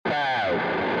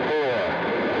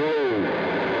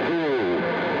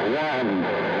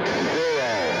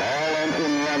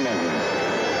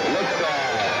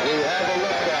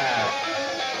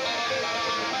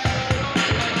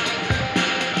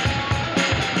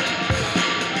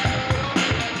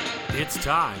It's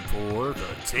time for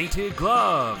The Tainted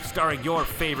Glove, starring your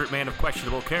favorite man of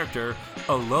questionable character,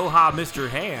 Aloha Mr.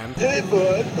 Hand. Hey,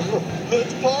 bud,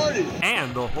 let's party.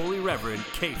 And the Holy Reverend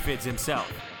K-Fids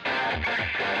himself.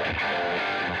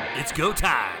 It's go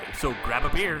time, so grab a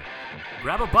beer,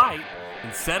 grab a bite,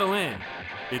 and settle in.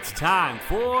 It's time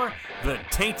for The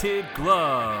Tainted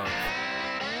Glove.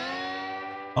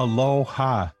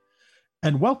 Aloha,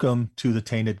 and welcome to The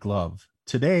Tainted Glove.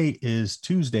 Today is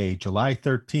Tuesday, July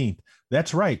 13th.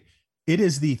 That's right. It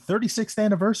is the 36th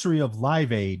anniversary of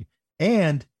Live Aid,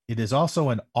 and it is also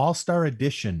an all-star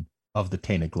edition of The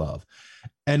Tainted Glove.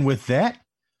 And with that,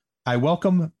 I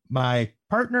welcome my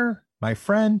partner, my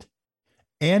friend,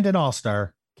 and an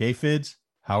all-star, K-Fids.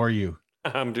 How are you?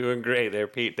 I'm doing great there,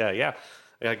 Pete. Good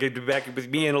to be back with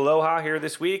me in Aloha here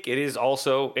this week.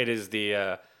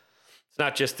 It's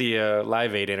not just the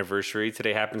Live Aid anniversary.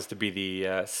 Today happens to be the,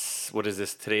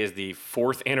 Today is the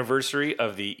 4th anniversary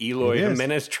of the Eloy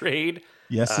Jimenez trade.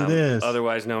 Yes, it is.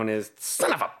 Otherwise known as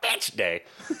Son of a Bitch Day.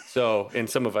 So, and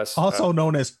some of us... Also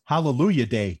known as Hallelujah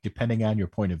Day, depending on your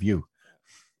point of view.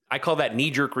 I call that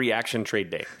knee-jerk reaction trade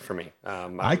day for me.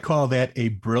 I call that a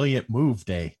brilliant move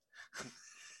day.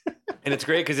 And it's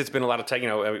great because it's been a lot of time.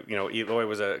 Eloy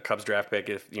was a Cubs draft pick.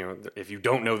 If you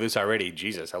don't know this already,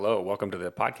 Jesus, hello, welcome to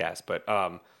the podcast. But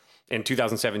in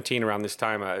 2017, around this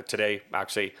time, today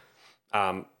actually,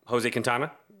 Jose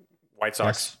Quintana, White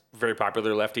Sox, very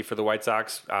popular lefty for the White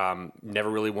Sox. Never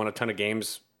really won a ton of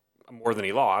games, more than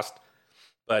he lost,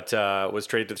 but was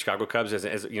traded to the Chicago Cubs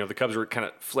as the Cubs were kind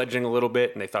of fledgling a little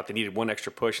bit, and they thought they needed one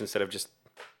extra push instead of just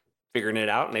figuring it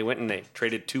out. And they went and they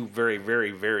traded two very,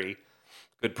 very, very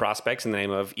good prospects in the name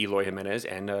of Eloy Jimenez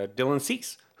and Dylan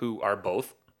Cease, who are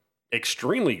both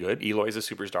extremely good. Eloy is a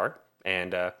superstar.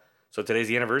 And so today's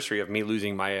the anniversary of me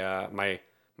losing my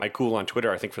my cool on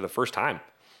Twitter, I think, for the first time.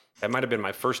 That might have been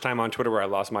my first time on Twitter where I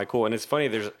lost my cool. And it's funny,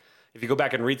 if you go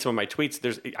back and read some of my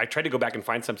tweets, I tried to go back and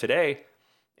find some today,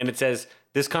 and it says,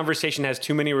 this conversation has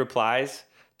too many replies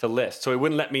to list. So it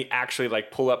wouldn't let me actually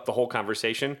pull up the whole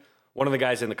conversation. One of the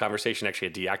guys in the conversation actually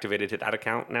had deactivated that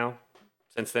account now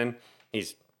since then.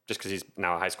 He's just because he's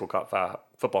now a high school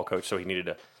football coach, so he needed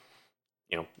to,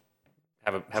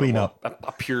 have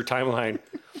a pure timeline.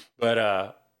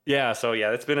 But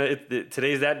it's been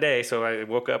today's that day. So I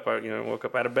woke up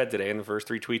out of bed today, and the first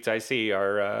 3 tweets I see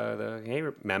are hey,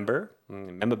 member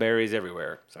berries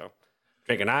everywhere. So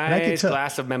drink a nice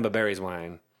glass of member berries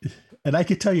wine. And I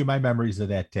could tell you my memories of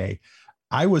that day.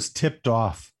 I was tipped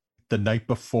off the night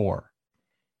before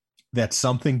that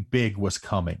something big was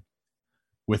coming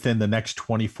within the next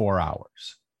 24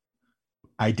 hours.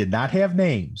 I did not have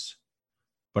names,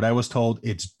 but I was told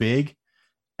it's big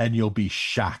and you'll be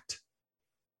shocked.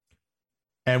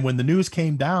 And when the news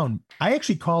came down, I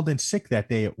actually called in sick that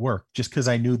day at work just because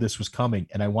I knew this was coming,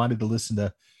 and I wanted to listen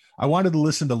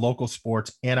to local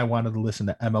sports, and I wanted to listen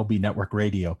to MLB Network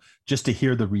Radio just to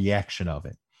hear the reaction of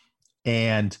it.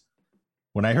 And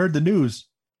when I heard the news,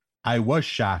 I was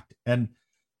shocked. And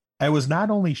I was not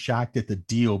only shocked at the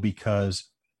deal because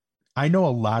I know a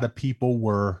lot of people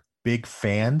were big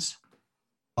fans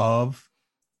of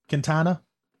Quintana.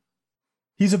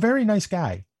 He's a very nice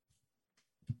guy,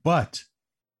 but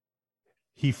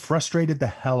he frustrated the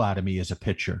hell out of me as a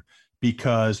pitcher,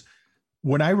 because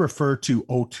when I refer to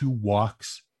 0-2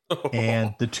 walks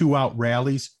and the 2-out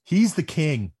rallies, he's the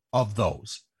king of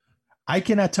those. I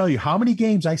cannot tell you how many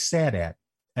games I sat at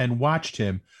and watched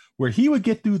him where he would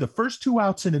get through the first 2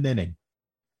 outs in an inning,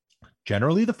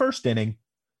 generally the first inning,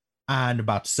 on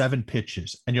about 7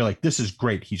 pitches. And you're like, this is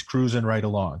great. He's cruising right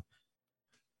along.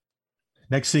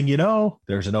 Next thing you know,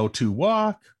 there's an 0-2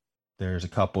 walk. There's a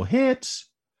couple hits.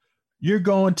 You're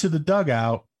going to the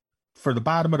dugout for the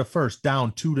bottom of the first,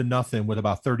 down 2-0 with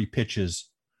about 30 pitches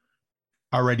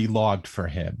already logged for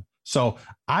him. So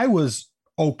I was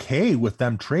okay with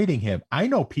them trading him. I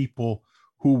know people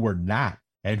who were not,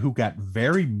 and who got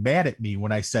very mad at me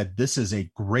when I said this is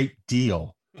a great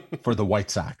deal for the White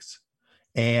Sox.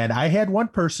 And I had one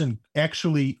person,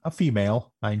 actually a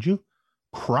female, mind you,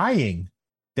 crying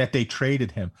that they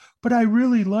traded him. But I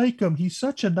really like him. He's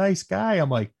such a nice guy. I'm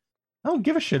like, I don't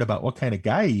give a shit about what kind of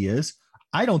guy he is.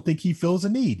 I don't think he fills a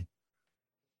need.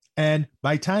 And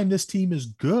by the time this team is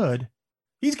good,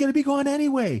 he's going to be gone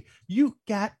anyway. You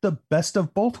got the best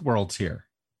of both worlds here.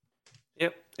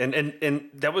 Yep. And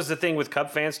that was the thing with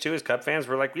Cub fans too, is Cub fans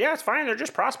were like, yeah, it's fine. They're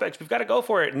just prospects. We've got to go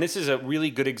for it. And this is a really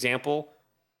good example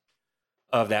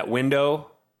of that window,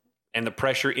 and the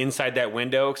pressure inside that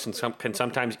window can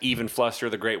sometimes even fluster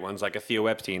the great ones like a Theo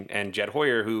Epstein and Jed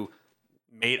Hoyer, who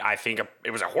made, I think,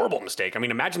 it was a horrible mistake. I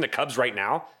mean, imagine the Cubs right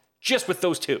now, just with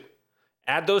those two.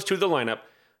 Add those two to the lineup.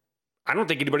 I don't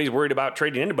think anybody's worried about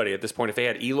trading anybody at this point. If they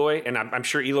had Eloy, and I'm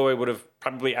sure Eloy would have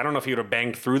probably, I don't know if he would have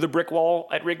banged through the brick wall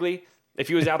at Wrigley if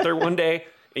he was out there one day.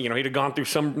 He'd have gone through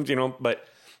some, but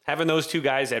having those two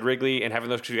guys at Wrigley and having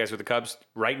those two guys with the Cubs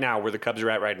right now, where the Cubs are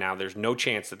at right now, there's no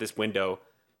chance that this window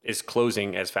is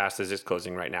closing as fast as it's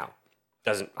closing right now.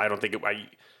 I don't think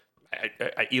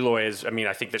Eloy is,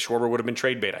 I think that Schwarber would have been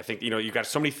trade bait. I think, you've got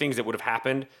so many things that would have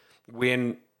happened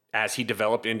as he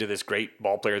developed into this great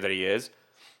ball player that he is.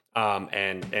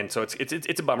 And so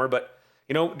it's a bummer, but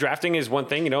drafting is one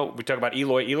thing. We talk about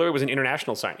Eloy. Eloy was an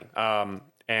international signing.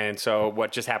 And so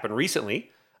what just happened recently,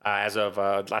 as of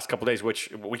last couple of days,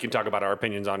 which we can talk about our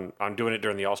opinions on doing it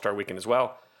during the All-Star weekend as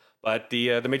well. But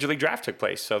the Major League Draft took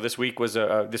place. So this weekend was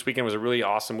a really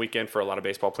awesome weekend for a lot of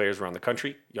baseball players around the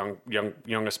country, young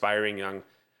aspiring, young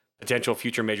potential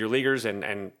future major leaguers,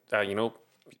 and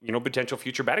potential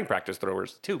future batting practice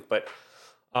throwers too. But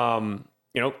the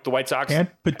White Sox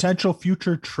and potential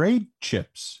future trade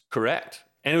chips. Correct.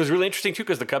 And it was really interesting too,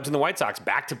 because the Cubs and the White Sox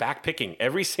back-to-back picking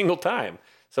every single time.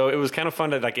 So it was kind of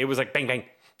fun it was like bang, bang.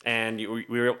 And we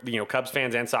were, Cubs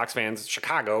fans and Sox fans,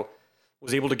 Chicago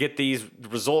was able to get these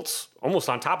results almost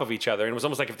on top of each other. And it was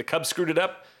almost like if the Cubs screwed it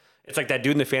up, it's like that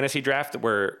dude in the fantasy draft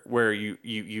where you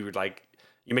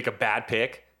make a bad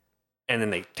pick and then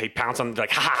they pounce on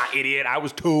like, ha, idiot. I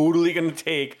was totally going to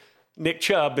take Nick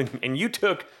Chubb and you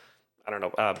took, I don't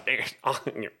know. I'm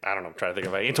trying to think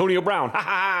of it. Antonio Brown. Ha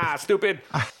ha, stupid.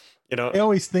 I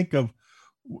always think of,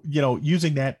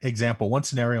 using that example, one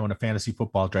scenario in a fantasy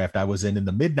football draft I was in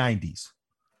the mid 90s.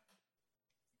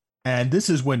 And this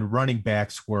is when running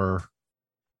backs were,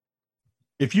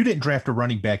 if you didn't draft a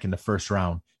running back in the first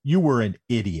round, you were an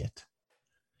idiot.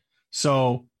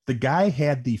 So the guy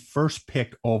had the first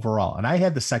pick overall, and I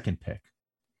had the second pick.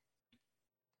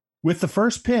 With the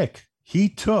first pick, he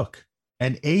took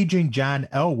an aging John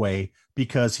Elway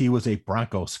because he was a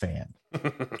Broncos fan.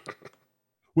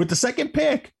 With the second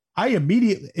pick,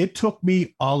 it took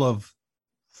me all of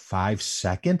 5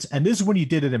 seconds. And this is when you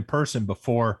did it in person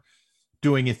before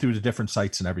doing it through the different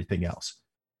sites and everything else.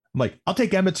 I'm like, I'll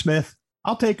take Emmitt Smith.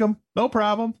 I'll take him. No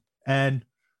problem. And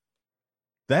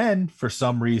then for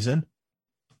some reason,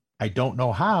 I don't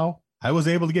know how, I was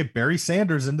able to get Barry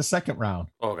Sanders in the second round.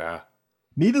 Oh, God.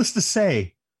 Needless to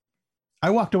say, I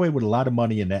walked away with a lot of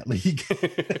money in that league.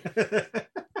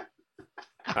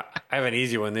 I have an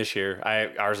easy one this year.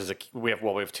 Ours is we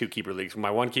have two keeper leagues. My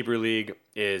one keeper league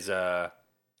is I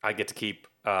get to keep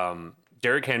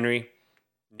Derrick Henry,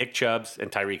 Nick Chubbs,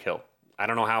 and Tyreek Hill. I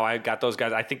don't know how I got those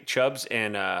guys. I think Chubbs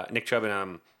and Nick Chubb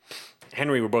and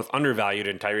Henry were both undervalued,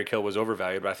 and Tyreek Hill was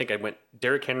overvalued. But I think I went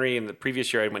Derrick Henry in the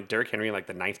previous year. I went Derrick Henry in like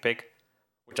the 9th pick,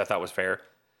 which I thought was fair.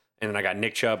 And then I got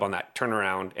Nick Chubb on that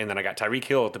turnaround, and then I got Tyreek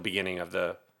Hill at the beginning of in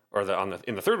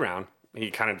the 3rd round. He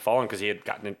kind of had fallen because he had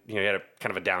he had a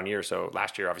kind of a down year. So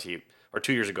last year, obviously, or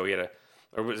 2 years ago,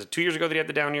 or was it 2 years ago that he had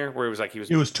the down year where it was like he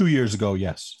was. It was 2 years ago,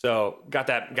 yes. So got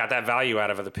that value out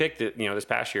of the pick that this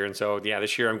past year, and so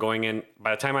this year I'm going in.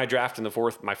 By the time I draft in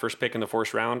my first pick in the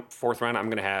fourth round, I'm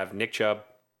going to have Nick Chubb,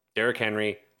 Derrick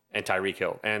Henry, and Tyreek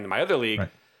Hill. And my other league,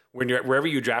 right, wherever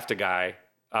you draft a guy,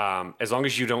 as long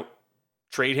as you don't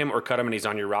trade him or cut him and he's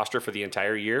on your roster for the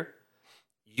entire year,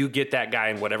 you get that guy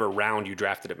in whatever round you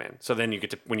drafted him in. So then you get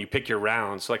to, when you pick your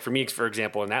rounds, so like for me, for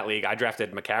example, in that league, I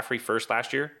drafted McCaffrey first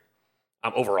last year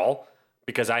overall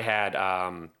because I had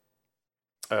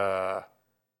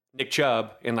Nick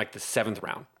Chubb in like the 7th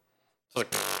round. So I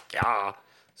was like, yeah.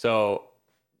 So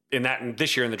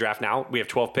this year in the draft now, we have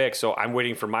 12 picks. So I'm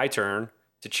waiting for my turn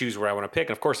to choose where I want to pick.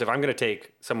 And of course, if I'm going to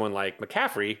take someone like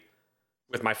McCaffrey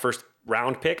with my first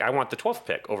round pick, I want the 12th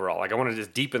pick overall. Like I want to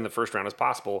just deepen the first round as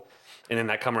possible. And then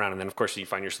that come around. And then of course you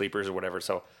find your sleepers or whatever.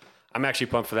 So I'm actually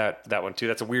pumped for that one too.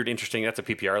 That's a weird, interesting, that's a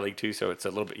PPR league too. So it's a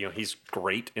little bit, he's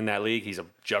great in that league. He's a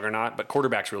juggernaut, but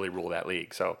quarterbacks really rule that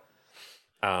league. So,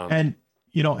 and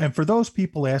for those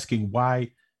people asking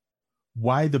why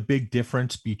the big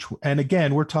difference between, and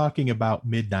again, we're talking about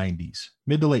mid to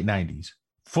late 90s.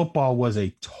 Football was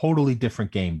a totally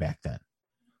different game back then.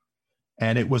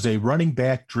 And it was a running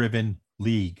back driven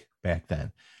league back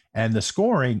then. And the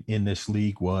scoring in this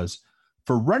league was,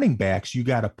 for running backs, you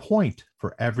got a point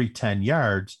for every 10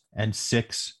 yards and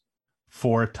 6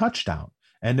 for a touchdown.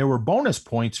 And there were bonus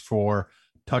points for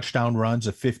touchdown runs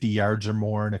of 50 yards or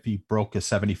more, and if he broke a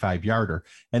 75-yarder.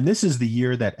 And this is the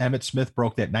year that Emmitt Smith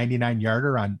broke that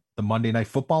 99-yarder on the Monday Night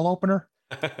Football opener.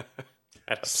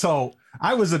 So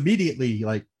I was immediately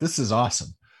like, this is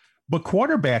awesome. But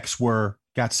quarterbacks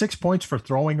got 6 points for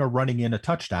throwing or running in a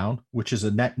touchdown, which is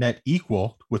a net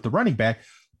equal with the running back,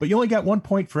 but you only got 1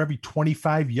 point for every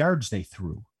 25 yards they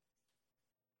threw.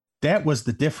 That was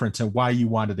the difference in why you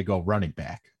wanted to go running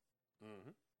back.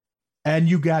 Mm-hmm. And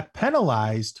you got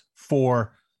penalized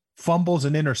for fumbles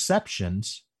and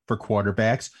interceptions for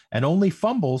quarterbacks and only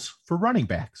fumbles for running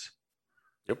backs.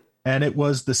 Yep. And it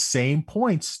was the same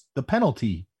points, the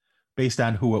penalty, based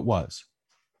on who it was.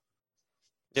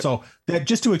 Yep. So that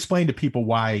just to explain to people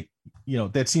why,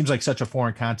 that seems like such a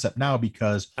foreign concept now,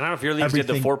 because I don't know if your leagues did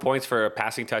the 4 points for a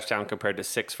passing touchdown compared to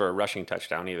 6 for a rushing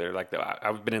touchdown either. Like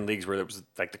I've been in leagues where it was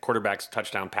like the quarterback's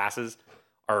touchdown passes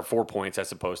are 4 points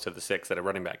as opposed to the 6 that a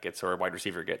running back gets or a wide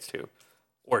receiver gets too,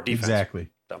 or defense. Exactly.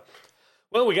 So,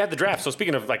 well, we got the draft. So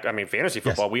speaking of fantasy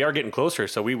football, yes. We are getting closer.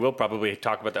 So we will probably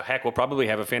talk about we'll probably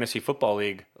have a fantasy football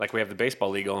league like we have the baseball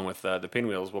league going with the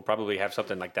Pinwheels. We'll probably have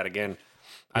something like that again.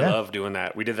 I love doing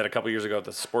that. We did that a couple years ago with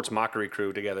the Sports Mockery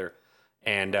crew together.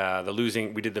 And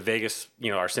we did the Vegas,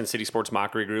 our Sin City Sports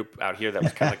Mockery group out here. That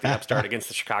was kind of like the upstart against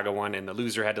the Chicago one. And the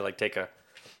loser had to take an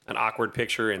awkward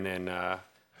picture and then.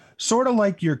 Sort of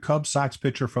like your Cubs Sox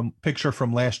picture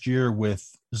from last year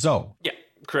with Zoe. Yeah,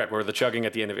 correct. Where the chugging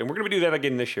at the end of it. And we're going to do that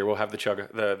again this year. We'll have the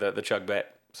chug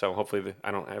bet. So hopefully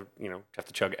I don't have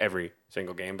to chug every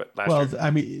single game. But last year.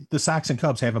 I mean, the Sox and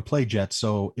Cubs haven't played yet,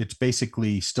 so it's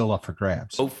basically still up for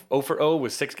grabs. 0 for 0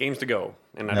 with 6 games to go.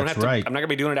 And I'm not going to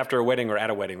be doing it after a wedding or at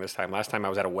a wedding this time. Last time I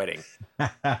was at a wedding.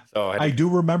 So I do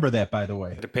remember that, by the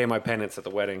way. I had to pay my penance at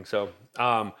the wedding. So,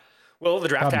 the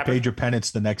draft happened. Paid your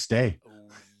penance the next day.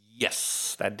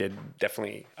 Yes, that did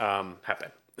definitely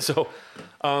happen. So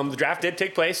the draft did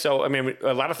take place. So, I mean,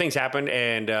 a lot of things happened.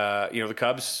 And, the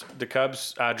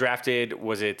Cubs drafted,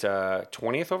 was it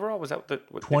 20th overall? Was that the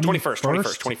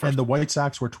 21st? And the White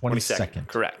Sox were 22nd.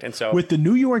 Correct. And so with the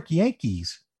New York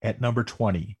Yankees at number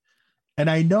 20. And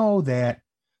I know that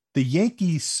the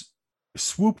Yankees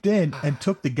swooped in and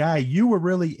took the guy you were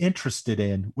really interested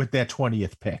in with that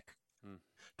 20th pick.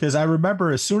 Because I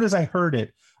remember as soon as I heard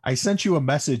it, I sent you a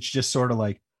message just sort of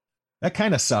like, that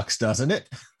kind of sucks, doesn't it?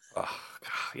 Oh,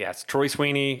 yeah, it's Troy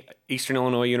Sweeney, Eastern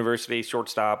Illinois University,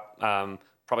 shortstop.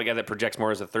 Probably a guy that projects more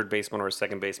as a third baseman or a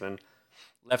second baseman.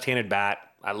 Left-handed bat.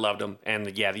 I loved him. And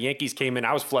the Yankees came in.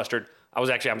 I was flustered. I was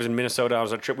in Minnesota. I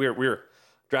was on a trip. We were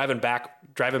driving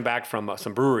back from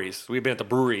some breweries. We've been at the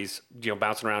breweries,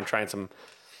 bouncing around trying some,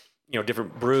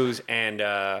 different brews. And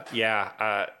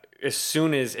as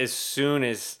soon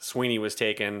as Sweeney was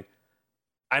taken,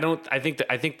 I think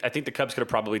the Cubs could have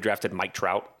probably drafted Mike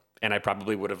Trout, and I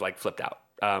probably would have flipped out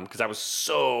because I was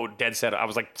so dead set. I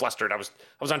was flustered. I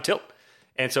was on tilt,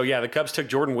 and so the Cubs took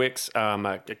Jordan Wicks,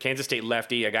 a Kansas State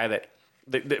lefty, a guy that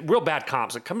the real bad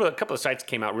comps. A couple of sites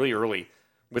came out really early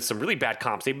with some really bad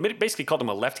comps. They basically called him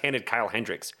a left-handed Kyle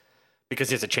Hendricks because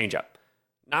he has a changeup.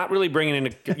 Not really bringing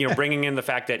in the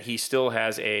fact that he still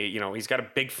has he's got a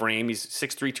big frame. He's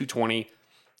 6'3", 220.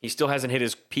 He still hasn't hit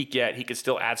his peak yet. He could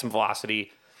still add some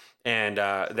velocity. And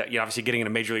that obviously getting in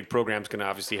a major league program is going to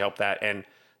obviously help that. And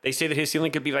they say that his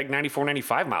ceiling could be 94,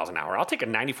 95 miles an hour. I'll take a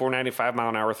 94, 95 mile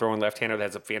an hour throwing left-hander that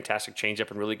has a fantastic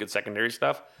changeup and really good secondary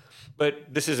stuff.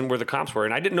 But this isn't where the comps were.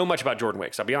 And I didn't know much about Jordan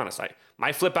Wicks. I'll be honest.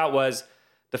 My flip out was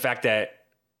the fact that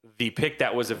the pick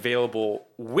that was available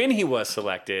when he was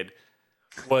selected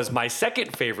was my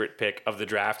second favorite pick of the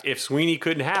draft. If Sweeney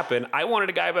couldn't happen, I wanted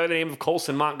a guy by the name of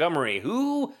Colson Montgomery,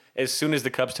 who, as soon as the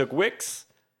Cubs took Wicks,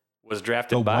 was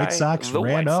drafted by the White Sox.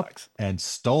 Ran up and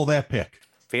stole that pick.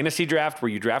 Fantasy draft where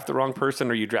you draft the wrong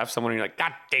person or you draft someone and you're like,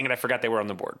 God dang it, I forgot they were on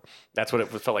the board. That's what it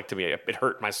felt like to me. It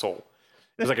hurt my soul.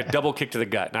 It was like a double kick to the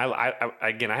gut. And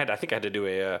I think I had to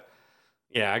do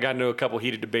I got into a couple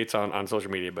heated debates on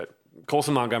social media, but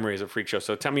Colson Montgomery is a freak show.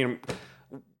 So tell me,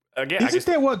 again,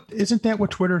 isn't that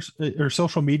what Twitter or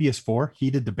social media is for?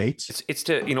 Heated debates. It's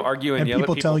to argue and yell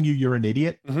people at people telling you you're an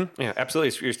idiot. Mm-hmm. Yeah,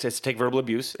 absolutely. It's to take verbal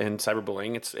abuse and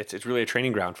cyberbullying. It's really a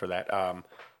training ground for that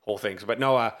whole thing. But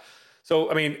no,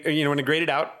 so I mean, when it graded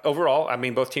out overall, I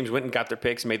mean, both teams went and got their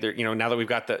picks, made their now that we've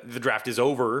got the draft is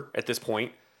over at this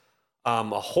point. A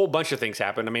whole bunch of things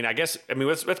happened. I mean, let's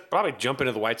probably jump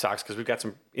into the White Sox because we've got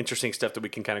some interesting stuff that we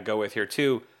can kind of go with here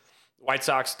too. White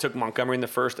Sox took Montgomery in the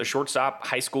first, a shortstop,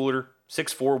 high schooler,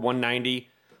 6'4", 190.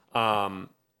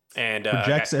 And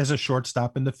projects as a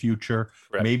shortstop in the future.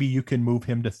 Correct. Maybe you can move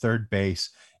him to third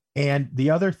base. And the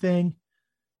other thing,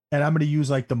 and I'm going to use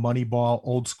the Moneyball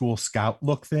old school scout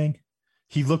look thing.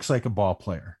 He looks like a ball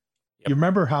player. Yep. You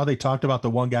remember how they talked about the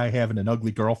one guy having an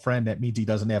ugly girlfriend? That means he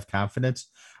doesn't have confidence.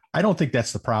 I don't think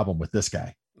that's the problem with this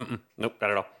guy. Nope, not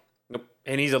at all. Nope.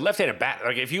 And he's a left-handed bat.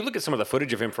 Like if you look at some of the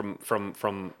footage of him from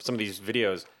some of these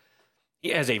videos,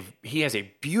 he has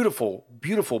a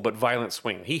beautiful but violent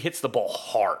swing. He hits the ball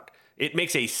hard. It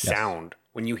makes a sound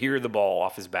when you hear the ball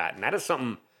off his bat, and that is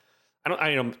something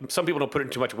I know some people don't put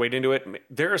too much weight into it.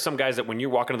 There are some guys that when you're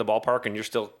walking to the ballpark and you're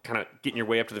still kind of getting your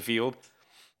way up to the field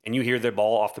and you hear the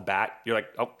ball off the bat, you're like,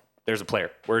 oh, there's a player.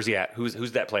 Where is he at?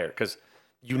 Who's that player? Because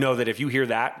you know that if you hear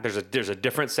that, there's a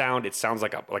different sound. It sounds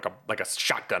like a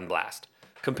shotgun blast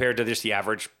compared to just the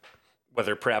average,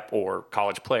 whether prep or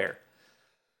college player.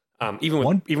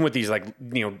 Even with these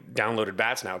downloaded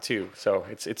bats now too. So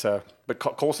but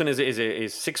Colson is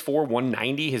 6'4",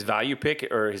 190. His value pick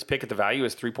or his pick at the value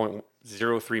is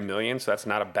 $3.03 million. So that's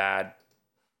not a bad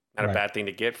thing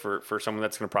to get for someone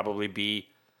that's going to probably be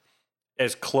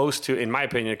as close to, in my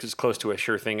opinion, as close to a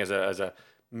sure thing as a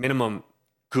minimum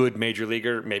good major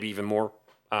leaguer, maybe even more,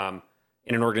 in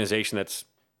an organization that's,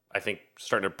 I think,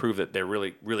 starting to prove that they're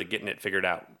really, really getting it figured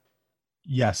out.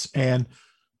 Yes. And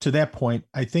to that point,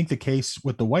 I think the case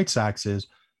with the White Sox is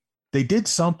they did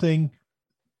something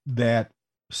that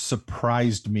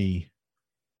surprised me,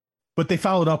 but they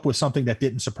followed up with something that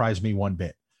didn't surprise me one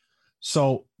bit.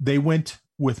 So they went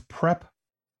with prep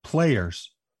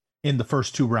players in the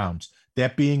first 2 rounds,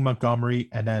 that being Montgomery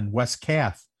and then Wes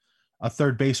Kath, a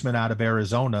third baseman out of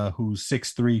Arizona who's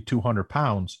 6'3", 200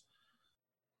 pounds,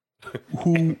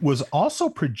 who was also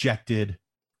projected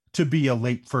to be a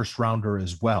late first rounder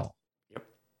as well.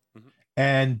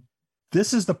 And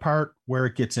this is the part where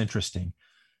it gets interesting.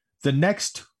 The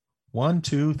next 1,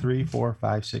 2, 3, 4,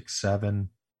 5, 6, 7,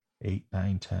 8,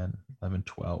 9, 10, 11,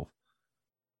 12,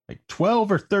 like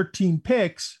 12 or 13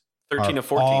 picks 13 of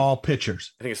 14. All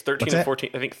pitchers. I think it's 13 of 14.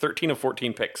 I think 13 of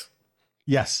 14 picks.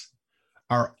 Yes,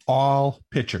 are all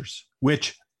pitchers,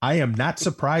 which I am not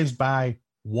surprised by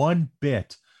one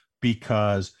bit,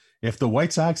 because if the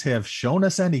White Sox have shown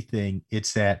us anything,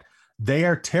 it's that they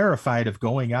are terrified of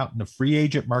going out in the free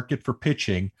agent market for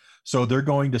pitching. So they're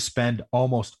going to spend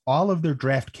almost all of their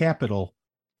draft capital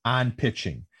on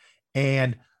pitching.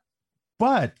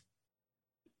 But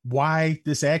why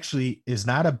this actually is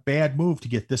not a bad move to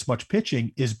get this much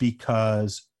pitching is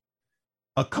because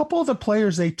a couple of the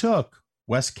players they took,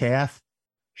 Wes Kath,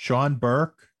 Sean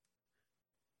Burke,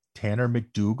 Tanner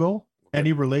McDougal,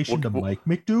 any relation to Mike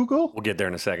McDougal? We'll get there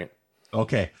in a second.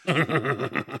 Okay.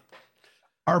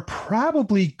 Are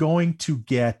probably going to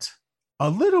get a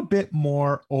little bit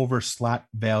more over slot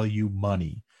value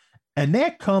money. And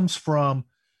that comes from,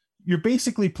 you're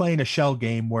basically playing a shell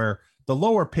game where the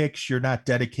lower picks, you're not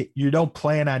dedicated, you don't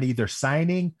plan on either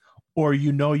signing or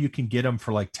you can get them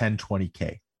for like 10,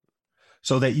 20K.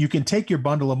 So that you can take your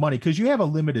bundle of money because you have a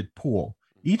limited pool.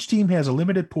 Each team has a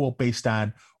limited pool based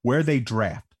on where they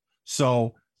draft.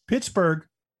 So Pittsburgh,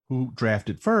 who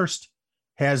drafted first,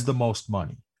 has the most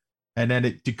money. And then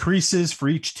it decreases for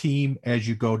each team as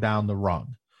you go down the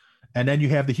rung. And then you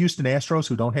have the Houston Astros,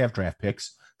 who don't have draft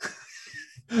picks,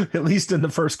 at least in the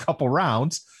first couple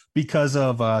rounds, because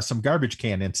of some garbage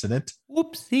can incident.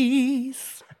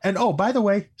 Whoopsies. And oh, by the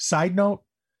way, side note,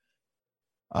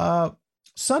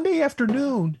 Sunday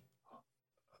afternoon,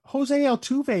 Jose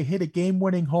Altuve hit a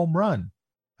game-winning home run.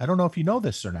 I don't know if you know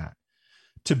this or not,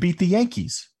 to beat the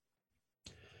Yankees.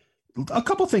 A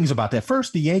couple things about that.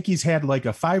 First, the Yankees had like a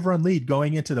 5-run lead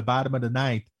going into the bottom of the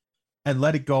ninth and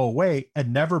let it go away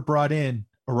and never brought in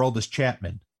Aroldis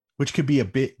Chapman, which could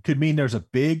mean there's a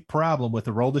big problem with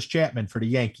Aroldis Chapman for the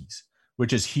Yankees,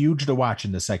 which is huge to watch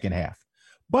in the second half.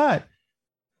 But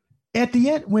at the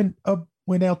end, when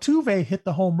Altuve hit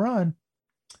the home run,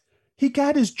 he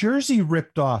got his jersey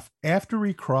ripped off after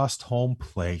he crossed home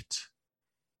plate.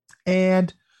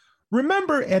 And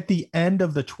remember at the end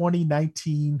of the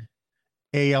 2019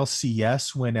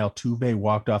 ALCS, when Altuve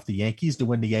walked off the Yankees to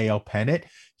win the AL pennant,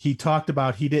 he talked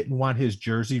about he didn't want his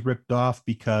jersey ripped off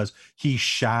because he's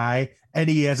shy and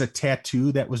he has a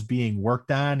tattoo that was being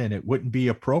worked on and it wouldn't be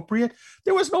appropriate.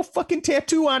 There was no fucking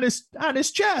tattoo on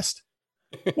his chest.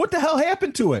 What the hell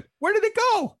happened to it? Where did it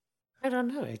go? I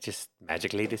don't know. It just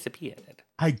magically disappeared.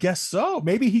 I guess so.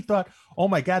 Maybe he thought, oh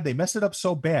my God, they messed it up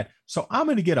so bad, so I'm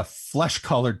going to get a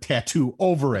flesh-colored tattoo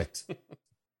over it.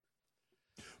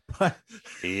 But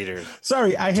Peter.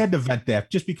 Sorry, I had to vent that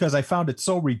just because I found it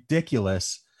so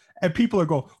ridiculous. And people are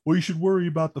going, well, you should worry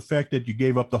about the fact that you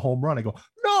gave up the home run. I go,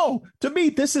 no, to me,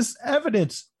 this is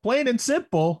evidence, plain and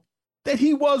simple, that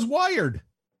he was wired.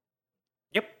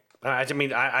 Yep. I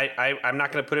mean, I'm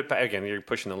not going to put it back. Again, you're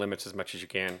pushing the limits as much as you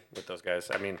can with those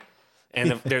guys. I mean,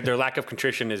 and their lack of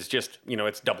contrition is just,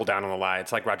 it's double down on the lie.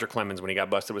 It's like Roger Clemens when he got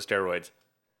busted with steroids.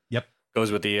 Yep. Goes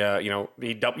with the,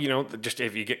 just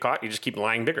if you get caught, you just keep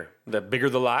lying bigger. The bigger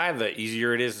the lie, the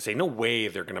easier it is to say, no way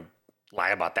they're going to lie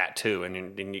about that too.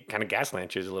 And you kind of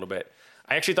gaslight you a little bit.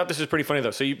 I actually thought this was pretty funny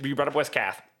though. So you brought up Wes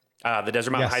Kath, the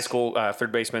Desert Mountain High School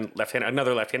third baseman,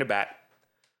 another left-handed bat,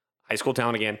 high school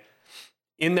talent again.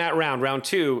 in that round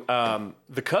two,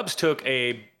 the Cubs took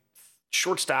a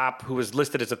shortstop who was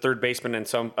listed as a third baseman in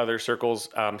some other circles,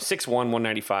 6'1",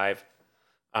 195,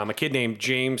 a kid named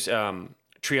James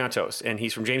Triantos, and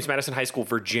he's from James Madison High School,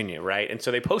 Virginia, right? And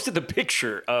so they posted the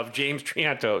picture of James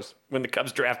Triantos when the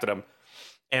Cubs drafted him,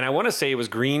 and I want to say it was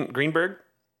Greenberg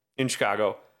in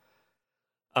Chicago.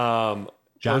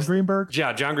 John Greenberg?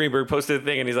 Yeah, John Greenberg posted a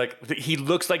thing, and he's like, he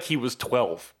looks like he was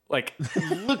 12. Like,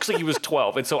 looks like he was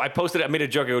 12. And so I made a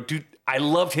joke. I go, dude, I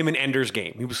loved him in Ender's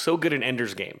Game. He was so good in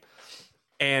Ender's Game.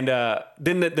 And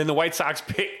then the White Sox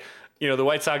pick, the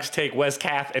White Sox take Wes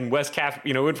Kath, and Wes Kath,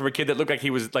 went from a kid that looked like he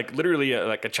was like literally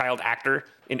a child actor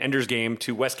in Ender's Game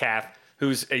to Wes Kath,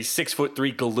 who's a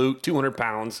 6'3" galoot, 200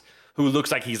 pounds, who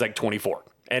looks like he's like 24.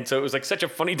 And so it was like such a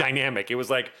funny dynamic. It was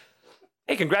like,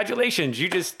 hey, congratulations, you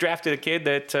just drafted a kid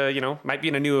that, might be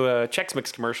in a new Chex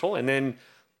Mix commercial. And then,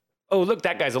 oh, look,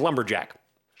 that guy's a lumberjack.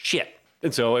 Shit.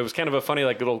 And so it was kind of a funny,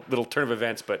 like little turn of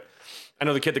events. But I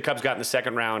know the kid the Cubs got in the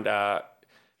second round,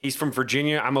 he's from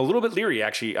Virginia. I'm a little bit leery,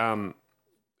 actually,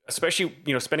 especially,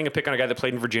 spending a pick on a guy that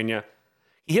played in Virginia.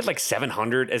 He hit like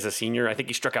 700 as a senior. I think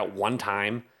he struck out one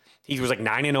time. He was like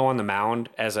 9-0 on the mound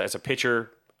as a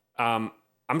pitcher. I'm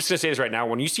just going to say this right now.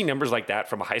 When you see numbers like that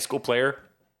from a high school player,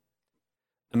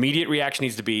 immediate reaction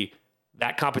needs to be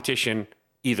that competition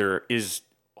either is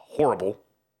horrible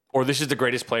or this is the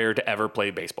greatest player to ever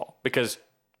play baseball. Because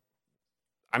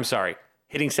I'm sorry,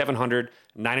 hitting 700,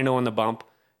 9-0 on the bump,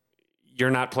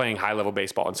 you're not playing high-level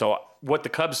baseball. And so what the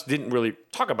Cubs didn't really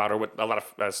talk about, or what a lot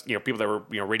of us, people that were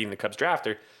rating the Cubs draft,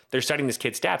 they're studying this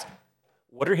kid's stats.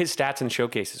 What are his stats in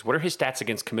showcases? What are his stats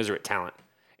against commiserate talent?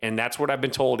 And that's what I've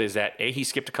been told is that, he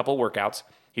skipped a couple of workouts.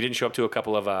 He didn't show up to a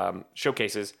couple of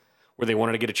showcases where they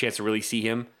wanted to get a chance to really see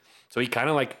him. So he kind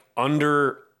of like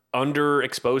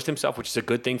underexposed himself, which is a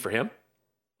good thing for him.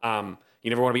 You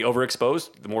never want to be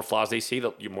overexposed. The more flaws they see,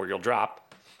 the more you'll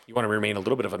drop. You want to remain a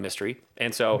little bit of a mystery.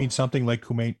 And so, I mean, something like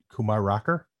Kumar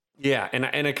Rocker. Yeah. And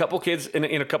a couple kids and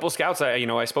a couple of scouts,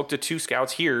 I spoke to 2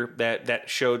 scouts here that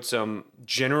showed some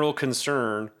general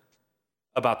concern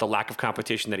about the lack of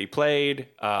competition that he played.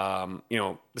 The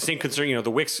same concern,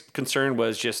 the Wicks concern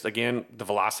was just, again, the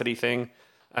velocity thing.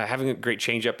 Having a great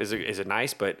changeup is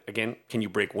nice, but again, can you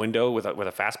break window with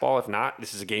a fastball? If not,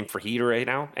 this is a game for heat right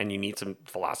now, and you need some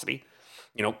velocity.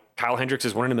 Kyle Hendricks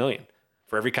is 1 in a million.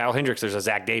 For every Kyle Hendricks, there's a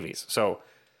Zach Davies. So,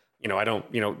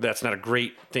 that's not a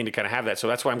great thing to kind of have that. So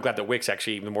that's why I'm glad that Wicks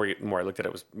actually, the more I looked at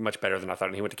it, was much better than I thought.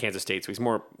 And he went to Kansas State, so he's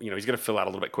more, he's going to fill out a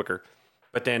little bit quicker.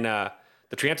 But then the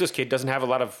Triantos kid doesn't have a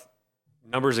lot of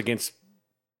numbers against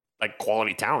like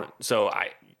quality talent. So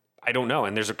I don't know.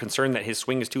 And there's a concern that his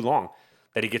swing is too long,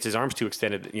 that he gets his arms too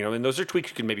extended, and those are tweaks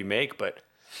you can maybe make, but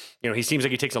he seems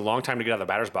like he takes a long time to get out of the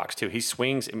batter's box too. He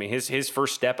swings. I mean, his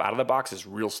first step out of the box is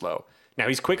real slow. Now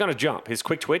he's quick on a jump. His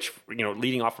quick twitch,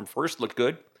 leading off from first looked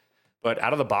good, but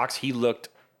out of the box, he looked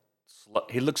slow.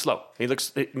 He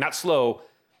looks not slow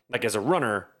like as a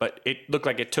runner, but it looked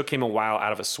like it took him a while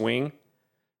out of a swing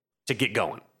to get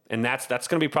going. And that's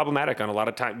going to be problematic on a lot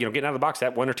of time. Getting out of the box,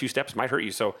 that 1 or 2 steps might hurt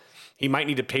you. So he might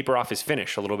need to paper off his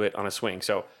finish a little bit on a swing.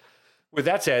 So with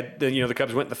that said, the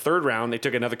Cubs went in the third round. They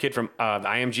took another kid from the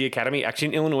IMG Academy, actually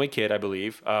an Illinois kid, I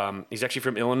believe. He's actually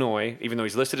from Illinois, even though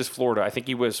he's listed as Florida. I think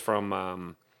he was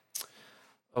from,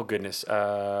 oh goodness,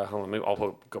 hold on, maybe I'll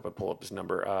go up and pull up his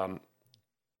number.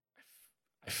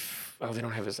 They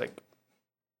don't have his like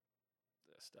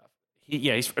stuff.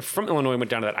 He's from Illinois. Went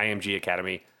down to that IMG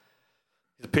Academy.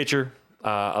 He's a pitcher,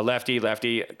 a lefty.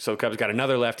 So the Cubs got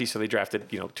another lefty. So they drafted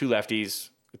 2 lefties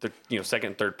with their second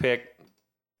and third pick.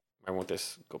 I want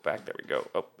this. Go back. There we go.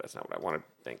 Oh, that's not what I wanted.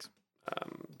 Thanks.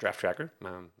 Draft tracker.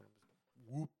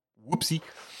 Whoopsie.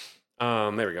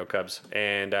 There we go. Cubs.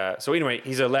 And so anyway,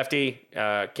 he's a lefty.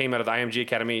 Came out of the IMG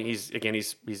Academy. He's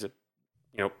a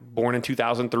born in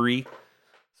 2003,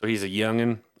 so he's a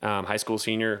youngin, high school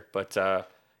senior. But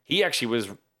he actually was,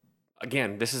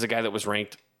 again, this is a guy that was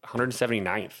ranked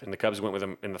 179th, and the Cubs went with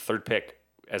him in the third pick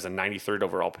as a 93rd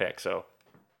overall pick. So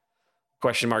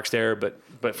question marks there, but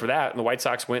for that, the White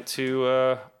Sox went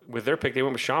to with their pick. They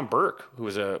went with Sean Burke, who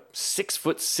was a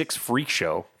 6'6" freak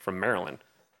show from Maryland.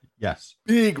 Yes,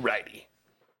 big righty.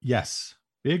 Yes,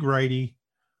 big righty.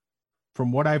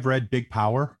 From what I've read, big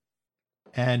power,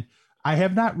 and I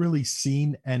have not really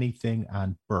seen anything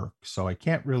on Burke, so I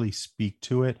can't really speak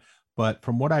to it. But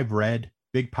from what I've read,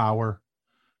 big power,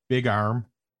 big arm,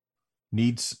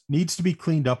 needs to be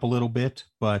cleaned up a little bit,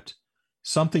 but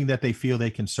something that they feel they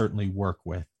can certainly work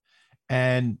with.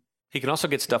 And he can also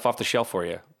get stuff off the shelf for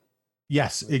you.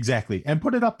 Yes, exactly. And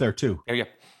put it up there too. There you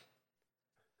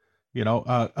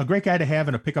go. A great guy to have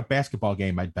in a pickup basketball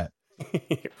game, I'd bet.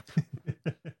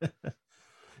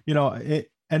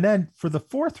 And then for the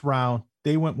fourth round,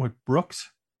 they went with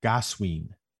Brooks Gosween.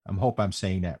 I hope I'm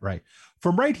saying that right.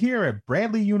 From right here at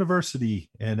Bradley University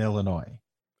in Illinois.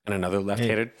 And another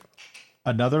left-handed.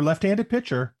 Another left-handed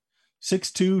pitcher,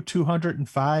 6'2",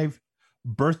 205,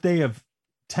 birthday of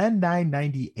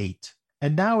 10/9/98.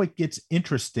 And now it gets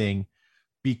interesting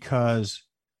because,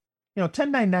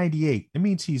 10/9/98, it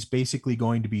means he's basically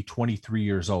going to be 23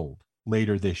 years old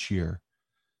later this year,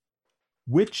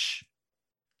 which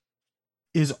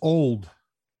is old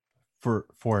for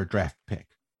a draft pick.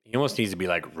 He almost needs to be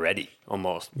like ready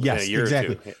almost. Yes, in a year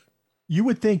exactly. Or two. You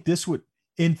would think this would,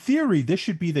 in theory, this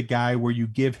should be the guy where you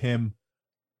give him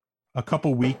a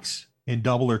couple weeks in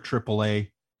double or triple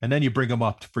A, and then you bring him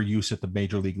up for use at the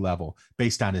major league level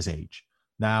based on his age.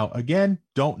 Now, again,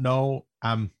 don't know.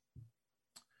 I'm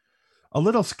a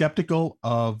little skeptical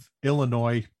of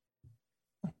Illinois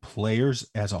players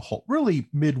as a whole, really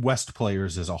Midwest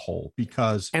players as a whole,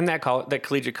 because that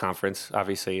collegiate conference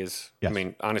obviously is. Yes. I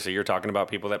mean, honestly, you're talking about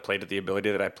people that played at the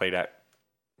ability that I played at.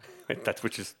 That's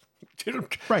which is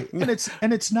right, and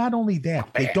it's not only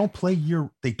that they don't play year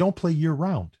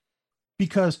round,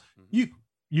 because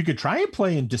you could try and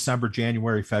play in December,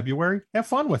 January, February, have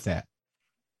fun with that.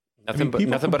 Nothing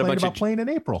but a bunch of playing in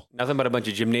April. Nothing but a bunch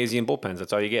of gymnasium bullpens.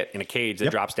 That's all you get in a cage that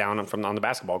drops down on the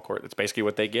basketball court. That's basically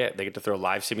what they get. They get to throw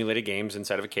live simulated games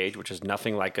inside of a cage, which is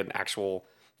nothing like an actual.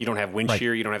 You don't have wind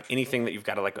shear. You don't have anything that you've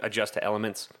got to like adjust to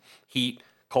elements, heat,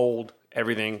 cold,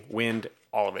 everything, wind,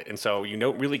 all of it. And so you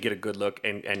don't really get a good look.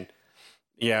 And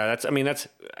yeah, I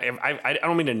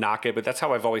don't mean to knock it, but that's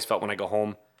how I've always felt when I go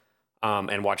home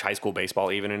and watch high school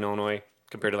baseball, even in Illinois,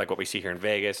 compared to like what we see here in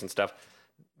Vegas and stuff.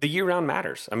 The year-round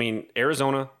matters. I mean,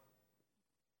 Arizona,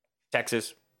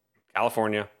 Texas,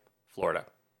 California, Florida,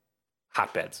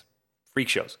 hotbeds, freak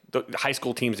shows. The high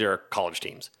school teams there are college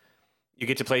teams. You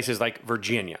get to places like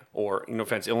Virginia or, no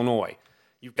offense, Illinois.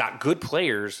 You've got good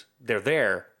players. They're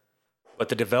there, but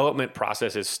the development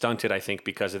process is stunted, I think,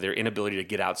 because of their inability to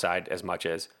get outside as much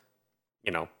as,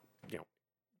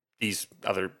 these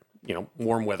other,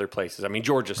 warm weather places. I mean,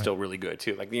 Georgia's still really good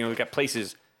too. Like, we've got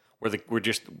places where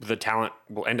the talent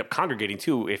will end up congregating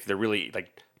too if they're really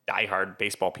like diehard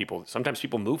baseball people. Sometimes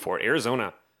people move for it.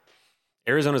 Arizona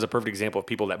is a perfect example of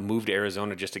people that move to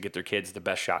Arizona just to get their kids the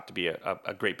best shot to be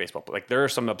a great baseball player. Like, there are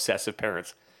some obsessive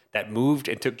parents that moved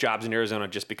and took jobs in Arizona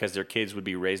just because their kids would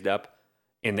be raised up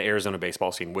in the Arizona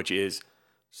baseball scene, which is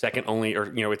second only,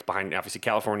 or it's behind obviously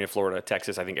California, Florida,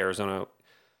 Texas. I think Arizona,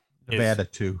 Nevada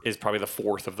too, is probably the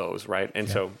fourth of those, right? And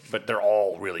so, but they're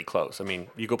all really close. I mean,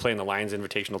 you go play in the Lions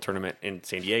Invitational Tournament in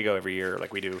San Diego every year,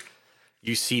 like we do.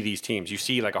 You see these teams. You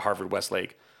see like a Harvard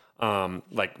Westlake,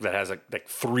 like that has like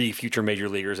three future major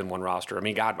leaguers in one roster. I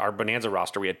mean, God, our Bonanza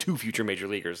roster, we had two future major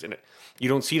leaguers in it. You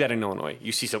don't see that in Illinois.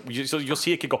 You see so you'll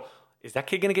see a kid go, is that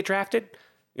kid going to get drafted?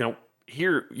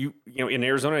 Here in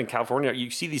Arizona and California, you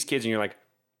see these kids and you're like,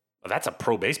 oh, that's a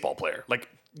pro baseball player. Like,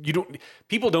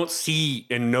 people don't see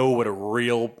and know what a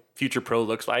real future pro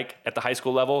looks like at the high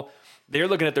school level. They're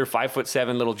looking at their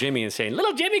 5'7" little Jimmy and saying,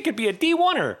 little Jimmy could be a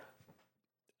D1er.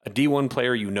 A D1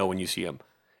 player, when you see him.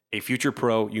 A future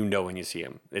pro, when you see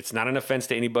him. It's not an offense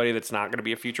to anybody that's not going to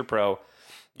be a future pro.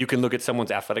 You can look at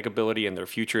someone's athletic ability and their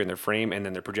future and their frame and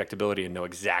then their projectability and know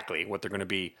exactly what they're going to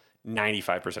be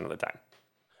 95% of the time.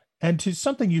 And to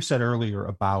something you said earlier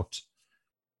about,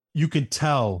 you can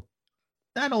tell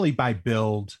not only by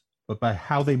build, but by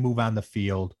how they move on the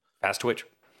field. Fast twitch.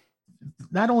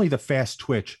 Not only the fast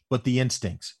twitch, but the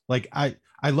instincts. Like, I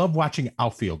love watching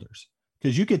outfielders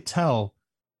because you could tell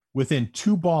within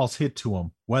two balls hit to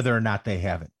them whether or not they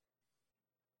have it.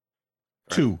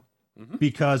 Right. Two,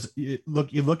 because you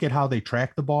look at how they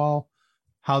track the ball,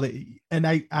 and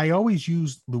I always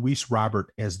use Luis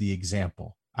Robert as the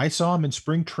example. I saw him in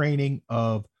spring training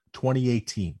of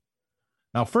 2018.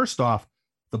 Now, first off,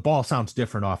 the ball sounds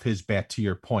different off his bat, to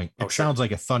your point. It sounds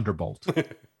like a thunderbolt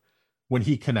when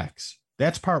he connects.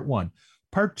 That's part one.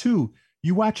 Part two,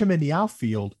 you watch him in the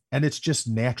outfield, and it's just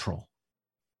natural.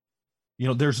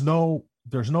 There's no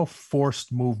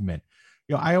forced movement.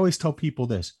 I always tell people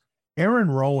this. Aaron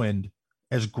Rowand,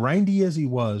 as grindy as he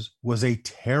was a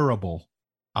terrible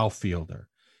outfielder.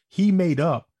 He made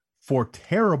up for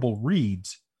terrible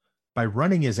reads by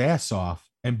running his ass off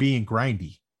and being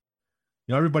grindy.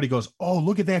 Everybody goes, oh,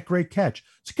 look at that great catch.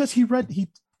 It's because he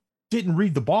didn't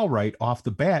read the ball right off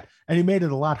the bat, and he made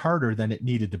it a lot harder than it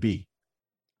needed to be.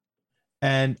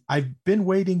 And I've been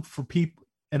waiting for people,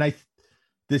 and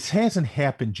this hasn't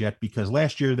happened yet because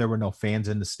last year there were no fans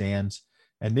in the stands,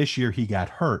 and this year he got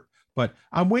hurt. But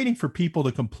I'm waiting for people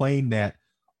to complain that,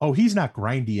 oh, he's not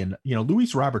grindy. And,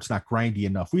 Luis Robert's not grindy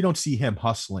enough. We don't see him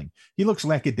hustling. He looks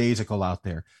lackadaisical out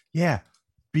there. Yeah,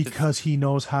 because he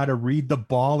knows how to read the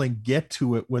ball and get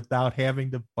to it without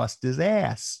having to bust his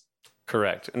ass.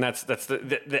 Correct. And that's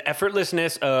the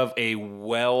effortlessness of a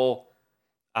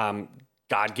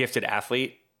God-gifted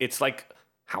athlete. It's like,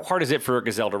 how hard is it for a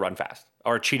gazelle to run fast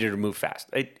or a cheetah to move fast?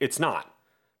 It's not.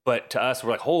 But to us,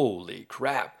 we're like, holy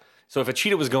crap. So if a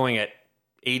cheetah was going at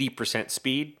 80%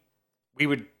 speed, we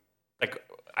would, like,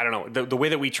 I don't know, the way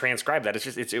that we transcribe that,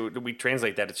 we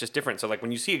translate that, it's just different. So like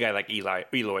when you see a guy like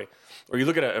Eloy, or you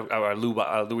look at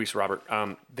a Luis Robert,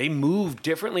 they move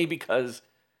differently because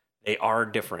they are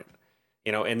different,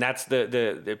 and that's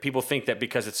the people think that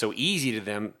because it's so easy to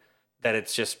them, that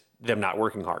it's just them not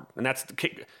working hard. And that's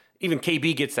even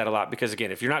KB gets that a lot, because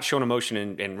again, if you're not showing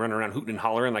emotion and running around hooting and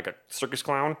hollering like a circus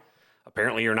clown,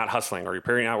 apparently you're not hustling, or you're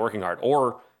apparently not working hard,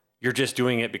 or you're just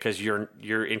doing it because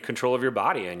you're in control of your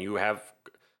body and you have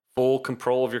full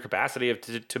control of your capacity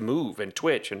to move and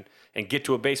twitch and get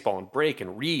to a baseball and break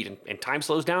and read, and time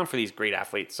slows down for these great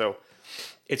athletes. So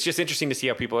it's just interesting to see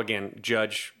how people, again,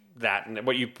 judge that. And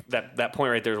that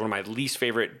point right there is one of my least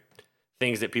favorite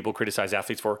things that people criticize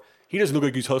athletes for. He doesn't look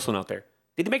like he's hustling out there.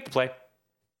 Did he make the play?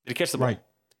 Did he catch the ball? Right.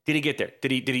 Did he get there?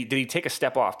 Did he take a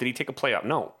step off? Did he take a play up?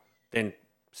 No. Then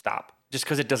stop. Just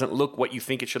because it doesn't look what you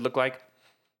think it should look like,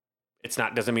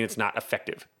 doesn't mean it's not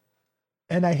effective.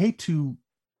 And I hate to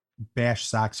bash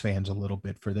Sox fans a little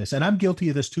bit for this, and I'm guilty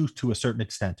of this too, to a certain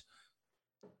extent,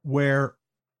 where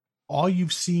all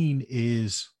you've seen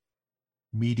is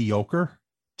mediocre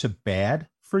to bad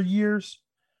for years.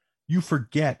 You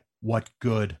forget what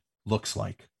good looks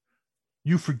like.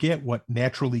 You forget what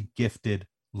naturally gifted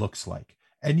looks like.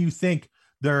 And you think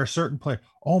there are certain players,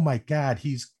 oh my God,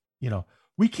 he's,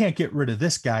 we can't get rid of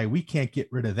this guy. We can't get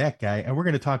rid of that guy. And we're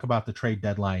going to talk about the trade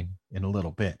deadline in a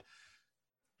little bit.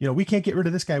 We can't get rid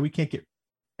of this guy. We can't get,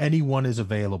 anyone is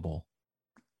available.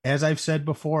 As I've said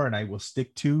before, and I will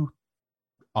stick to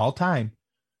all time,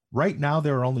 right now,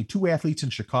 there are only two athletes in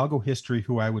Chicago history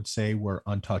who I would say were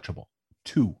untouchable.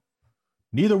 Two.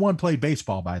 Neither one played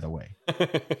baseball, by the way.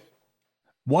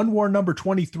 One wore number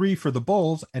 23 for the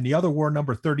Bulls, and the other wore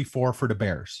number 34 for the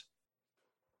Bears.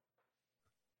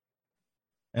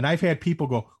 And I've had people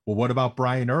go, well, what about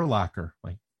Brian Urlacher?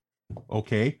 Like,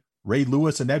 okay, Ray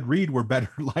Lewis and Ed Reed were better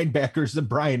linebackers than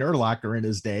Brian Urlacher in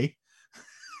his day.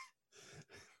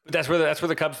 But that's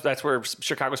where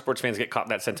Chicago sports fans get caught in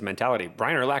that sentimentality.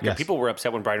 Brian Urlacher, yes. People were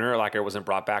upset when Brian Urlacher wasn't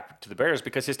brought back to the Bears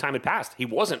because his time had passed. He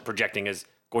wasn't projecting as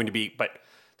going to be, but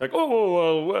like,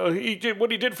 well, he did what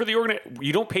he did for the organization.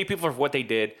 You don't pay people for what they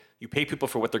did. You pay people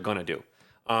for what they're going to do.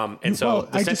 I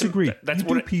disagree.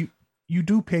 You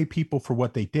do pay people for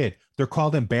what they did. They're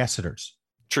called ambassadors.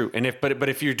 True. And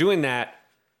if you're doing that,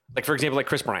 like, for example, like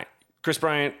Chris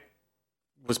Bryant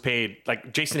was paid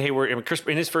like Jason Hayward. I mean,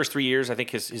 in his first 3 years, I think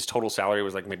his total salary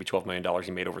was like maybe $12 million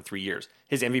he made over 3 years.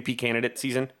 His MVP candidate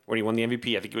season, when he won the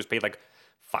MVP, I think he was paid like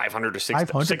 $500 to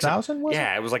 $600,000.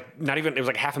 Yeah, it was like it was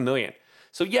like $500,000.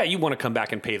 So yeah, you want to come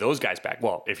back and pay those guys back.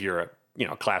 Well, if you're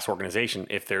a class organization,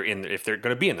 if they're going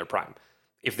to be in their prime,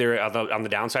 if they're on the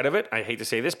downside of it, I hate to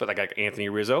say this, but like Anthony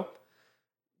Rizzo,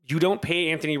 you don't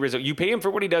pay Anthony Rizzo. You pay him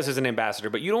for what he does as an ambassador,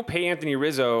 but you don't pay Anthony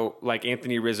Rizzo like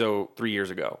Anthony Rizzo 3 years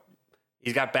ago.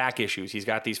 He's got back issues. He's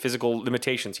got these physical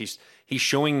limitations. He's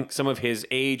showing some of his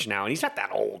age now, and he's not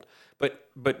that old.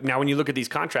 But now when you look at these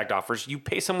contract offers, you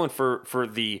pay someone for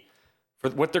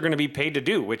what they're going to be paid to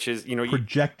do, which is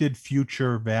projected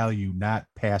future value, not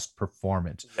past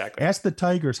performance. Exactly. Ask the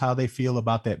Tigers how they feel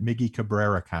about that Miggy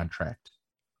Cabrera contract.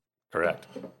 Correct.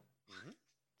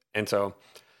 And so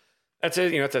that's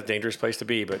it. It's a dangerous place to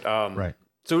be. But right.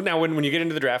 So now when you get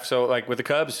into the draft, so like with the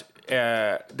Cubs,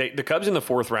 the Cubs in the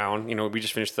fourth round, we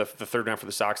just finished the third round for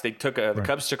the Sox. The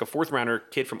Cubs took a fourth rounder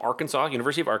kid from Arkansas,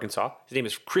 University of Arkansas. His name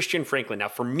is Christian Franklin. Now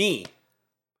for me,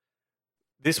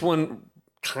 this one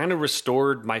kind of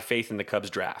restored my faith in the Cubs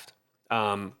draft.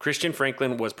 Christian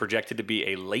Franklin was projected to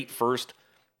be a late first,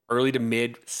 early to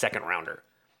mid second rounder.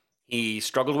 He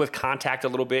struggled with contact a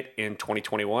little bit in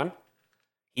 2021.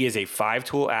 He is a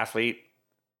 5-tool athlete.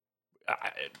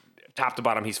 Top to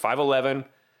bottom, he's 5'11".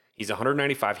 He's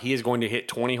 195. He is going to hit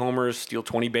 20 homers, steal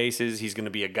 20 bases. He's going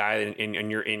to be a guy in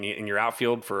your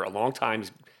outfield for a long time.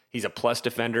 He's a plus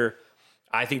defender.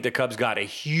 I think the Cubs got a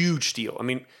huge steal. I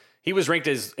mean, he was ranked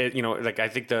as, like I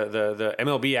think the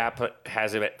MLB app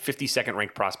has him at 52nd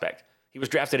ranked prospect. He was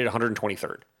drafted at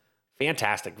 123rd.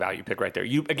 Fantastic value pick right there.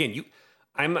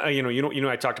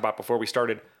 I talked about before we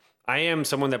started. I am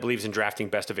someone that believes in drafting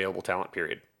best available talent,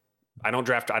 period.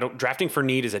 Drafting for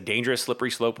need is a dangerous,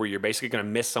 slippery slope where you're basically going to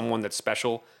miss someone that's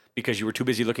special because you were too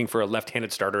busy looking for a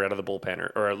left-handed starter out of the bullpen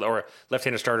or a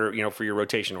left-handed starter, for your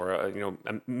rotation, or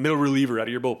a middle reliever out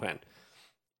of your bullpen.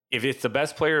 If it's the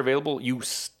best player available, you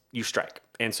strike.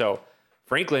 And so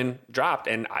Franklin dropped,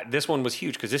 and this one was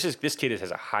huge because this kid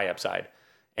has a high upside,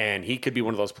 and he could be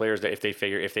one of those players that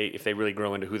if they really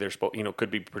grow into who they're supposed,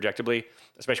 could be projectably,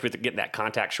 especially with getting that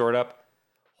contact short up.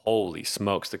 Holy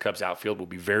smokes, the Cubs outfield will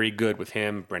be very good with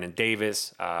him, Brennan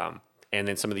Davis, and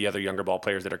then some of the other younger ball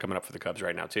players that are coming up for the Cubs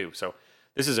right now too. So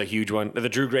this is a huge one. The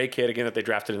Drew Gray kid, again, that they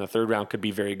drafted in the 3rd round could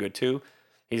be very good too.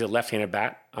 He's a left-handed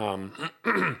bat.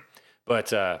 But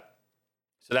so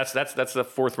that's the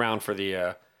 4th round for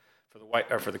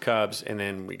the Cubs. And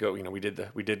then we go, we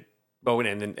did Bowen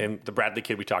and the Bradley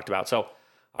kid we talked about. So,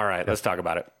 all right, let's talk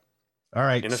about it. All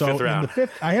right. In the so 5th round. In the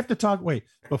 5th, I have to talk,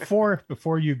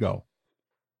 before you go,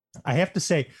 I have to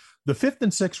say the 5th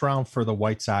and 6th round for the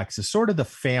White Sox is sort of the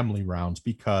family rounds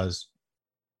because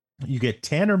you get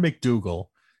Tanner McDougal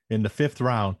in the 5th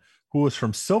round, who was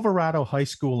from Silverado High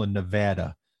School in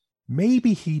Nevada.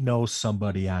 Maybe he knows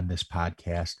somebody on this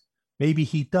podcast. Maybe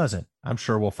he doesn't. I'm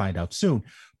sure we'll find out soon.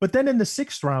 But then in the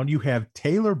 6th round, you have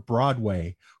Taylor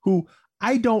Broadway, who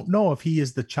I don't know if he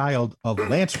is the child of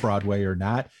Lance Broadway or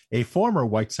not, a former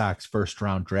White Sox 1st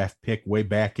round draft pick way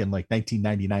back in like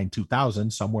 1999, 2000,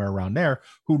 somewhere around there,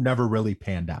 who never really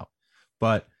panned out.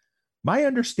 But my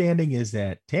understanding is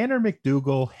that Tanner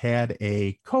McDougal had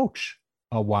a coach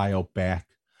a while back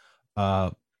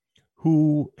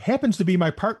who happens to be my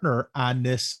partner on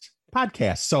this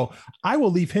podcast. So I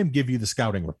will leave him give you the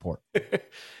scouting report.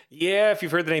 Yeah, if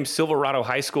you've heard the name Silverado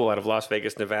High School out of Las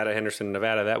Vegas, Nevada, Henderson,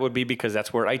 Nevada, that would be because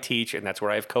that's where I teach and that's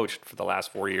where I've coached for the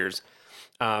last 4 years.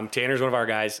 Tanner's one of our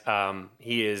guys.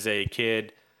 He is a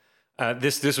kid.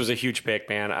 This was a huge pick,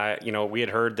 man. We had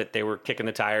heard that they were kicking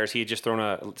the tires. He had just thrown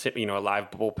a live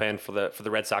bullpen for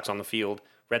the Red Sox on the field.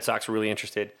 Red Sox were really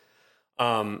interested.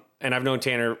 And I've known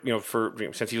Tanner,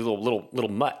 since he was a little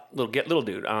mutt, little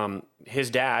dude. His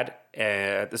dad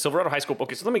at the Silverado High School.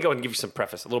 Okay, so let me go ahead and give you some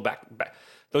preface, a little back.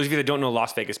 Those of you that don't know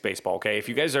Las Vegas baseball, okay, if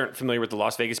you guys aren't familiar with the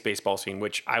Las Vegas baseball scene,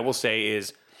 which I will say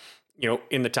is,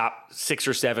 in the top 6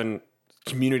 or 7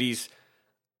 communities,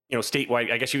 statewide.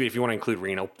 I guess if you want to include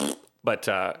Reno, but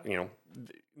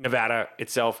Nevada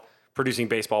itself producing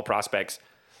baseball prospects.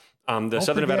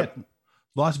 Southern Nevada,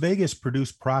 Las Vegas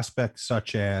produced prospects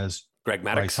such as Greg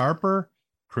Maddux, Bryce Harper,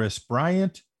 Chris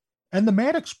Bryant, and the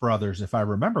Maddux brothers, if I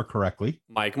remember correctly.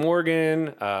 Mike Morgan.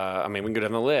 We can go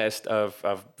down the list of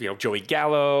Joey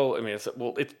Gallo.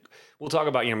 We'll talk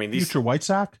about these future White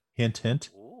Sox. Hint, hint.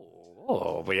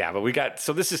 But we got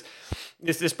this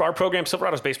our program,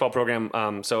 Silverado's baseball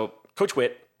program. So Coach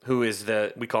Witt, who is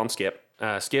we call him Skip.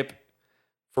 Skip,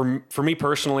 for me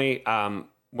personally,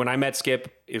 when I met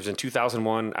Skip, it was in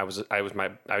 2001.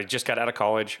 I just got out of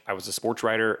college. I was a sports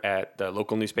writer at the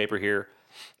local newspaper here,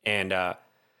 and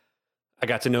I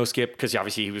got to know Skip because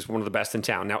obviously he was one of the best in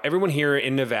town. Now, everyone here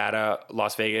in Nevada,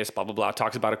 Las Vegas, blah, blah, blah,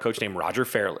 talks about a coach named Roger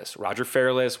Fairless. Roger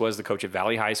Fairless was the coach at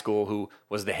Valley High School, who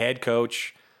was the head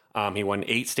coach. He won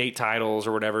 8 state titles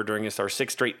or whatever during or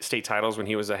 6 straight state titles when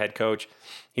he was a head coach.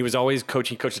 He was always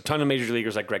coaching. He coached a ton of major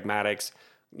leaguers like Greg Maddux,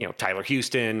 Tyler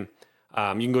Houston. You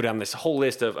can go down this whole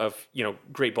list of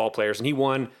great ball players, and he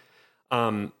won.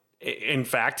 In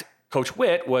fact, Coach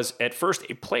Witt was at first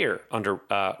a player under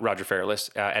Roger Fairless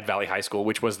at Valley High School,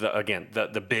 which was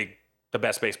the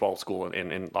best baseball school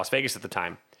in Las Vegas at the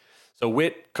time. So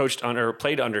Witt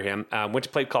played under him, went to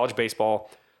play college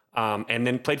baseball, and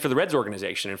then played for the Reds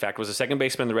organization. In fact, was a second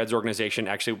baseman in the Reds organization.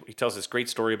 Actually, he tells this great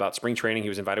story about spring training. He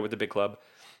was invited with the big club,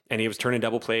 and he was turning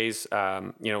double plays,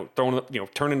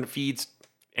 turning feeds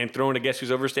and throwing to guess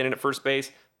who's over standing at first base,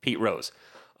 Pete Rose.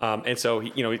 And so,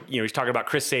 he's talking about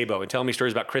Chris Sabo and telling me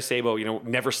stories about Chris Sabo,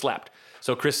 never slept.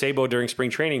 So Chris Sabo during spring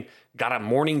training got a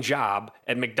morning job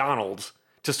at McDonald's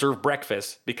to serve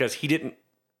breakfast because he didn't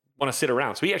want to sit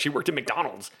around. So he actually worked at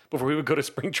McDonald's before he would go to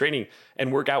spring training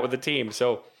and work out with the team.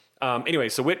 So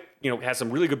so Witt, has some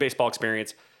really good baseball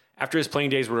experience. After his playing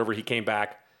days were over, he came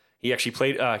back. He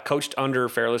actually coached under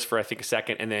Fairless for, I think, a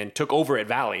second, and then took over at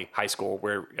Valley High School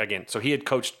where, again, so he had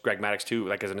coached Greg Maddux too,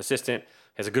 like as an assistant.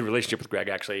 Has a good relationship with Greg,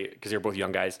 actually, because they're both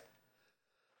young guys.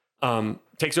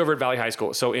 Takes over at Valley High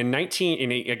School. So he's one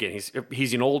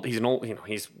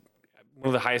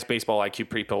of the highest baseball IQ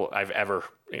people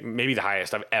maybe the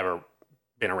highest I've ever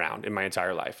been around in my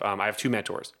entire life. I have 2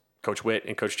 mentors, Coach Witt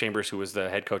and Coach Chambers, who was the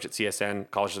head coach at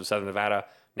CSN, College of Southern Nevada,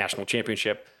 national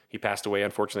championship. He passed away,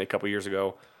 unfortunately, a couple years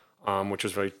ago, which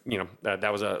was very,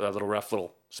 that was a rough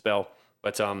little spell.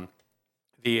 But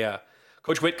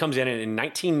Coach Witt comes in, and in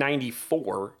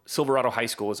 1994, Silverado High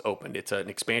School is opened. It's an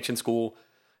expansion school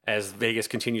as Vegas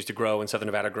continues to grow and Southern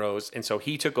Nevada grows. And so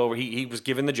he took over. He was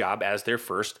given the job as their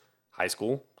first high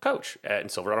school coach in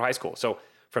Silverado High School. So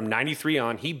from 93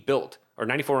 on,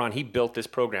 94 on, he built this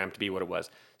program to be what it was.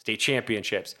 State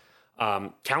championships,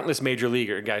 countless major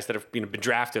leaguer guys that have been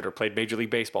drafted or played Major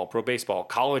League Baseball, pro baseball,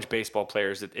 college baseball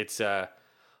players. It's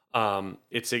knowing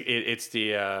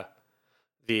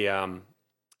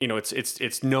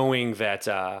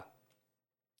that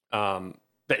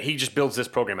that he just builds this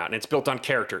program out, and it's built on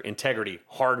character, integrity,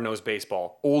 hard-nosed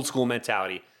baseball, old school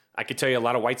mentality. I could tell you a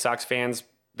lot of White Sox fans,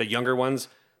 the younger ones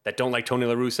that don't like Tony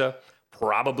La Russa,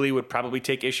 would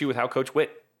take issue with how Coach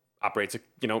Witt operates.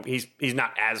 You know, he's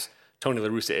not as Tony La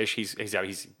Russa-ish.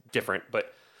 He's different,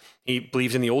 but he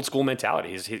believes in the old school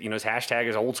mentality. His hashtag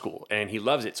is old school, and he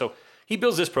loves it. So he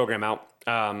builds this program out,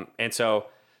 and so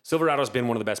Silverado's been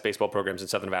one of the best baseball programs in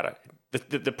Southern Nevada.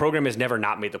 The program has never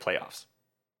not made the playoffs,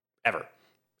 ever.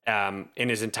 In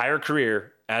his entire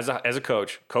career as a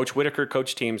coach, Coach Whitaker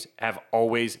coach teams have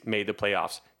always made the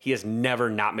playoffs. He has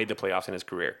never not made the playoffs in his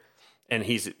career. And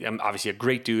he's obviously a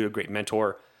great dude, a great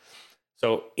mentor.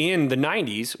 So in the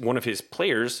 90s, one of his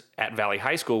players at Valley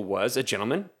High School was a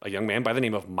young man by the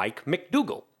name of Mike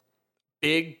McDougal.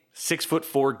 Big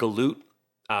 6'4" galoot.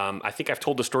 I think I've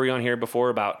told the story on here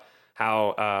before about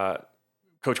how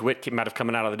Coach Witt might have come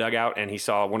out of the dugout and he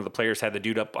saw one of the players had the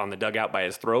dude up on the dugout by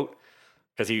his throat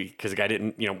because the guy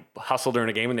didn't hustle during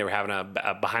a game, and they were having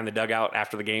a behind the dugout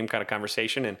after the game kind of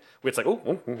conversation. And Witt's like,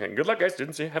 "Oh, good luck, guys.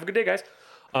 Didn't see. Have a good day, guys."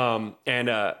 But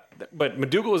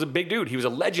McDougal was a big dude. He was a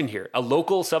legend here, a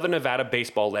local Southern Nevada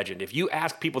baseball legend. If you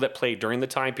ask people that played during the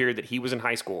time period that he was in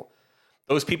high school,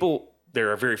 those people,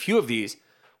 there are very few of these.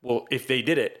 Well, if they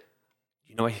did it,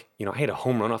 I hit a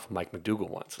home run off of Mike McDougal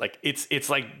once. Like it's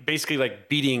like basically like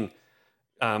beating,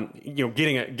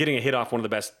 getting a hit off one of the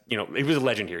best. He was a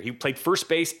legend here. He played first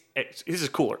base. This is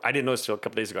cooler. I didn't know this until a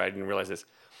couple days ago. I didn't realize this.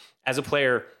 As a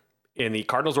player in the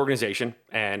Cardinals organization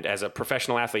and as a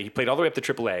professional athlete, he played all the way up to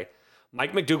AAA.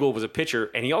 Mike McDougal was a pitcher,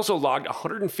 and he also logged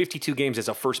 152 games as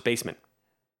a first baseman.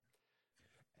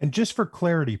 And just for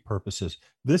clarity purposes,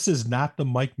 this is not the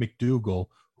Mike McDougal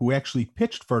who actually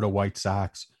pitched for the White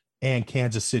Sox and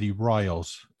Kansas City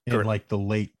Royals in Correct. like the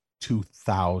late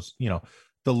 2000s,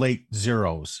 the late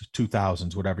zeros,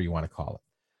 2000s, whatever you want to call it.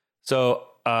 So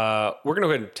we're going to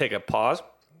go ahead and take a pause.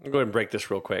 I'll go ahead and break this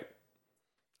real quick.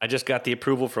 I just got the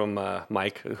approval from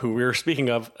Mike, who we were speaking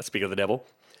of the devil.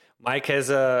 Mike has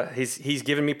he's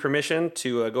given me permission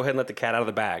to go ahead and let the cat out of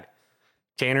the bag.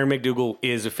 Tanner McDougal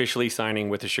is officially signing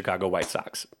with the Chicago White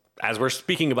Sox. As we're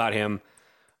speaking about him,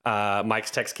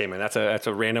 Mike's text came in. That's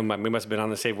a random. We must have been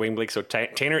on the same wavelength. So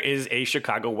Tanner is a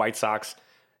Chicago White Sox.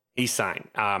 He signed.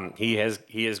 He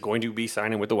is going to be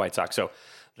signing with the White Sox. So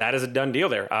that is a done deal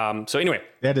there. So anyway,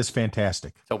 that is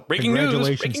fantastic. So breaking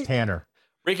Congratulations, news, Tanner.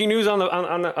 Breaking news on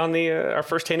our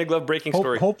first Tainted Glove breaking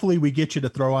story. Hopefully, we get you to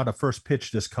throw out a first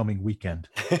pitch this coming weekend.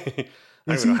 I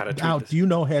don't know how to tweet this. Do you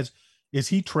know is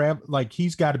he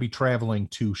he's got to be traveling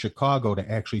to Chicago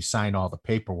to actually sign all the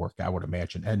paperwork, I would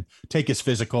imagine, and take his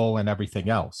physical and everything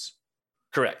else.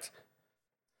 Correct.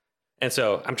 And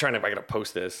so I'm trying to, I got to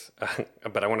post this,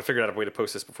 but I want to figure out a way to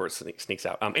post this before it sneaks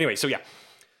out. Anyway, so yeah.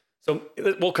 So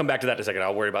we'll come back to that in a second.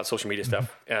 I'll worry about social media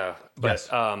stuff. Yes.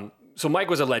 So Mike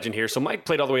was a legend here. So Mike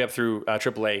played all the way up through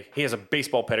AAA. He has a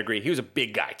baseball pedigree. He was a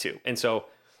big guy too. And so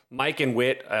Mike and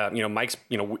Witt, Mike's,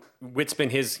 Witt's been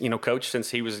his, coach since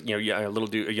he was, a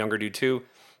younger dude too.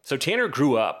 So Tanner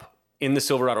grew up in the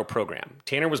Silverado program.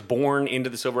 Tanner was born into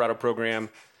the Silverado program.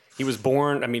 He was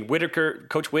born,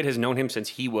 Coach Witt has known him since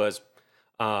he was.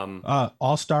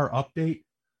 All-star update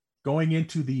going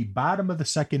into the bottom of the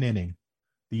second inning.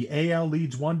 The AL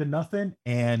leads 1-0,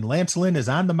 and Lance Lynn is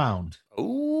on the mound.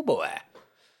 Oh boy.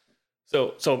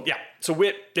 So yeah. So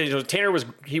Witt, Tanner was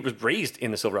raised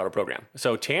in the Silverado program.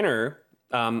 So Tanner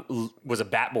was a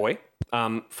bat boy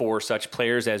for such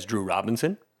players as Drew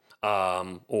Robinson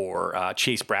or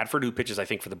Chase Bradford, who pitches, I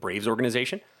think, for the Braves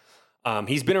organization.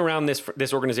 He's been around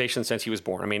this organization since he was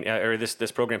born. I mean, or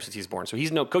this program since he's born. So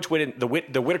he's Coach Witt,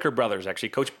 the Whitaker brothers actually.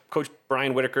 Coach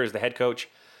Brian Whitaker is the head coach.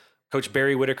 Coach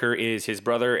Barry Whitaker is his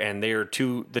brother, and they are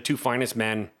the two finest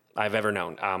men I've ever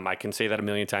known. I can say that a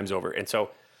million times over. And so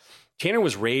Tanner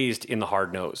was raised in the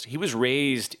hard nose. He was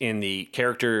raised in the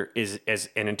character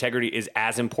and integrity is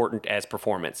as important as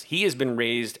performance. He has been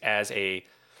raised as a,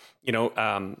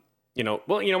 well, you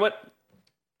know what?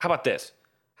 How about this?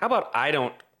 How about I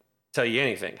don't tell you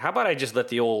anything? How about I just let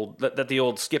the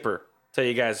old skipper tell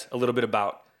you guys a little bit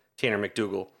about Tanner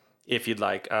McDougal, if you'd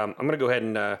like. I'm going to go ahead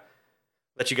and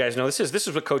let you guys know. This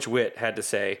is what Coach Witt had to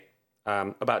say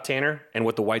about Tanner and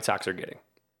what the White Sox are getting.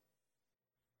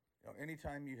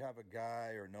 Anytime you have a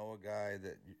guy or know a guy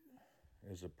that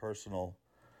is a personal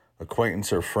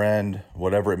acquaintance or friend,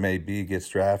 whatever it may be, gets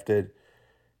drafted,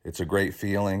 it's a great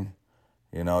feeling.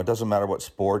 It doesn't matter what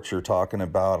sports you're talking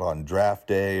about on draft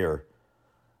day or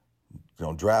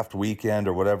draft weekend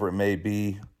or whatever it may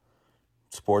be.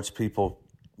 Sports people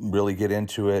really get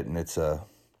into it, and it's an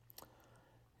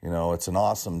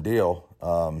awesome deal.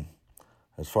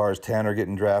 As far as Tanner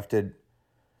getting drafted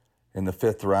in the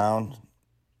 5th round,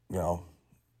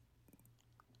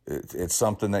 it's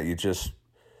something that you just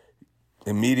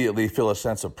immediately feel a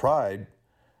sense of pride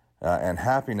and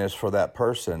happiness for that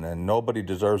person, and nobody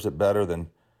deserves it better than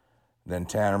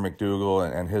Tanner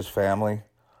McDougal and his family.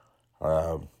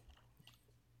 I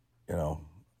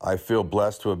feel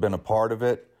blessed to have been a part of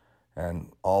it,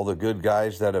 and all the good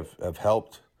guys that have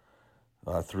helped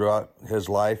throughout his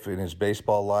life and his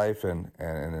baseball life,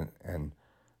 and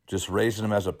just raising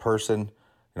him as a person.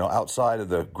 Outside of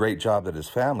the great job that his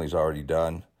family's already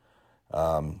done,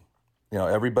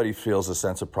 everybody feels a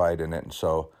sense of pride in it. And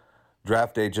so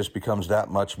draft day just becomes that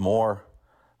much more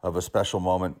of a special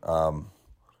moment.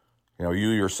 You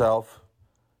yourself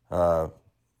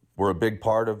were a big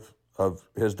part of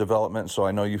his development. So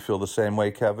I know you feel the same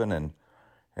way, Kevin. And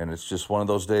it's just one of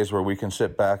those days where we can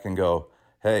sit back and go,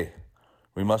 hey,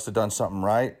 we must have done something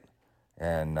right,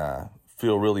 and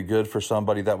feel really good for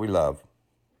somebody that we love.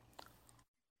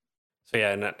 So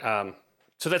yeah, and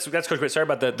so that's Coach Witt. Sorry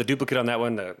about the duplicate on that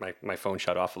one. My phone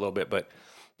shut off a little bit, but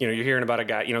you're hearing about a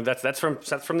guy. That's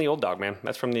from the old dog, man.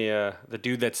 That's from the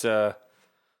dude that's has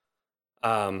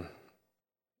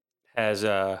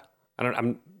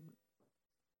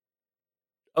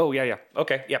Oh yeah.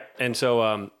 Okay. Yeah. And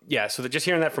so, so just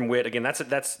hearing that from Witt again, that's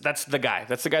the guy.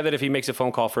 That's the guy that if he makes a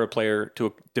phone call for a player to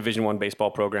a Division I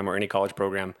baseball program or any college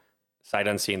program, sight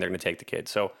unseen, they're going to take the kid.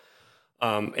 So,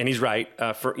 and he's right.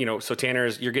 So Tanner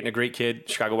you're getting a great kid.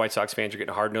 Chicago White Sox fans, you're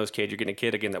getting a hard-nosed kid. You're getting a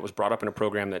kid again that was brought up in a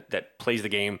program that plays the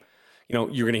game. You're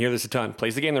going to hear this a ton.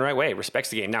 Plays the game the right way, respects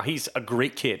the game. Now he's a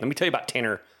great kid. Let me tell you about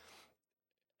Tanner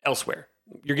elsewhere.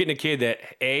 You're getting a kid that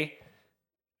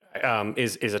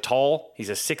is a tall. He's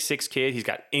a 6'6" kid. He's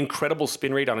got incredible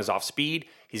spin rate on his off speed.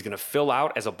 He's going to fill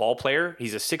out as a ball player.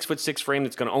 He's a 6'6" frame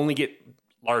that's going to only get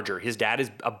larger. His dad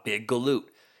is a big galoot.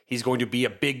 He's going to be a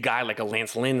big guy, like a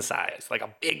Lance Lynn size, like a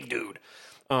big dude.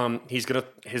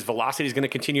 His velocity is going to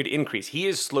continue to increase. He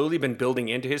has slowly been building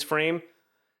into his frame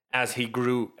as he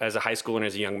grew as a high schooler and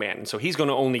as a young man. And so he's going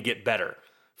to only get better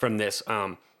from this.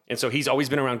 And so he's always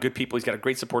been around good people. He's got a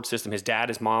great support system. His dad,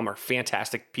 his mom are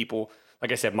fantastic people.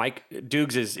 Like I said, Mike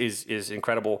Dukes is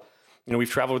incredible. We've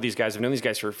traveled with these guys. I've known these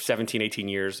guys for 17, 18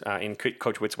 years. In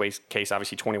Coach Witt's case,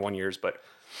 obviously 21 years. But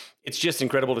it's just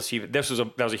incredible to see that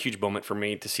that was a huge moment for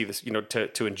me to see this,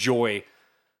 to enjoy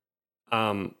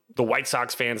the White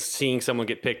Sox fans seeing someone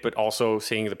get picked, but also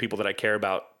seeing the people that I care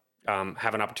about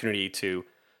have an opportunity to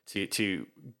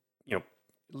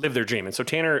live their dream. And so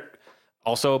Tanner,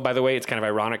 also, by the way, it's kind of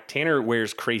ironic. Tanner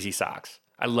wears crazy socks.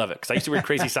 I love it because I used to wear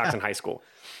crazy socks in high school.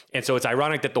 And so it's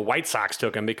ironic that the White Sox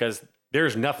took him because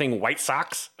there's nothing White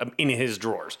Sox in his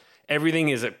drawers. Everything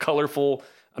is a colorful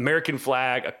American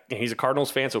flag. He's a Cardinals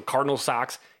fan, so Cardinals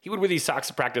socks. He would wear these socks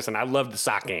to practice, and I love the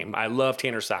sock game. I love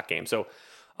Tanner's sock game. So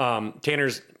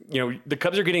Tanner's, the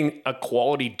Cubs are getting a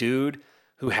quality dude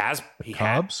who has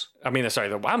Cubs. I'm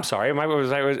sorry.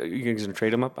 Was I going to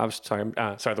trade him up? I was sorry.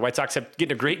 Sorry. The White Sox have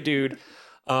getting a great dude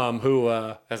who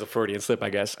has a Freudian slip, I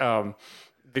guess.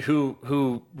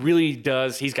 Who really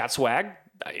does? He's got swag.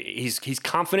 He's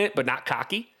confident but not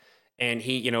cocky, and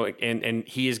he and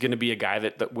he is going to be a guy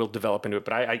that will develop into it.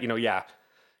 But I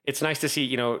it's nice to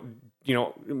see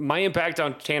my impact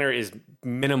on Tanner is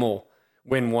minimal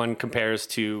when one compares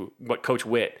to what Coach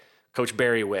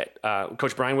Barry Witt,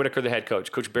 Coach Brian Whitaker, the head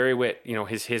coach, Coach Barry Witt,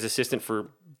 his assistant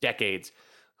for decades,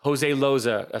 Jose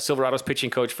Loza, a Silverados pitching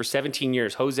coach for 17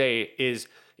 years. Jose is,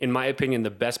 in my opinion, the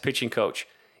best pitching coach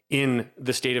in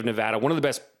the state of Nevada. One of the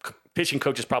best pitching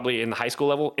coaches probably in the high school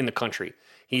level in the country.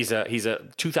 He's a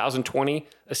 2020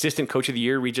 assistant coach of the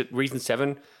year, Region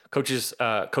 7 coach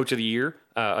of the year,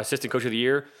 assistant coach of the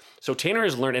year. So Tanner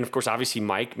has learned, and of course, obviously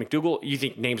Mike McDougal, you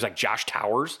think names like Josh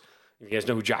Towers. You guys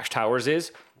know who Josh Towers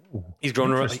is? He's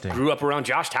grew up around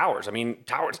Josh Towers. I mean,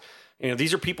 Towers,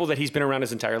 these are people that he's been around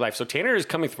his entire life. So Tanner is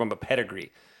coming from a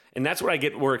pedigree. And that's what I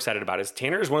get more excited about is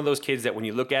Tanner is one of those kids that when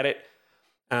you look at it,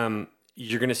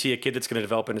 you're going to see a kid that's going to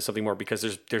develop into something more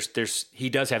because he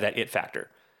does have that it factor.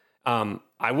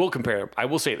 I will compare him. I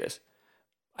will say this.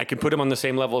 I can put him on the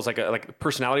same level as like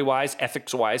personality wise,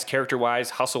 ethics wise, character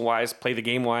wise, hustle wise, play the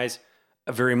game wise,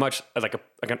 very much like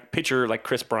a pitcher like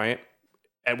Chris Bryant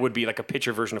It would be like a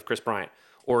pitcher version of Chris Bryant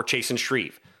or Chasen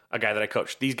Shreve, a guy that I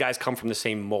coached. These guys come from the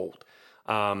same mold.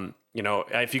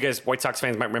 If you guys White Sox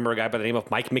fans might remember a guy by the name of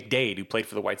Mike McDade, who played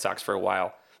for the White Sox for a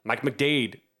while. Mike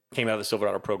McDade came out of the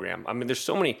Silverado program. I mean, there's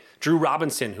so many. Drew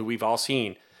Robinson, who we've all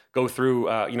seen go through,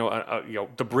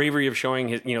 the bravery of showing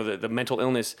his, the mental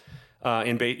illness,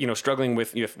 struggling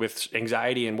with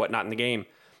anxiety and whatnot in the game.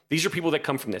 These are people that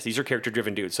come from this. These are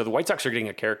character-driven dudes. So the White Sox are getting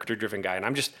a character-driven guy, and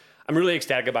I'm really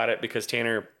ecstatic about it because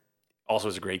Tanner also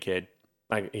is a great kid.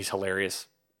 Like, he's hilarious.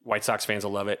 White Sox fans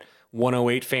will love it.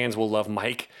 108 fans will love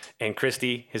Mike and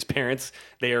Christy, his parents.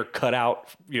 They are cut out.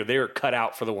 They are cut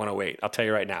out for the 108. I'll tell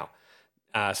you right now.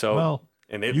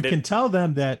 You can tell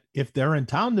them that if they're in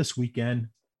town this weekend,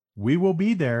 we will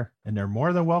be there, and they're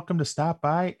more than welcome to stop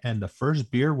by. And the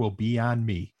first beer will be on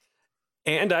me.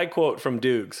 And I quote from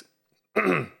Dukes,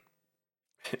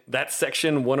 that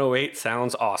section 108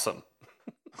 sounds awesome.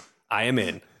 I am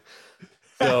in.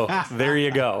 So there you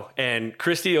go. And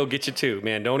Christy will get you too,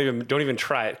 man. Don't even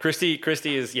try it. Christy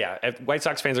is, White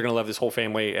Sox fans are going to love this whole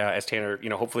family as Tanner,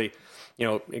 hopefully,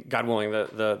 God willing,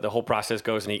 the whole process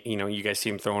goes and you guys see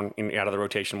him thrown out of the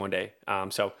rotation one day.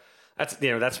 So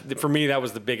that's for me, that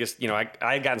was the biggest, I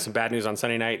had gotten some bad news on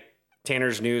Sunday night.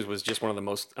 Tanner's news was just one of the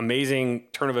most amazing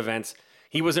turn of events.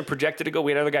 He wasn't projected to go.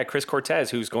 We had another guy, Chris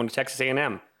Cortez, who's going to Texas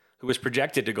A&M, who was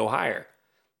projected to go higher.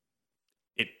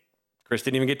 Chris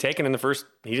didn't even get taken in the first.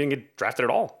 He didn't get drafted at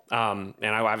all. And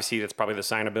obviously that's probably the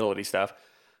signability stuff.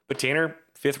 But Tanner,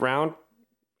 5th round,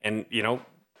 and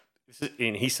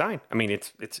and he signed. I mean,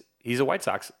 he's a White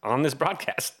Sox on this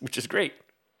broadcast, which is great.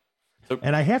 So,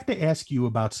 and I have to ask you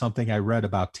about something I read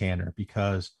about Tanner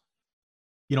because,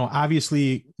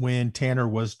 obviously when Tanner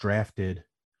was drafted,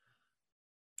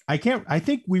 I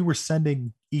think we were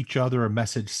sending each other a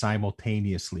message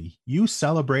simultaneously. You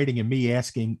celebrating and me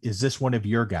asking, is this one of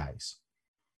your guys?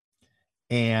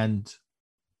 And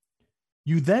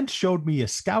you then showed me a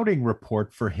scouting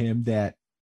report for him that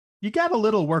you got a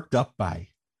little worked up by,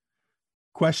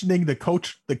 questioning the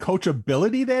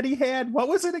coachability that he had. What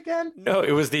was it again? No,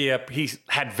 it was he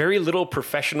had very little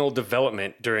professional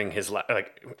development during his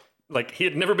like he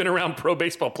had never been around pro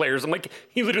baseball players. I'm like,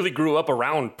 he literally grew up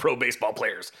around pro baseball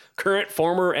players, current,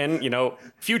 former, and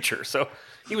future. So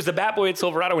he was the bat boy at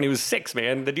Silverado when he was 6,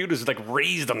 man. The dude was like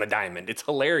raised on the diamond. It's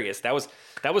hilarious. That was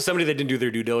somebody that didn't do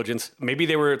their due diligence. Maybe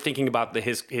they were thinking about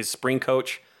his spring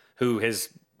coach, who his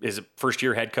first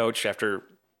year head coach after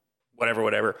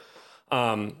whatever.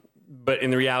 But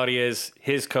in the reality is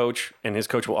his coach his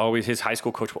high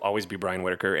school coach will always be Brian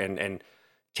Whitaker, and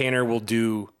Tanner will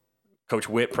do Coach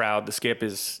Witt proud. The skip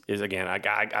is again,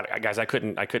 guys, I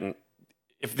couldn't,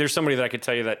 if there's somebody that I could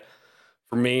tell you that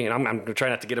for me, and I'm going to try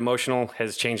not to get emotional,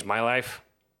 has changed my life,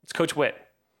 it's Coach Witt.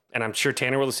 And I'm sure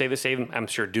Tanner will say the same. I'm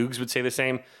sure Dukes would say the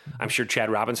same. I'm sure Chad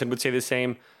Robinson would say the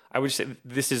same. I would say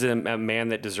this is a man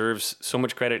that deserves so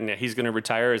much credit, and he's going to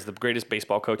retire as the greatest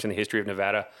baseball coach in the history of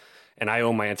Nevada. And I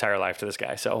owe my entire life to this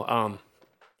guy. So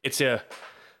it's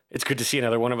good to see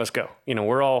another one of us go.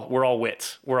 We're all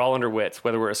wits. We're all under wits,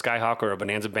 whether we're a Skyhawk or a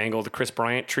Bonanza Bengal. The Chris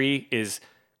Bryant tree is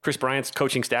Chris Bryant's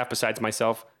coaching staff, besides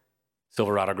myself,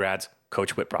 Silverado grads,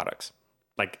 Coach Witt products.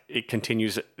 Like, it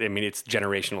continues. I mean, it's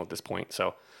generational at this point.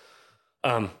 So,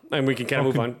 and we can kind of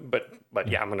move on, but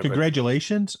yeah, I'm going to.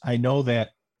 Congratulations. I know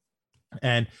that.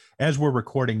 And as we're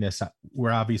recording this,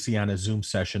 we're obviously on a Zoom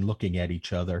session looking at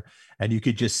each other, and you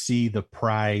could just see the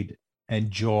pride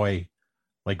and joy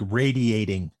like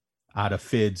radiating out of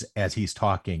Fids as he's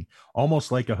talking, almost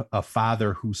like a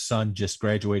father whose son just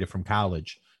graduated from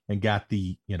college and got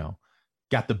the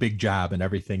big job and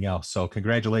everything else. So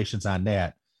congratulations on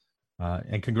that.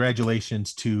 And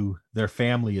congratulations to their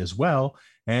family as well.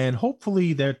 And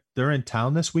hopefully they're in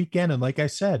town this weekend. And like I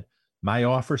said, my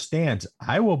offer stands.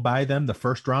 I will buy them the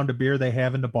first round of beer they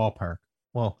have in the ballpark.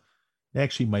 Well, it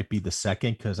actually might be the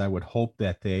second, because I would hope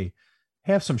that they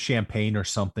have some champagne or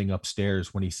something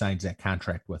upstairs when he signs that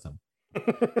contract with them.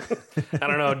 I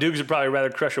don't know. Dukes would probably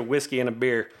rather crush a whiskey and a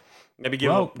beer. Maybe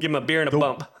give him a beer and a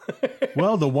bump.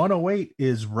 Well, the 108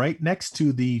 is right next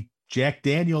to the Jack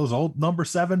Daniels old number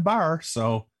 7 bar,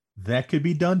 so that could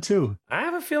be done too. I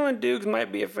have a feeling Dukes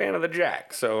might be a fan of the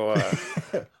Jack, so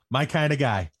my kind of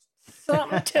guy.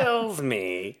 Something tells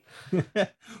me.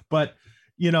 But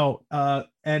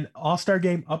an All-Star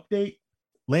game update.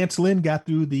 Lance Lynn got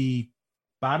through the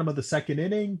bottom of the 2nd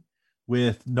inning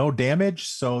with no damage,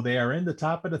 so they are in the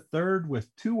top of the 3rd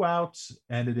with 2 outs,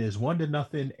 and it is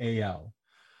 1-0 AL.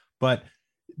 But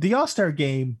the All-Star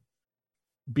game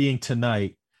being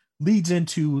tonight leads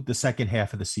into the second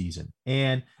half of the season.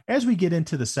 And as we get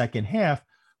into the second half,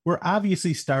 we're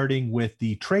obviously starting with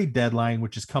the trade deadline,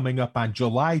 which is coming up on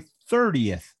July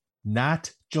 30th,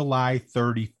 not July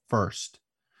 31st.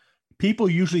 People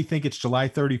usually think it's July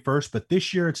 31st, but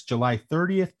this year it's July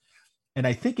 30th. And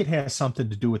I think it has something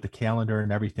to do with the calendar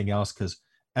and everything else because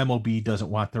MLB doesn't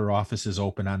want their offices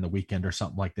open on the weekend or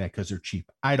something like that because they're cheap.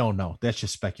 I don't know. That's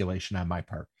just speculation on my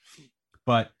part.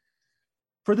 But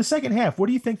for the second half, what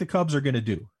do you think the Cubs are going to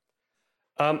do?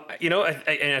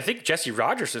 I think Jesse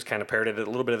Rogers has kind of parroted a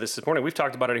little bit of this morning. We've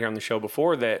talked about it here on the show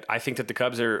before that I think that the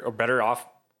Cubs are better off,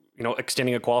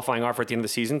 extending a qualifying offer at the end of the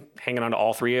season, hanging on to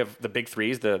all three of the big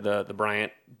threes, the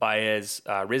Bryant, Baez,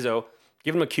 Rizzo,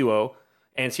 give them a QO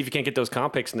and see if you can't get those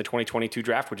comp picks in the 2022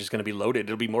 draft, which is going to be loaded.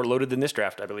 It'll be more loaded than this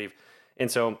draft, I believe. And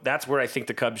so that's where I think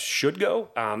the Cubs should go.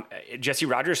 Jesse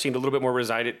Rogers seemed a little bit more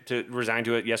resigned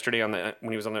to it yesterday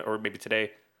when he was on or maybe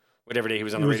today, whatever day he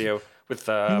was on the radio with.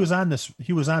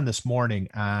 He was on this morning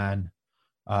on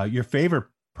your favorite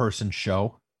person's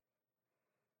show.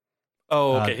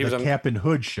 Oh, okay. He was on Cap and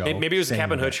Hood show. Maybe it was the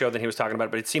Cap and Hood show that he was talking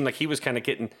about, but it seemed like he was kind of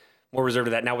getting more reserved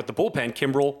to that. Now with the bullpen,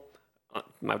 Kimbrel,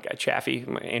 my guy Chaffee,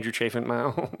 Andrew Chafin,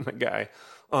 my guy,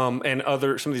 and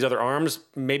some of these other arms,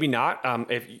 maybe not.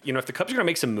 If the Cubs are going to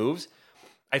make some moves,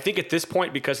 I think at this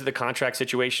point, because of the contract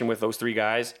situation with those three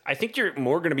guys, I think you're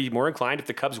going to be more inclined if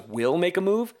the Cubs will make a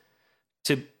move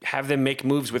to have them make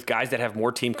moves with guys that have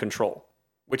more team control,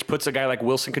 which puts a guy like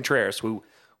Wilson Contreras, who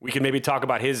we can maybe talk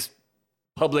about his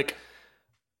public.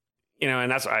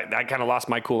 And that's I kind of lost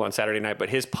my cool on Saturday night, but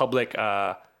his public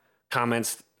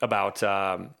comments about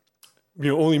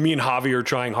only me and Javi are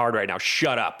trying hard right now.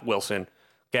 Shut up, Wilson.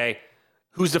 Okay,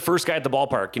 who's the first guy at the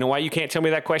ballpark? You know why you can't tell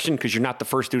me that question? Because you're not the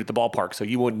first dude at the ballpark, so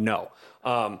you wouldn't know.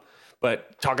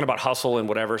 But talking about hustle and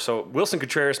whatever, so Wilson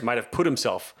Contreras might have put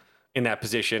himself in that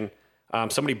position.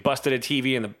 Somebody busted a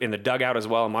TV in the dugout as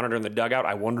well, a monitor in the dugout.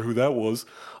 I wonder who that was.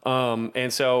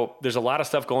 And so there's a lot of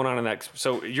stuff going on in that.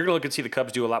 So you're going to look and see the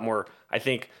Cubs do a lot more, I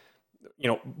think,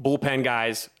 bullpen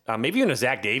guys, maybe even a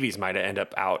Zach Davies might end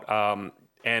up out.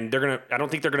 And I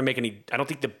don't think they're going to make I don't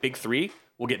think the big three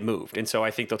will get moved. And so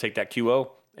I think they'll take that QO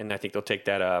and I think they'll take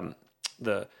that,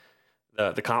 the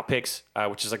comp picks,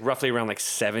 which is like roughly around like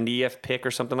 70th pick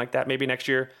or something like that, maybe next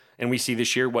year. And we see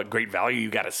this year what great value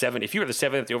you got at 7. If you were the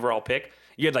 7th, the overall pick,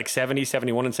 you had like 70,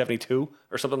 71, and 72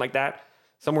 or something like that,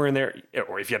 somewhere in there.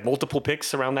 Or if you had multiple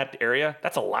picks around that area,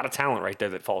 that's a lot of talent right there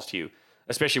that falls to you.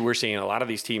 Especially we're seeing a lot of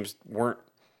these teams weren't,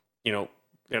 the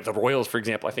Royals, for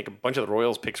example. I think a bunch of the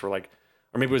Royals picks were like,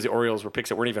 or maybe it was the Orioles were picks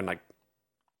that weren't even like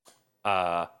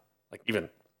even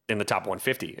in the top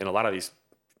 150 in a lot of these.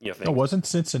 Things. No, wasn't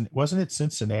it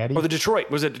Cincinnati? Or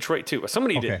Detroit. Was it Detroit too?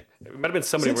 Somebody did. It might have been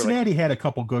somebody. Cincinnati had a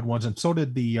couple good ones, and so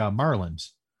did the Marlins.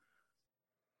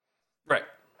 Right.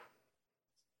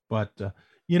 But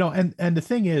and the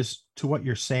thing is, to what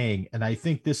you're saying, and I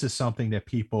think this is something that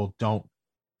people don't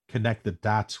connect the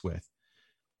dots with.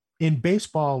 In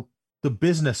baseball, the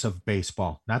business of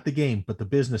baseball, not the game, but the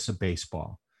business of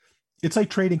baseball, it's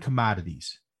like trading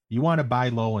commodities. You want to buy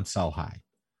low and sell high.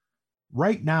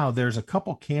 Right now, there's a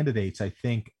couple candidates, I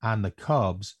think, on the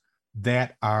Cubs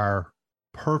that are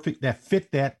perfect, that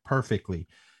fit that perfectly.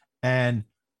 And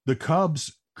the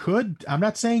Cubs could, I'm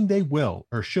not saying they will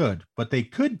or should, but they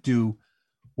could do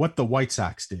what the White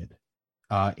Sox did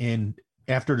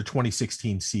after the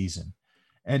 2016 season.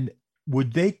 And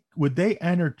would they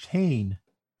entertain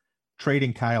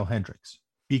trading Kyle Hendricks?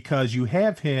 Because you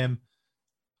have him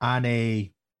on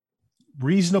a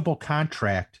reasonable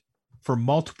contract for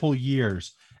multiple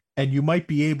years, and you might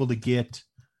be able to get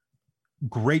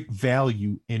great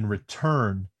value in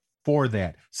return for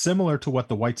that, similar to what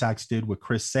the White Sox did with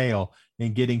Chris Sale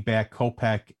in getting back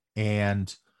Kopech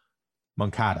and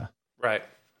Moncada. Right.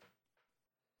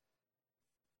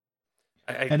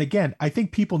 And again, I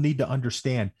think people need to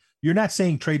understand, you're not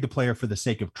saying trade the player for the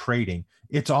sake of trading.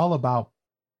 It's all about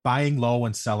buying low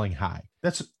and selling high.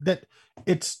 It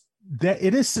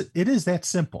is that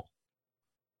simple.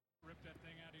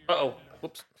 Uh-oh.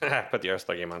 Whoops. Put the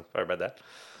All-Star game on. Sorry about that.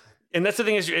 And that's the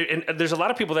thing is, and there's a lot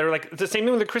of people that are like, the same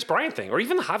thing with the Chris Bryant thing, or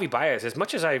even the Javi Baez. As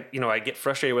much as I get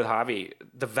frustrated with Javi,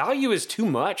 the value is too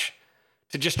much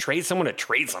to just trade someone to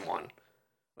trade someone.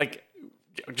 Like,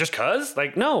 just cause?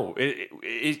 Like, no.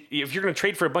 If you're going to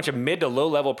trade for a bunch of mid to low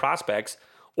level prospects,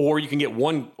 or you can get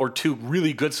one or two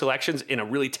really good selections in a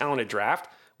really talented draft,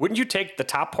 wouldn't you take the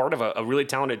top part of a really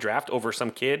talented draft over some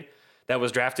kid that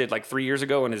was drafted like 3 years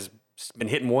ago and has been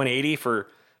hitting 180 for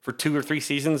 2 or 3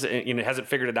 seasons and hasn't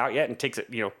figured it out yet and take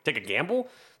a gamble?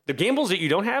 The gambles that you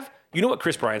don't have, you know what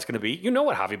Chris Bryant's going to be. You know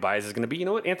what Javi Baez is going to be. You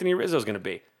know what Anthony Rizzo is going to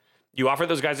be. You offer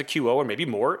those guys a QO or maybe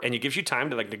more, and it gives you time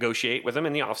to like negotiate with them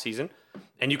in the offseason,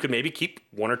 and you could maybe keep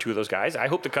one or two of those guys. I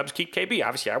hope the Cubs keep KB.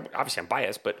 Obviously I'm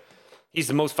biased, but He's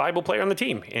the most valuable player on the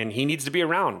team, and he needs to be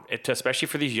around, especially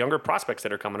for these younger prospects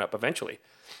that are coming up eventually.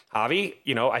 Javi,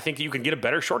 I think you can get a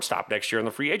better shortstop next year on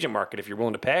the free agent market if you're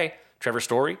willing to pay. Trevor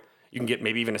Story, you can get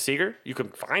maybe even a Seager. You can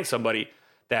find somebody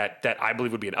that I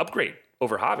believe would be an upgrade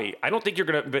over Javi. I don't think you're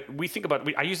going to,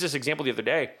 but I used this example the other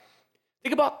day.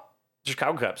 Think about the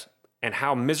Chicago Cubs and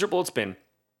how miserable it's been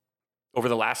over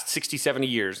the last 60, 70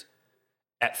 years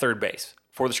at third base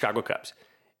for the Chicago Cubs.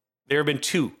 There have been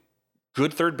 2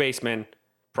 good third basemen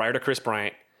prior to Chris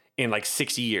Bryant in like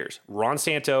 60 years. Ron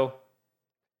Santo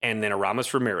and then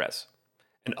Aramis Ramirez.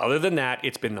 And other than that,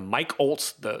 it's been the Mike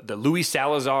Olts, the Luis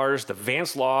Salazars, the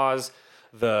Vance Laws,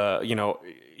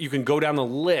 you can go down the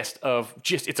list of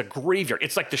it's a graveyard.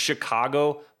 It's like the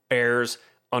Chicago Bears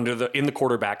in the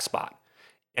quarterback spot.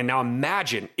 And now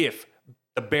imagine if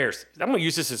the Bears, I'm going to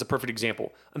use this as a perfect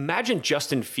example. Imagine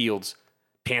Justin Fields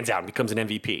pans out and becomes an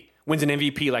MVP, wins an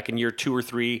MVP like in year 2 or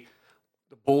 3.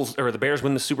 The Bears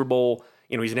win the Super Bowl.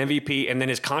 He's an MVP, and then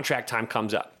his contract time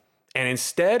comes up. And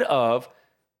instead of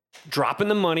dropping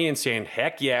the money and saying,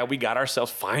 heck yeah,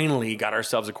 finally got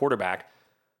ourselves a quarterback,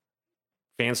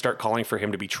 fans start calling for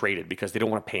him to be traded because they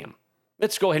don't want to pay him.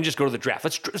 Let's go ahead and just go to the draft.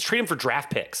 Let's trade him for draft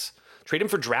picks. Trade him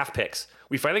for draft picks.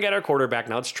 We finally got our quarterback.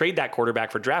 Now let's trade that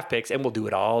quarterback for draft picks, and we'll do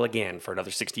it all again for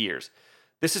another 60 years.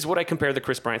 This is what I compare the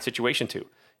Chris Bryant situation to.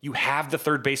 You have the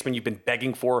third baseman you've been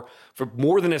begging for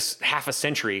more than half a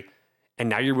century, and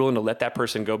now you're willing to let that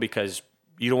person go because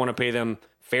you don't want to pay them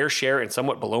fair share and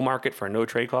somewhat below market for a no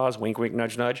trade clause, wink, wink,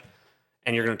 nudge, nudge,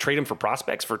 and you're going to trade them for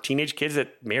prospects for teenage kids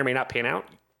that may or may not pan out.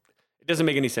 It doesn't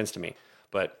make any sense to me.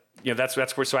 But that's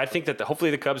where. So I think that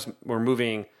hopefully the Cubs were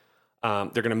moving.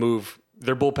 They're going to move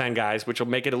their bullpen guys, which will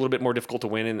make it a little bit more difficult to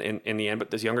win in the end.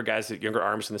 But there's younger guys, younger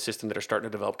arms in the system that are starting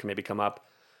to develop can maybe come up.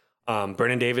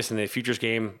 Brennan Davis in the Futures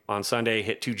game on Sunday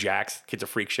hit 2 jacks. Kid's a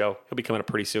freak show. He'll be coming up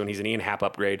pretty soon. He's an Ian Happ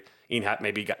upgrade.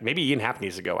 Maybe Ian Happ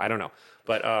needs to go. I don't know,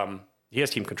 but he has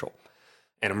team control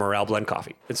and a Morale blend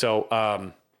coffee. And so,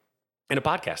 and a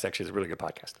podcast actually is a really good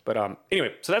podcast. But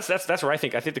anyway, so that's where I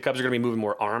think the Cubs are going to be moving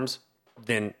more arms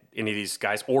than any of these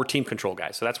guys or team control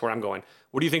guys. So that's where I'm going.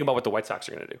 What do you think about what the White Sox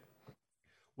are going to do?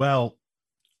 Well,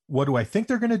 what do I think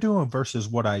they're going to do versus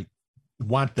what I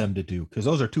want them to do? Because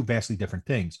those are 2 vastly different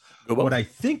things. What I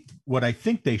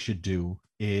think they should do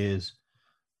is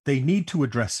they need to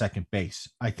address second base.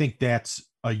 I think that's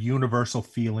a universal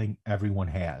feeling everyone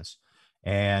has.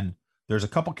 And there's a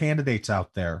couple candidates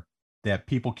out there that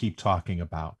people keep talking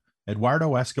about.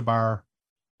 Eduardo Escobar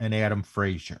and Adam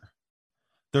Frazier.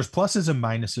 There's pluses and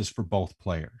minuses for both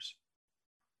players.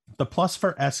 The plus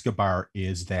for Escobar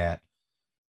is that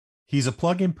he's a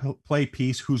plug-and-play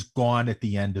piece who's gone at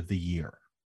the end of the year.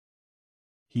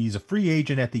 He's a free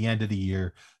agent at the end of the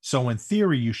year, so in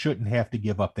theory, you shouldn't have to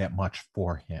give up that much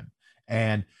for him.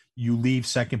 And you leave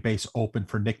second base open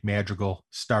for Nick Madrigal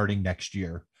starting next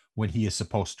year when he is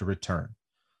supposed to return.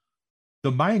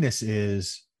 The minus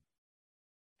is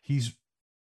he's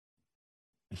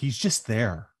just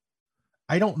there.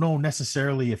 I don't know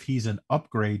necessarily if he's an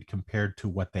upgrade compared to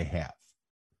what they have.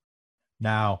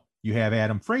 Now, you have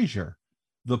Adam Frazier.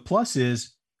 The plus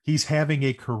is he's having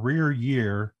a career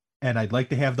year, and I'd like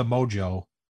to have the mojo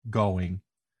going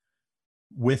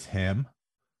with him.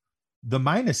 The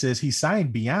minus is he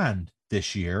signed beyond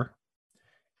this year,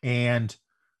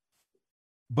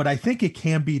 but I think it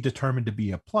can be determined to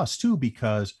be a plus too,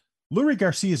 because Lurie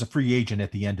Garcia is a free agent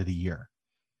at the end of the year.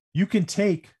 You could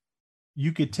take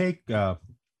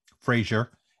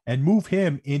Frazier and move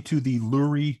him into the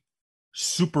Lurie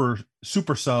super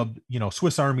sub,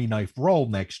 Swiss Army knife role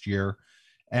next year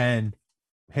and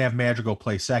have Madrigal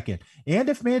play second. And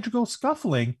if Madrigal's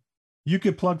scuffling, you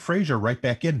could plug Frazier right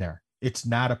back in there. It's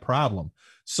not a problem.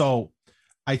 So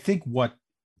I think what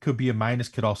could be a minus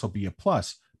could also be a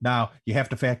plus. Now you have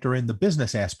to factor in the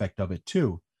business aspect of it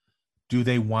too. Do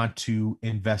they want to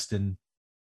invest in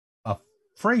a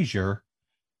Frazier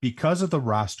because of the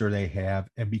roster they have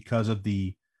and because of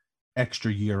the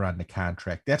extra year on the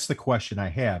contract? That's the question I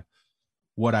have.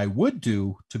 What I would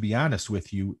do, to be honest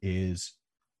with you, is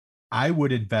I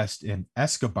would invest in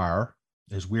Escobar,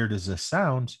 as weird as this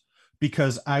sounds,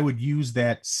 because I would use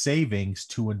that savings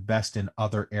to invest in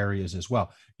other areas as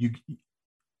well. You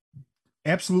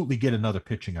absolutely get another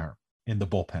pitching arm in the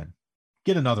bullpen.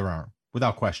 Get another arm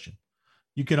without question.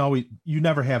 You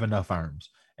never have enough arms.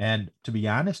 And to be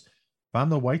honest, if I'm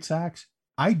the White Sox,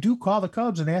 I do call the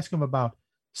Cubs and ask them about,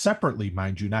 separately,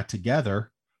 mind you, not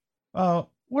together,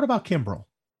 what about Kimbrel?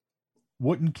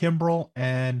 Wouldn't Kimbrel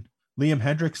and Liam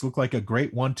Hendricks look like a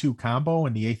great 1-2 combo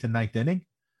in the 8th and 9th inning?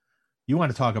 You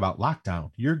want to talk about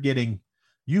lockdown.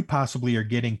 You possibly are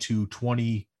getting to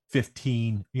 20,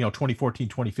 2014,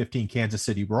 2015 Kansas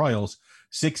City Royals,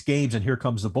 6 games and here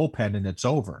comes the bullpen and it's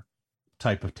over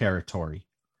type of territory.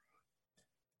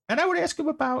 And I would ask him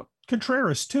about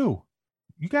Contreras too.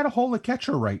 You got a hole of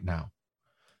catcher right now.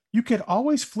 You could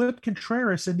always flip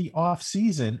Contreras in the off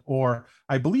season, or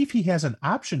I believe he has an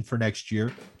option for next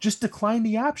year. Just decline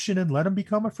the option and let him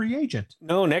become a free agent.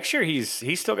 No, next year he's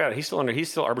still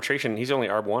arbitration. He's only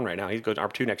ARB1 right now. He's going to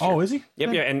ARB2 next year. Oh, is he?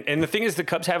 Yep, yeah. And the thing is, the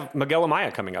Cubs have Miguel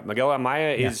Amaya coming up. Miguel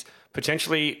Amaya is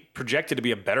potentially projected to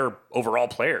be a better overall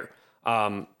player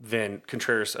than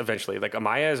Contreras eventually. Like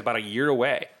Amaya is about a year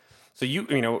away, so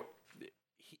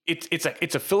it's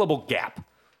a fillable gap.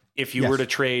 If you were to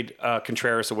trade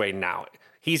Contreras away now,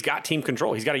 he's got team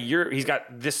control. He's got a year. He's got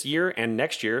this year and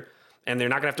next year, and they're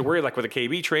not going to have to worry like with a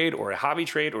KB trade or a Javi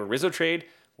trade or a Rizzo trade.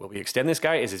 Will we extend this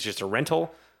guy? Is it just a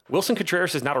rental? Wilson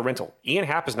Contreras is not a rental. Ian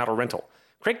Happ is not a rental.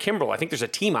 Craig Kimbrell, I think there's a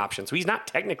team option, so he's not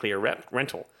technically a rental.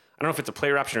 I don't know if it's a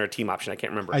player option or a team option. I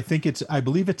can't remember. I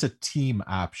believe it's a team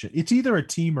option. It's either a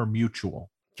team or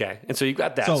mutual. Okay, and so you've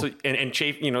got that. So and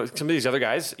Chafe, some of these other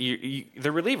guys,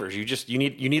 they're relievers. You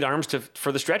need arms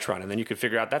for the stretch run, and then you could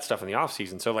figure out that stuff in the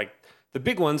offseason. So like the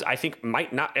big ones, I think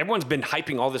might not. Everyone's been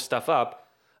hyping all this stuff up.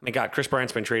 I mean, God, Chris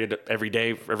Bryant's been traded every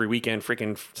day, every weekend,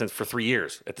 freaking for 3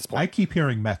 years at this point. I keep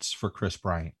hearing Mets for Chris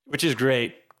Bryant, which is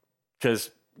great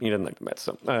because he doesn't like the Mets.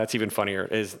 So that's even funnier.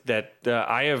 Is that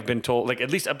I have been told, like at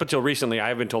least up until recently, I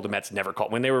have been told the Mets never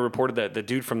called when they were reported. The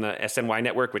dude from the SNY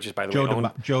network, which is by the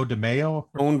way Joe DeMaio,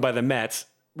 owned by the Mets,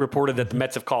 reported that the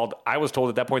Mets have called. I was told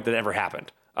at that point that never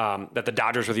happened. That the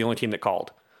Dodgers were the only team that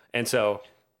called, and so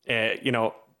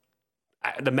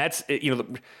the Mets.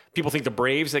 People think the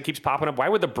Braves that keeps popping up. Why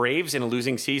would the Braves in a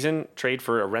losing season trade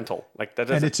for a rental like that?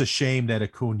 And it's a shame that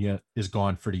Acuna is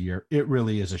gone for the year. It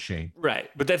really is a shame, right?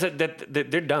 But that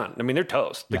they're done. I mean, they're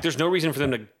toast. Like, there's no reason for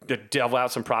them to delve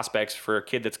out some prospects for a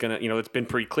kid that's gonna. It's been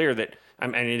pretty clear that.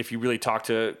 And if you really talk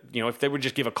to, if they would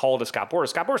just give a call to Scott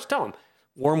Boras, tell him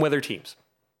warm weather teams,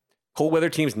 cold weather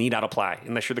teams need not apply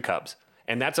unless you're the Cubs,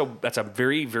 and that's a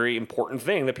very, very important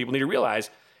thing that people need to realize.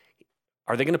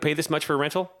 Are they going to pay this much for a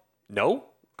rental? No?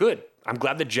 Good. I'm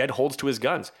glad that Jed holds to his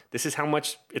guns. This is how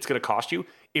much it's going to cost you.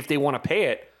 If they want to pay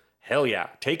it, hell yeah,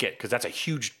 take it, because that's a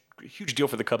huge, huge deal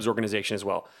for the Cubs organization as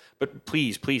well. But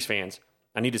please, fans,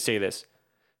 I need to say this.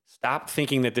 Stop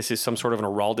thinking that this is some sort of an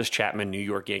Aroldis Chapman New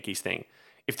York Yankees thing.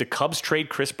 If the Cubs trade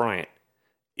Chris Bryant,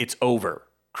 it's over.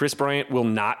 Chris Bryant will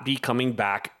not be coming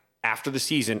back after the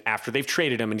season, after they've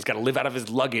traded him, and he's got to live out of his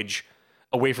luggage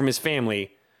away from his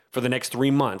family for the next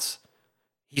 3 months.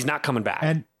 He's not coming back.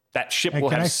 And that ship will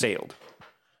have sailed.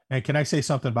 And can I say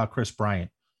something about Chris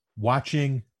Bryant?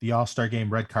 Watching the All-Star Game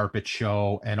red carpet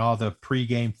show and all the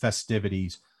pregame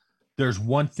festivities, there's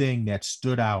one thing that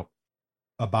stood out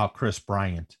about Chris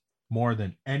Bryant more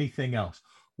than anything else.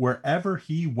 Wherever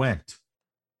he went,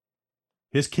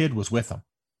 his kid was with him.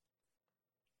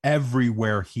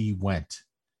 Everywhere he went,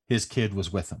 his kid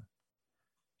was with him.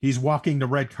 He's walking the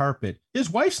red carpet. His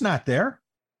wife's not there.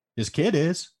 His kid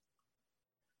is.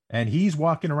 And he's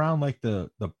walking around like the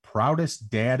proudest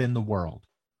dad in the world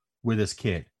with his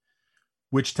kid,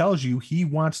 which tells you he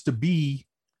wants to be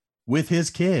with his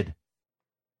kid.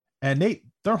 And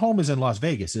their home is in Las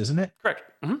Vegas, isn't it? Correct.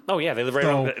 Mm-hmm. Oh yeah, they live right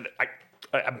on.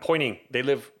 I'm pointing. They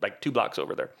live like 2 blocks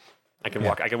over there. I can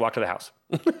walk. I can walk to the house.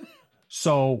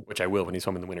 So, which I will when he's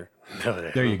home in the winter.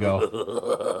 There you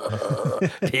go.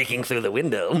 Peeking through the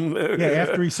window. Yeah,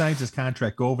 after he signs his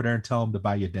contract, go over there and tell him to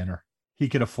buy you dinner. He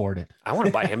could afford it. I want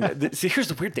to buy him. See, here's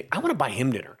the weird thing. I want to buy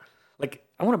him dinner. Like,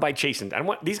 I want to buy Chasen. I don't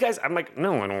want these guys. I'm like,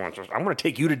 no, I don't want to. I want to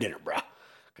take you to dinner, bro.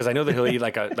 Because I know that he'll eat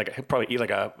he'll probably eat like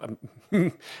a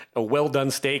well done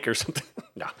steak or something.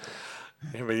 No,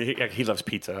 he loves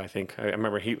pizza. I think I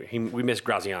remember we missed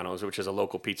Graziano's, which is a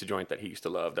local pizza joint that he used to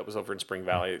love. That was over in Spring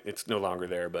Valley. It's no longer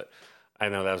there, but I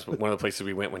know that was one of the places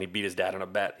we went when he beat his dad on a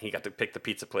bet. He got to pick the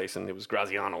pizza place, and it was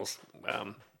Graziano's.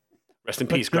 Rest in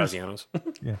peace, Graziano's.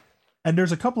 Yeah. And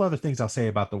there's a couple other things I'll say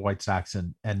about the White Sox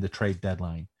and the trade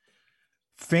deadline.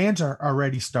 Fans are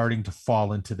already starting to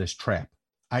fall into this trap.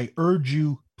 I urge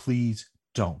you, please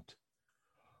don't.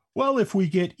 Well, if we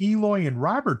get Eloy and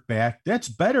Robert back, that's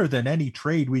better than any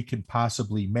trade we can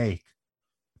possibly make.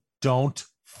 Don't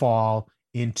fall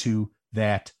into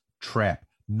that trap.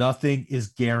 Nothing is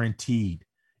guaranteed.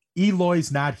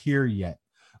 Eloy's not here yet.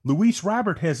 Luis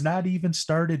Robert has not even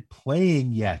started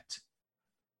playing yet.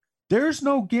 There's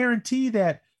no guarantee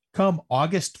that come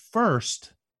August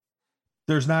 1st,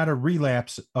 there's not a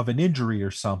relapse of an injury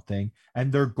or something,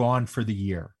 and they're gone for the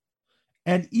year.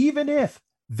 And even if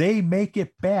they make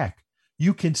it back,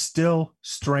 you can still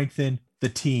strengthen the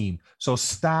team. So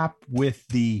stop with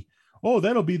the, oh,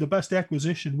 that'll be the best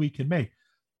acquisition we can make.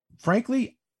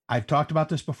 Frankly, I've talked about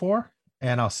this before,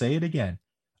 and I'll say it again.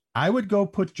 I would go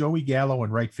put Joey Gallo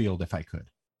in right field if I could,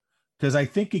 because I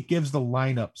think it gives the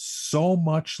lineup so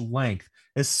much length,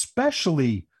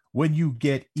 especially when you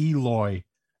get Eloy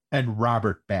and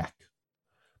Robert back,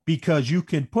 because you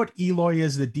can put Eloy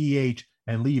as the DH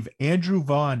and leave Andrew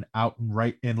Vaughn out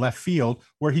in left field,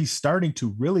 where he's starting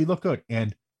to really look good,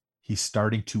 and he's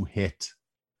starting to hit.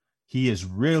 He is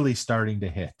really starting to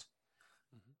hit.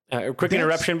 Quick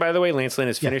interruption, by the way. Lance Lynn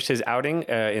has finished his outing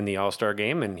in the All-Star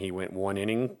game, and he went 1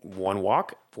 inning, 1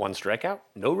 walk, 1 strikeout,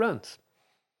 no runs.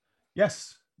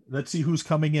 Yes. Let's see who's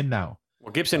coming in now.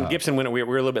 Well, Gibson went. We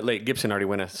were a little bit late. Gibson already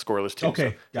went a scoreless too.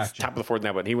 Okay, so gotcha. Top of the 4th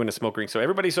now, but he went a smoke ring. So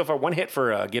everybody so far 1 hit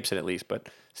for Gibson at least, but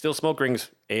still smoke rings.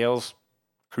 AL's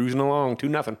cruising along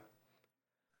 2-0.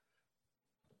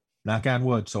 Knock on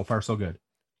wood. So far, so good.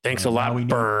 Thanks a lot,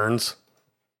 Burns.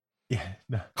 Yeah.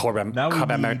 No. Corbin,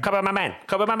 my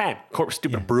man.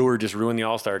 Stupid Brewer just ruined the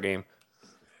All-Star game.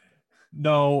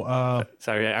 No.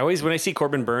 Sorry. When I see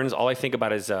Corbin Burns, all I think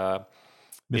about is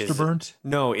Mr. Burns?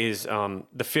 No, is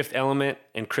The Fifth Element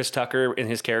and Chris Tucker in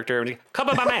his character. Come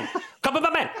on, my man. Come on, my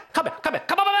man. Come on,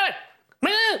 my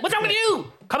man. What's wrong with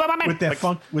you? Come on, my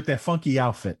man. With that funky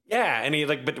outfit. Yeah,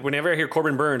 and but whenever I hear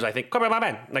Corbin Burns, I think Corbin, my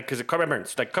man. Because Corbin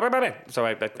Burns, Corbin, my man.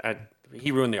 So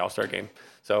he ruined the All-Star game.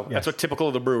 So That's what typical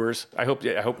of the Brewers. I hope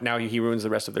now he ruins the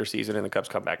rest of their season and the Cubs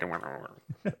come back and win.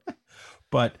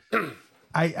 But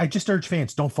I just urge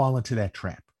fans, don't fall into that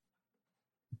trap.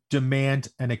 Demand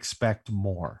and expect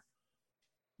more.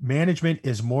 Management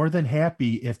is more than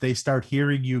happy if they start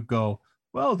hearing you go,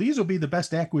 well, these will be the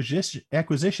best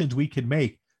acquisitions we can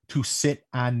make, to sit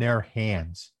on their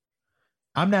hands.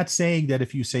 I'm not saying that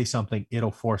if you say something, it'll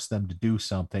force them to do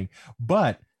something,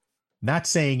 but not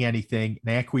saying anything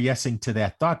and acquiescing to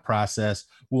that thought process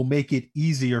will make it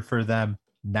easier for them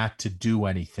not to do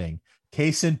anything.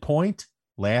 Case in point,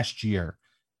 last year,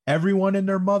 everyone and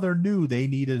their mother knew they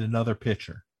needed another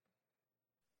pitcher.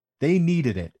 They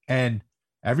needed it. And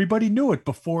everybody knew it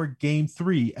before Game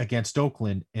 3 against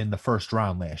Oakland in the first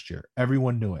round last year.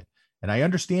 Everyone knew it. And I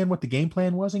understand what the game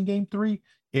plan was in Game 3.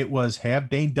 It was have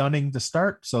Dane Dunning to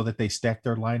start so that they stack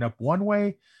their lineup one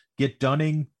way, get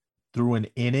Dunning through an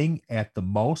inning at the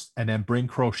most, and then bring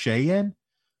Crochet in,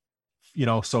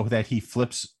 so that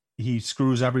he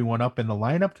screws everyone up in the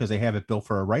lineup because they have it built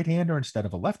for a right-hander instead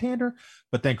of a left-hander.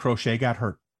 But then Crochet got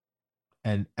hurt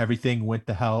and everything went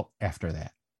to hell after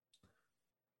that.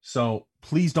 So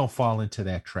please don't fall into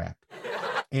that trap.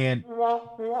 And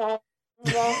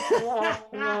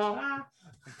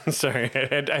sorry, I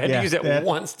had to use that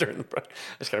once during the. I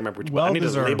just gotta remember which. I need to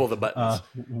label the buttons.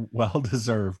 Well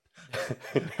deserved.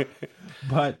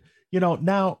 But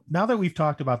now that we've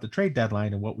talked about the trade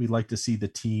deadline and what we'd like to see the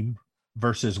team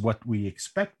versus what we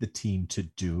expect the team to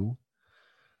do,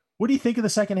 what do you think of the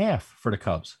second half for the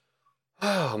Cubs?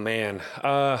 Oh man,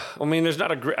 there's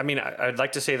not a great. I'd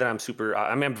like to say that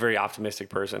I'm a very optimistic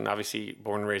person. Obviously,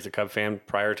 born and raised a Cub fan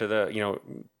prior to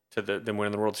them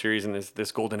winning the World Series and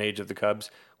this golden age of the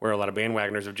Cubs, where a lot of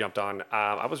bandwagoners have jumped on.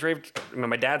 I was raised.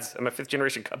 I'm a 5th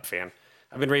generation Cub fan.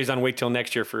 I've been raised on wait till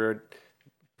next year for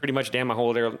pretty much my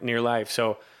whole near life.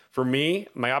 So for me,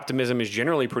 my optimism is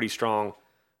generally pretty strong.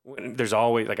 There's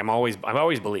always I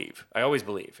always believe.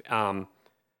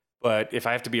 But if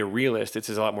I have to be a realist, it's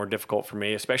a lot more difficult for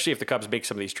me, especially if the Cubs make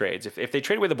some of these trades. If they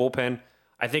trade away the bullpen,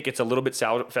 I think it's a little bit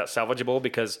salvageable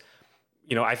because,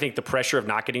 I think the pressure of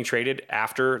not getting traded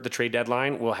after the trade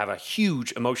deadline will have a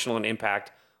huge emotional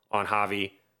impact on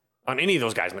Javi, on any of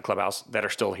those guys in the clubhouse that are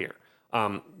still here.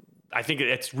 I think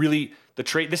it's really the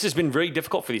trade. This has been very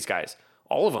difficult for these guys,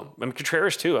 all of them.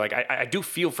 Contreras too. I do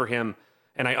feel for him,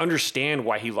 and I understand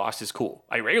why he lost his cool.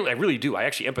 I really do. I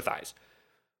actually empathize,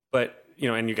 but.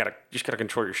 And you just gotta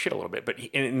control your shit a little bit. But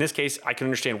in this case, I can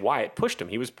understand why it pushed him.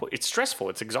 It's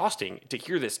stressful. It's exhausting to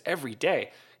hear this every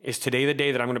day. Is today the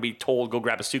day that I'm going to be told, go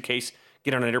grab a suitcase,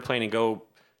 get on an airplane and go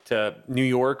to New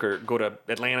York or go to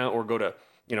Atlanta or go to,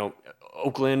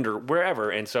 Oakland or wherever.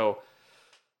 And so,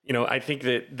 I think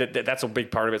that's a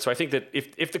big part of it. So I think that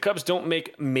if the Cubs don't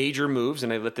make major moves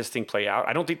and they let this thing play out,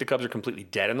 I don't think the Cubs are completely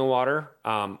dead in the water.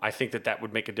 I think that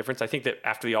would make a difference. I think that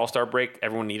after the All-Star break,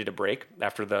 everyone needed a break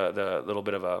after the little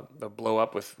bit of a blow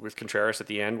up with Contreras at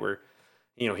the end where,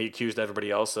 he accused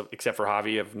everybody else except for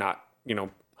Javi of not,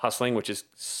 hustling, which is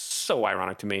so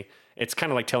ironic to me. It's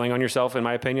kind of like telling on yourself, in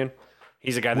my opinion.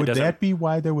 He's a guy that doesn't. Would that be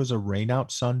why there was a rain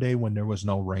out Sunday when there was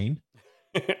no rain?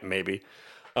 Maybe.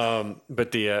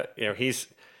 But he's,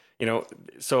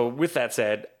 so with that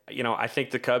said, I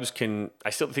think I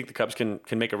still think the Cubs can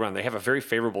make a run. They have a very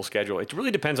favorable schedule. It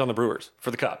really depends on the Brewers for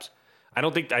the Cubs. I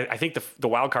don't think I think the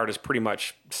wild card is pretty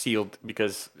much sealed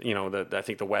because I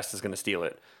think the West is going to steal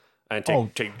it and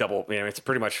take double. It's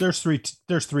pretty much there's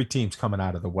three teams coming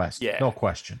out of the West. Yeah, no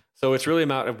question. So it's really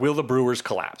about will the Brewers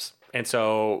collapse? And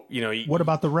so what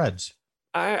about the Reds?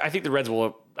 I think the Reds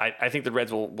will. I think the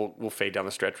Reds will fade down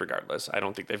the stretch regardless. I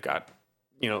don't think they've got.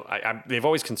 They've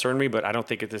always concerned me, but I don't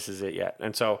think this is it yet.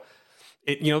 And so,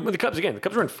 the Cubs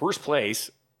were in first place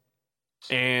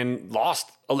and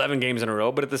lost 11 games in a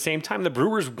row. But at the same time, the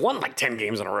Brewers won like 10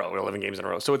 games in a row, 11 games in a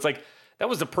row. So it's like that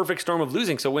was the perfect storm of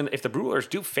losing. So if the Brewers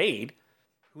do fade,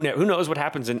 who knows what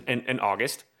happens in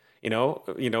August?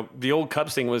 The old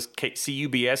Cubs thing was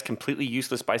CUBS, completely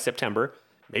useless by September.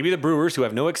 Maybe the Brewers, who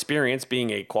have no experience being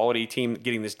a quality team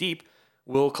getting this deep,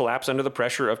 will collapse under the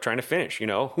pressure of trying to finish.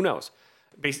 Who knows?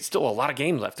 Still a lot of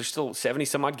games left. There's still 70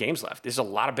 some odd games left. There's a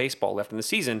lot of baseball left in the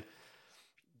season.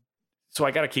 So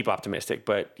I got to keep optimistic.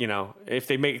 But, if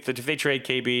they trade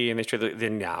KB and they trade,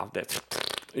 then now that's,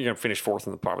 you're going to finish fourth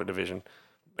in the probably division.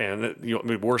 And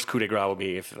the worst coup de grace will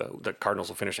be if the Cardinals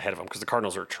will finish ahead of them, because the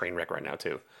Cardinals are a train wreck right now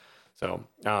too. So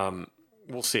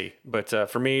we'll see. But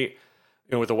for me,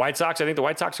 with the White Sox, I think the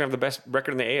White Sox are going to have the best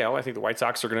record in the AL. I think the White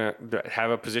Sox are going to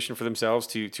have a position for themselves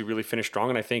to really finish strong.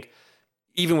 And I think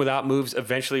even without moves,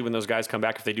 eventually when those guys come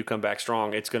back, if they do come back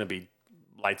strong, it's going to be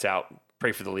lights out.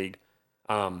 Pray for the league.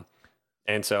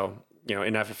 And so,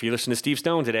 and if you listen to Steve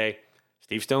Stone today,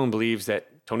 Steve Stone believes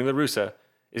that Tony La Russa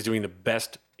is doing the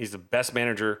best. He's the best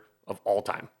manager of all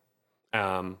time.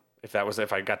 If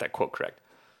I got that quote correct.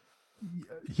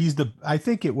 He's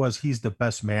the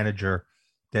best manager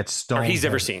that Stone he's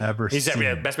ever seen.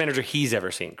 Seen. Best manager he's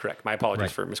ever seen. Correct. My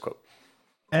apologies for a misquote.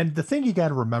 And the thing you got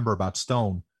to remember about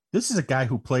Stone, this is a guy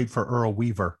who played for Earl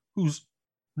Weaver, who's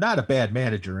not a bad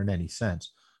manager in any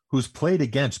sense, who's played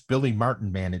against Billy Martin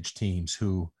managed teams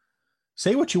who,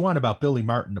 say what you want about Billy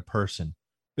Martin, the person.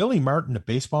 Billy Martin, the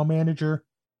baseball manager,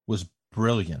 was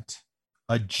brilliant,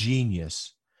 a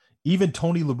genius. Even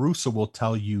Tony La Russa will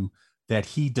tell you that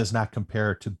he does not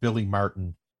compare to Billy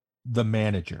Martin, the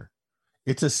manager.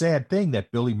 It's a sad thing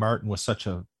that Billy Martin was such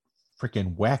a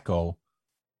freaking wacko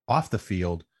off the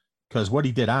field, because what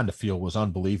he did on the field was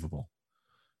unbelievable.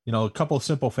 A couple of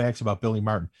simple facts about Billy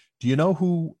Martin. Do you know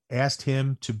who asked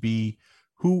him to be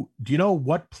do you know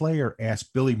what player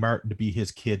asked Billy Martin to be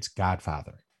his kid's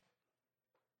godfather?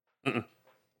 Mm-mm.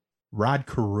 Rod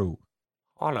Carew.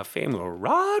 Hall of Famer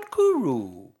Rod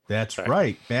Carew. That's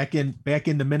right. Back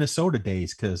in the Minnesota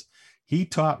days, because he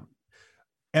taught,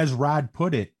 as Rod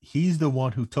put it, he's the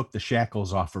one who took the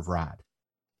shackles off of Rod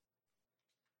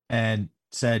and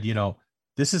said,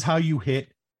 this is how you hit.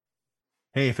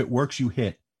 Hey, if it works, you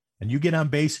hit. And you get on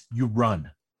base, you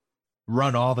run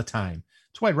all the time.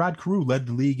 That's why Rod Carew led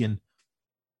the league in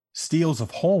steals of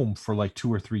home for like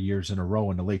 2 or 3 years in a row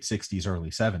in the late 60s,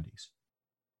 early 70s.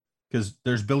 Because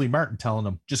there's Billy Martin telling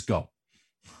him, just go.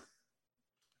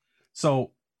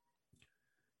 So,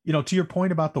 to your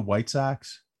point about the White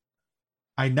Sox,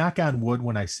 I knock on wood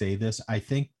when I say this. I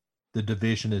think the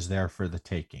division is there for the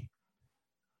taking.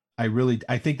 I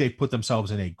think they put themselves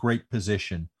in a great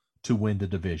position to win the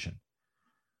division.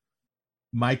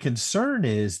 My concern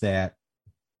is that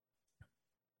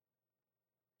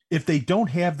if they don't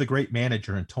have the great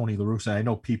manager in Tony La Russa, I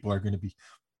know people are going to be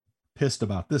pissed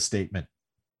about this statement.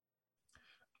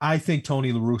 I think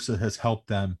Tony La Russa has helped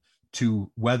them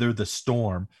to weather the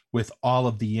storm with all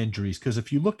of the injuries. Because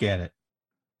if you look at it,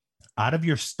 out of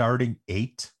your starting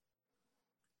 8,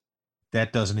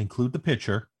 that doesn't include the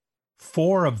pitcher,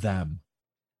 4 of them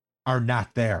are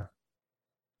not there,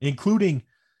 including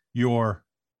your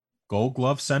Gold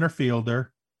Glove center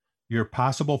fielder, your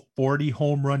possible 40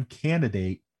 home run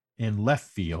candidate in left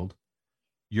field,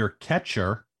 your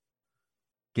catcher,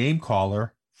 game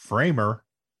caller, framer,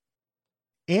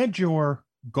 and your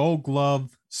Gold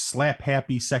Glove slap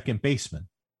happy second baseman.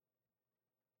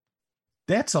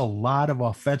 That's a lot of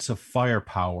offensive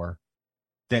firepower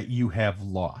that you have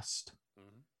lost.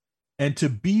 Mm-hmm. And to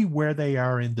be where they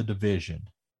are in the division,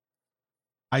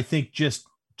 I think just,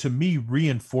 to me,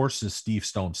 reinforces Steve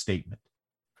Stone's statement.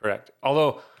 Correct.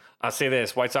 Although I'll say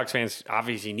this, White Sox fans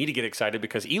obviously need to get excited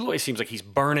because Eloy seems like he's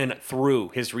burning through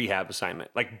his rehab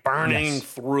assignment, like burning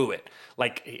through it.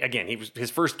 Like, again,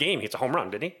 his first game, he hits a home run,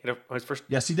 didn't he? His first.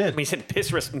 Yes, he did. I mean, he's hitting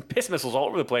piss missiles all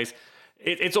over the place.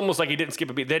 It's almost like he didn't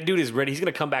skip a beat. That dude is ready. He's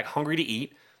going to come back hungry to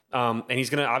eat. And he's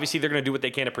going to, obviously, they're going to do what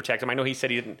they can to protect him. I know he said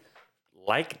he didn't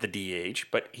like the DH,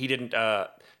 but he didn't.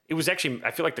 It was actually,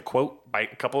 I feel like the quote by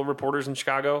a couple of reporters in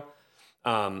Chicago,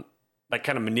 like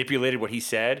kind of manipulated what he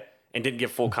said and didn't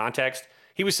give full context.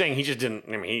 He was saying he just didn't.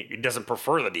 I mean, he doesn't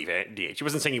prefer the DH. He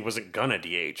wasn't saying he wasn't gonna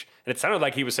DH, and it sounded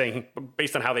like he was saying,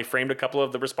 based on how they framed a couple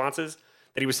of the responses,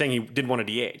 that he was saying he didn't want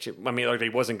to DH. I mean, like he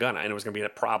wasn't gonna, and it was gonna be a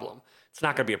problem. It's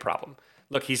not gonna be a problem.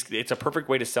 Look, it's a perfect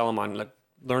way to sell him on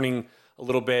learning a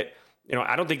little bit. You know,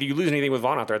 I don't think that you lose anything with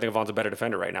Vaughn out there. I think Vaughn's a better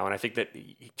defender right now, and I think that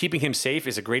keeping him safe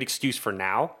is a great excuse for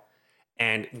now.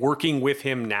 And working with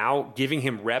him now, giving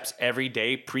him reps every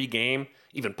day, pre-game,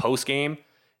 even post-game,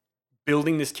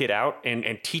 building this kid out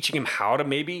and teaching him how to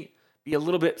maybe be a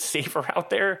little bit safer out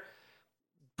there,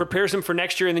 prepares him for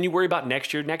next year, and then you worry about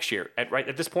next year.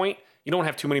 At this point, you don't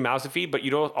have too many mouths to feed, but you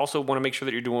don't also want to make sure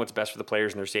that you're doing what's best for the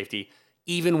players and their safety,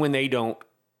 even when they don't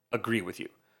agree with you.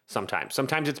 Sometimes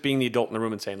it's being the adult in the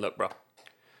room and saying, "Look, bro,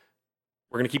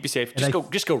 we're gonna keep you safe.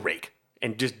 Just go rake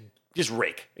and just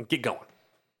rake and get going."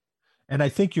 And I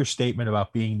think your statement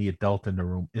about being the adult in the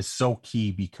room is so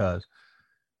key, because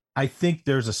I think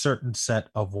there's a certain set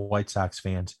of White Sox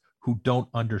fans who don't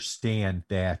understand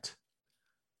that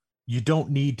you don't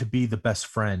need to be the best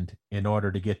friend in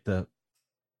order to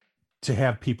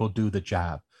have people do the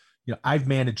job. You know, I've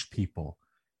managed people,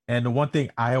 and the one thing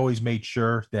I always made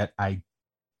sure that I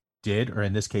did, or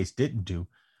in this case didn't do,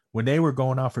 when they were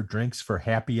going out for drinks for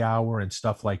happy hour and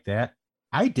stuff like that,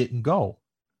 I didn't go,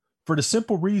 for the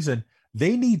simple reason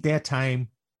they need that time.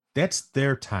 That's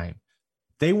their time.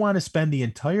 They want to spend the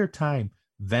entire time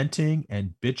venting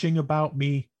and bitching about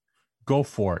me. Go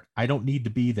for it. I don't need to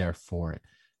be there for it.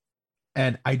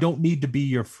 And I don't need to be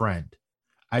your friend.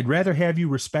 I'd rather have you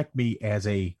respect me as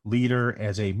a leader,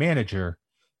 as a manager,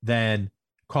 than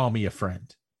call me a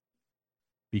friend.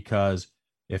 Because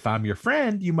if I'm your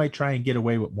friend, you might try and get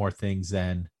away with more things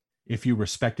than if you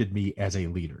respected me as a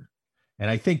leader. And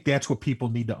I think that's what people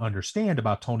need to understand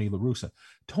about Tony La Russa.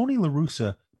 Tony La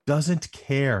Russa doesn't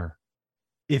care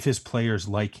if his players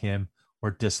like him or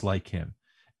dislike him.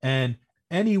 And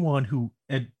anyone who,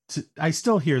 I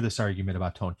still hear this argument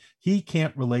about Tony. He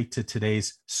can't relate to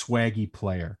today's swaggy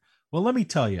player. Well, let me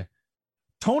tell you,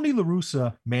 Tony La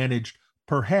Russa managed,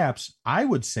 perhaps, I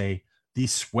would say, the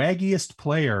swaggiest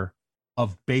player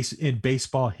in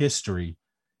baseball history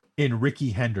in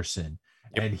Ricky Henderson.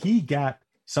 Yep. And he got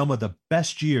some of the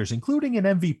best years, including an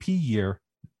MVP year,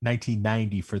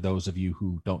 1990, for those of you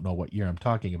who don't know what year I'm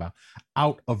talking about,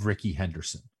 out of Ricky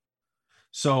Henderson.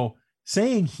 So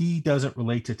saying he doesn't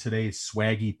relate to today's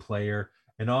swaggy player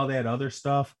and all that other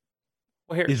stuff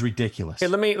is ridiculous. Here,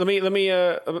 let me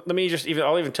just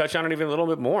I'll even touch on it even a little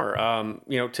bit more.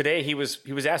 You know, today he was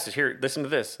asked this. Here, listen to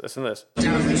this. Listen to this.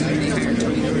 Honestly,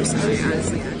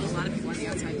 a lot of people on the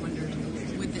outside wonder,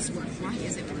 would this work? Why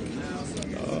is it working?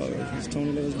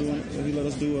 Tony let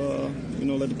us do,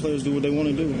 let the players do what they want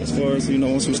to do. As far as,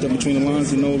 once we step between the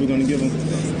lines, what we're going to give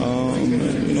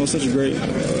them. Such a great,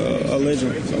 a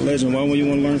legend. Why would you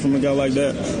want to learn from a guy like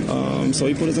that? So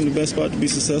he put us in the best spot to be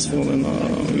successful,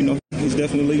 and, he's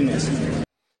definitely leading us.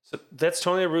 So that's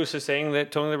Tony La Russa saying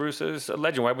that Tony La Russa is a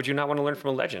legend. Why would you not want to learn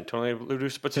from a legend? Tony La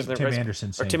Russa puts his Tim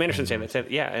Anderson saying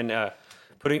that. Yeah, and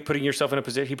putting yourself in a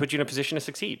position, he put you in a position to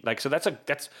succeed. Like, so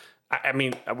I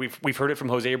mean, we've heard it from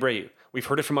Jose Abreu. We've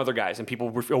heard it from other guys, and people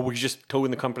were, we just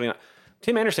toeing the company.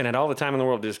 Tim Anderson had all the time in the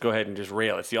world to just go ahead and just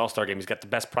rail. It's the All-Star game. He's got the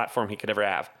best platform he could ever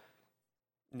have.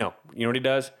 No, you know what he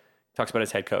does? He talks about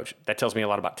his head coach. That tells me a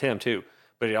lot about Tim too,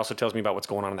 but it also tells me about what's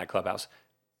going on in that clubhouse.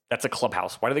 That's a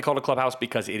clubhouse. Why do they call it a clubhouse?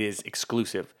 Because it is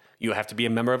exclusive. You have to be a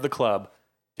member of the club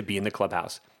to be in the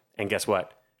clubhouse. And guess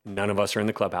what? None of us are in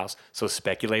the clubhouse. So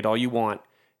speculate all you want.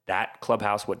 That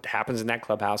clubhouse, what happens in that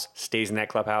clubhouse, stays in that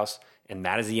clubhouse, and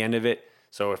that is the end of it.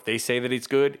 So if they say that it's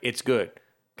good, it's good.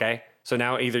 Okay? So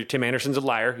now either Tim Anderson's a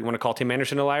liar. You want to call Tim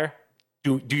Anderson a liar?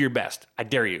 Do your best. I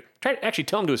dare you. Try to actually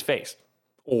tell him to his face.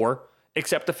 Or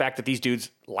accept the fact that these dudes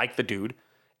like the dude.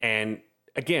 And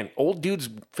again, old dudes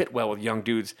fit well with young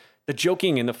dudes. The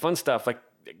joking and the fun stuff, like,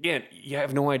 again, you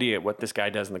have no idea what this guy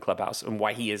does in the clubhouse and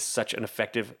why he is such an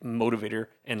effective motivator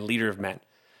and leader of men.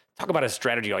 Talk about his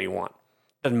strategy all you want.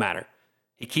 Doesn't matter.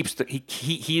 He keeps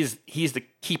he is the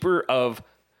keeper of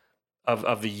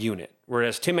the unit.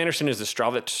 Whereas Tim Anderson is the straw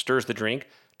that stirs the drink.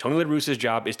 Tony La Russa's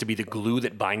job is to be the glue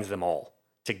that binds them all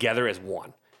together as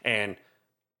one. And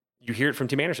you hear it from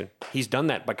Tim Anderson. He's done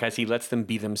that because he lets them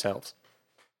be themselves.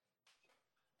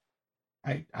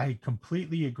 I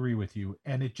completely agree with you.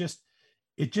 And it just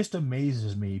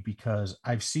amazes me, because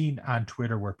I've seen on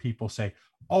Twitter where people say,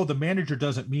 oh, the manager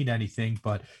doesn't mean anything,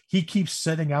 but he keeps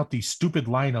setting out these stupid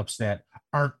lineups that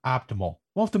aren't optimal.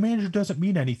 Well, if the manager doesn't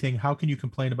mean anything, how can you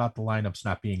complain about the lineups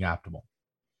not being optimal?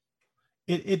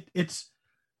 It's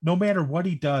no matter what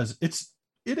he does, it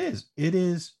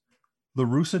is La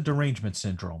Russa derangement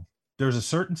syndrome. There's a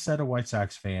certain set of White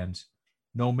Sox fans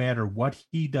no matter what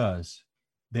he does,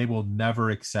 they will never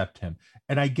accept him.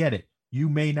 And I get it. You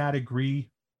may not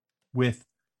agree with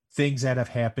things that have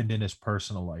happened in his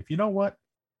personal life. You know what?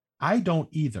 I don't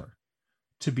either,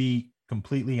 to be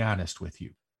completely honest with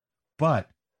you. But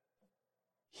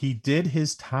he did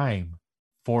his time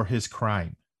for his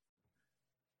crime.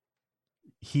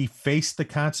 He faced the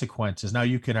consequences. Now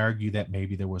you can argue that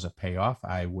maybe there was a payoff.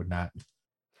 I would not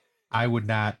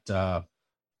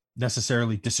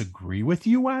necessarily disagree with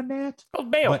you on that. Oh,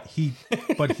 bail.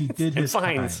 But he did his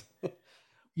fines. Time.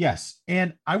 Yes.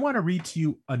 And I want to read to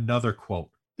you another quote.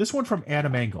 This one from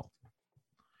Adam Engel.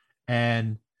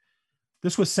 And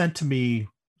this was sent to me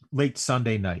late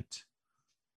Sunday night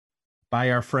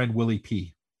by our friend Willie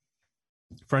P.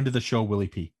 Friend of the show, Willie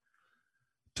P.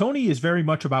 Tony is very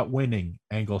much about winning,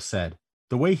 Engel said.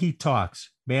 The way he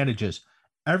talks, manages,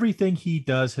 everything he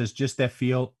does has just that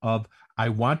feel of, I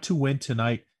want to win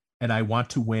tonight and I want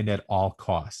to win at all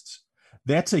costs.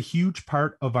 That's a huge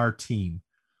part of our team.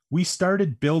 We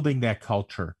started building that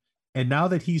culture, and now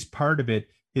that he's part of it,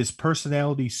 his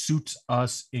personality suits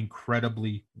us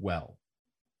incredibly well.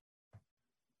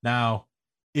 Now,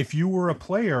 if you were a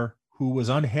player who was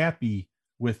unhappy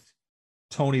with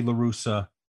Tony La Russa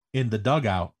in the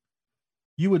dugout,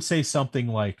 you would say something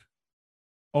like,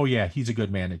 oh yeah, he's a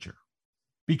good manager.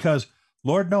 Because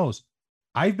Lord knows,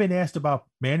 I've been asked about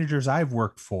managers I've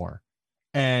worked for,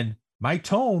 and my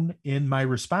tone in my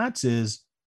response is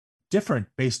different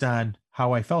based on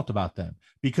how I felt about them.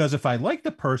 Because if I like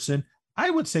the person, I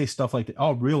would say stuff like,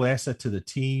 oh, real asset to the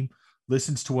team,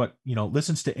 listens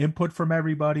to input from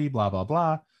everybody, blah, blah,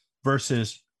 blah,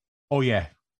 versus, oh yeah,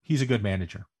 he's a good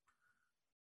manager.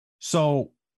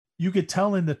 So you could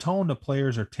tell in the tone the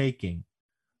players are taking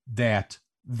that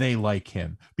they like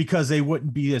him, because they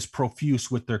wouldn't be as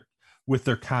profuse with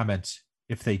their comments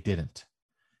if they didn't.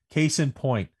 Case in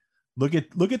point, look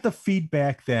at the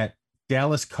feedback that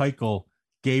Dallas Keuchel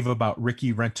gave about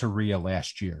Ricky Renteria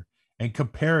last year, and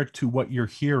compare it to what you're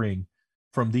hearing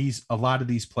from a lot of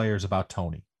these players about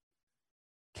Tony.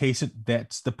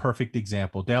 That's the perfect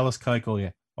example. Dallas Keuchel,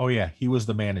 yeah. Oh yeah, he was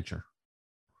the manager.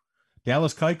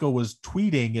 Dallas Keuchel was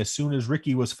tweeting as soon as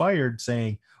Ricky was fired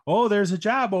saying, oh, there's a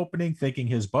job opening, thinking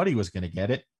his buddy was going to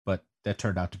get it, but that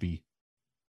turned out to be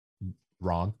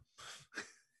wrong.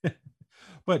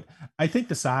 But I think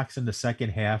the Sox in the second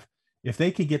half, if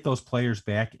they can get those players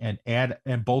back and add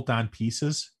and bolt on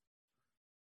pieces,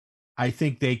 I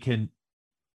think they can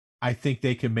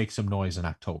make some noise in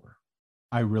October.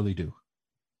 I really do.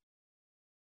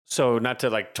 So not to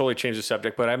totally change the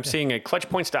subject, but I'm seeing a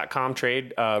clutchpoints.com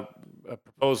trade, a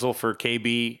proposal for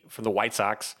KB from the White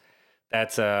Sox.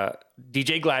 That's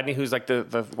DJ Gladney, who's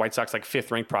the White Sox fifth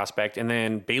ranked prospect, and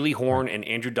then Bailey Horn and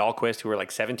Andrew Dahlquist, who are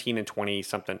 17 and 20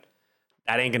 something.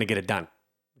 That ain't going to get it done.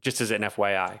 Just as an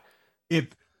FYI,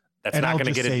 that's not going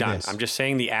to get it done. I'm just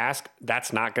saying the ask.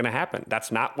 That's not going to happen.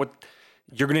 That's not what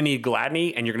you're going to need.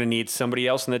 Gladney, and you're going to need somebody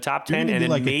else in the top 10, and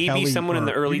then maybe someone in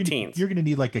the early teens. You're going to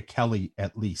need a Kelly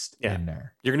at least in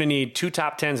there. You're going to need 2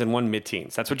 top 10s and 1 mid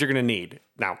teens. That's what you're going to need.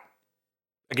 Now,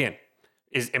 again,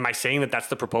 am I saying that that's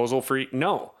the proposal for?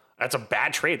 No, that's a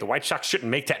bad trade. The White Sox shouldn't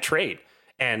make that trade.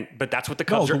 But that's what the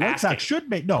Cubs are asking.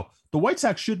 The White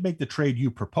Sox should make the trade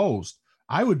you proposed.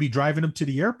 I would be driving them to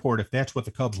the airport if that's what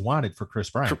the Cubs wanted for Chris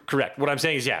Bryant. Correct. What I'm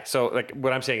saying is, yeah. So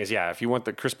if you want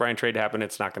the Chris Bryant trade to happen,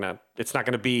 it's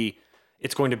going to be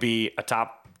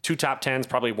two top 10s,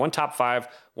 probably 1 top 5,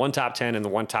 1 top 10, and the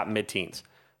 1 top mid teens.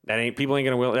 People ain't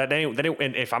going to will that ain't,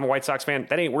 and if I'm a White Sox fan,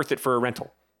 that ain't worth it for a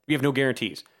rental. We have no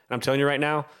guarantees. And I'm telling you right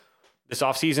now, this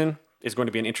offseason is going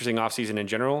to be an interesting offseason in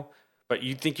general. But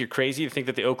you think you're crazy to think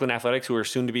that the Oakland Athletics, who are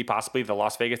soon to be possibly the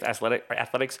Las Vegas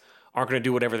Athletics, aren't going to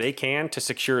do whatever they can to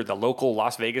secure the local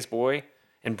Las Vegas boy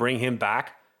and bring him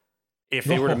back if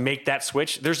they were to make that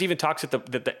switch? There's even talks that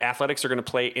the Athletics are going to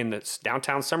play in the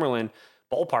downtown Summerlin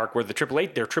ballpark where their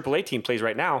AAA team plays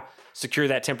right now, secure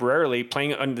that temporarily,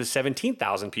 playing under the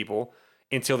 17,000 people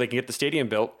until they can get the stadium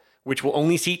built, which will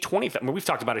only seat 20,000. I mean, we've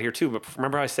talked about it here too, but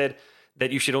remember how I said that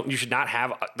you should not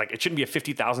have it shouldn't be a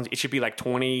 50,000. It should be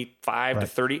 25 to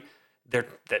 30.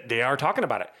 They are talking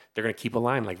about it. They're going to keep a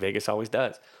line like Vegas always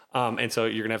does. And so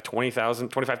you're going to have 20,000,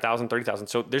 25,000, 30,000.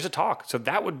 So there's a talk. So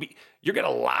that would be, you're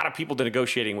getting a lot of people to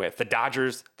negotiating with the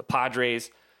Dodgers, the Padres,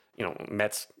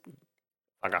 Mets.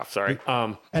 Fuck off. Sorry.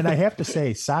 And I have to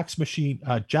say, Sox Machine,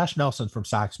 Josh Nelson from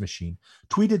Sox Machine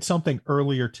tweeted something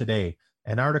earlier today,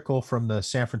 an article from the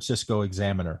San Francisco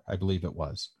Examiner, I believe it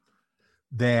was,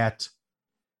 that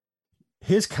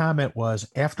his comment was,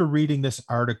 after reading this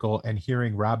article and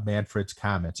hearing Rob Manfred's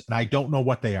comments, and I don't know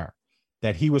what they are,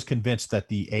 that he was convinced that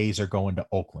the A's are going to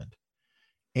Oakland.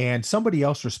 And somebody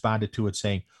else responded to it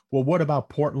saying, well, what about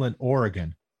Portland,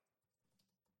 Oregon?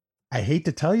 I hate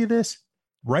to tell you this.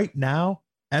 Right now,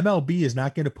 MLB is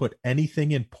not going to put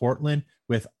anything in Portland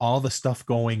with all the stuff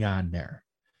going on there.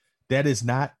 That is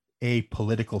not a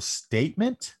political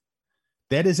statement.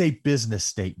 That is a business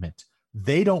statement.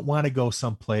 They don't want to go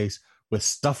someplace with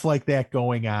stuff like that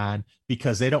going on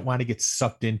because they don't want to get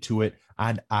sucked into it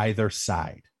on either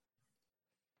side.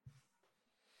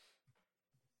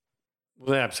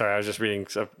 Well, I'm sorry. I was just reading.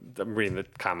 I'm reading the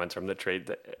comments from the trade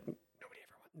that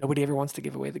nobody ever wants to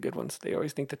give away the good ones. They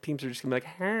always think that teams are just gonna be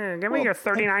like, "Hey, give me your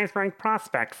 39th ranked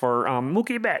prospect for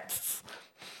Mookie Betts."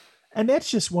 And that's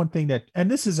just one thing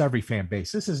and this is every fan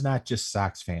base. This is not just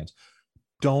Sox fans.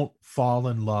 Don't fall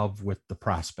in love with the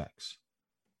prospects.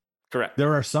 Correct.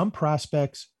 There are some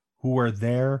prospects who are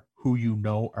there who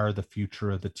are the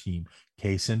future of the team.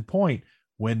 Case in point,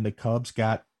 when the Cubs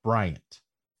got Bryant.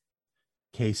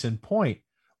 Case in point,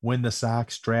 when the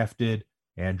Sox drafted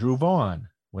Andrew Vaughn,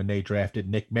 when they drafted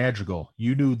Nick Madrigal,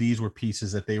 you knew these were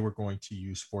pieces that they were going to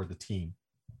use for the team.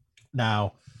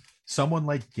 Now, someone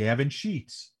like Gavin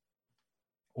Sheets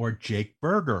or Jake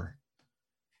Berger,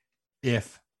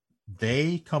 if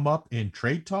they come up in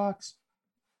trade talks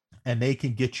and they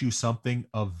can get you something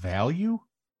of value,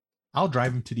 I'll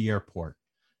drive them to the airport.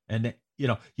 And,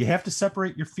 you have to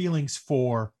separate your feelings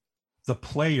for the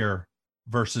player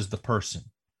versus the person.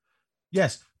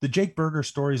 Yes, the Jake Berger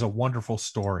story is a wonderful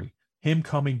story. Him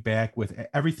coming back with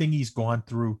everything he's gone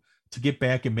through to get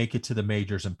back and make it to the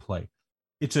majors and play.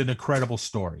 It's an incredible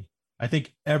story. I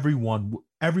think anyone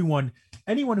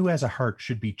who has a heart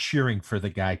should be cheering for the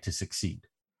guy to succeed.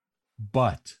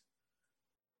 But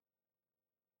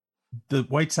the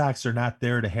White Sox are not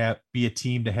there to be a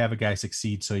team to have a guy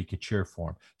succeed so you could cheer for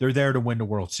him. They're there to win the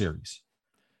World Series.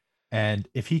 And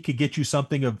if he could get you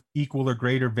something of equal or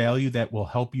greater value that will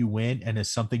help you win and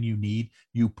is something you need,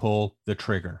 you pull the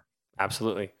trigger.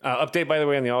 Absolutely. Update, by the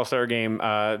way, on the All-Star game.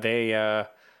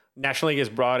 National League has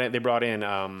brought in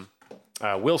Rogers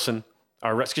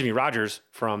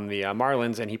from the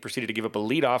Marlins, and he proceeded to give up a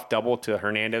leadoff double to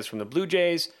Hernandez from the Blue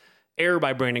Jays. Error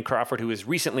by Brandon Crawford, who was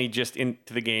recently just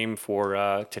into the game for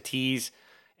Tatis,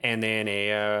 and then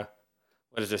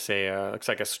looks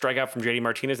like a strikeout from JD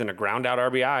Martinez and a ground out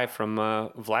RBI from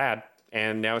Vlad.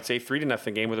 And now it's a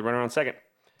 3-0 game with a runner on second.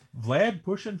 Vlad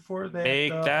pushing for that.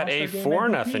 Make that a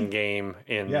 4-0 game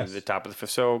in the top of the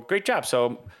fifth. So great job.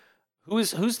 So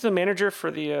who's the manager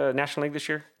for the National League this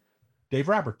year? Dave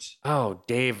Roberts. Oh,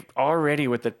 Dave already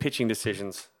with the pitching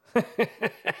decisions.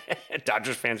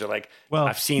 Dodgers fans are like, well,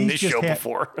 I've seen this show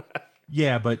before.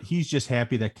 Yeah, but he's just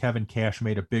happy that Kevin Cash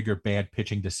made a bigger bad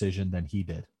pitching decision than he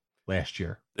did last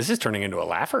year. This is turning into a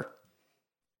laugher.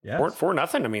 Yeah,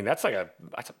 4-0. I mean, that's a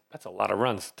lot of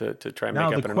runs to try and make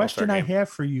up in an All-Star game. Now, the question I have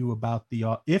for you about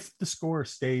if the score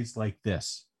stays like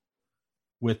this,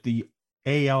 with the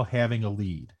AL having a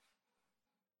lead,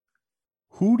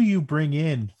 who do you bring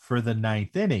in for the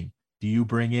ninth inning? Do you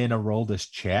bring in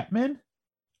Aroldis Chapman,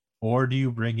 or do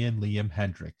you bring in Liam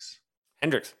Hendricks?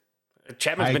 Hendricks.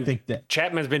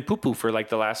 Chapman's been poo-poo for like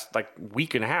the last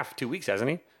week and a half, 2 weeks, hasn't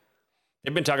he?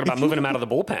 They've been talking about moving him out of the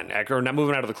bullpen, or not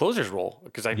moving out of the closer's role,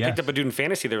 because I picked up a dude in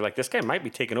fantasy. They're like, this guy might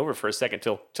be taking over for a second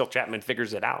till Chapman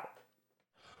figures it out.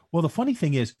 Well, the funny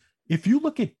thing is, if you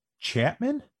look at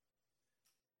Chapman,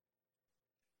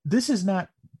 this is not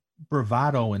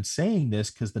bravado in saying this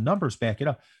because the numbers back it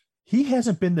up. He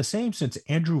hasn't been the same since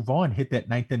Andrew Vaughn hit that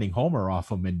ninth inning homer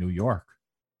off him in New York.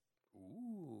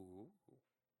 Ooh.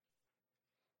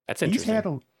 That's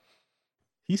interesting.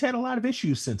 He's had a lot of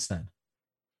issues since then.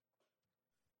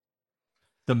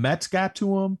 The Mets got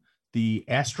to him. The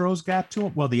Astros got to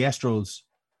him. Well, the Astros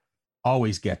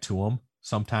always get to him.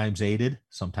 Sometimes aided,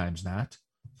 sometimes not.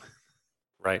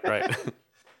 Right.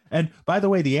 And by the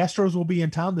way, the Astros will be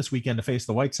in town this weekend to face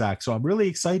the White Sox. So I'm really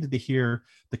excited to hear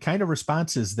the kind of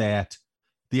responses that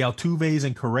the Altuves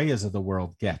and Correas of the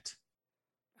world get.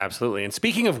 Absolutely. And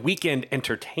speaking of weekend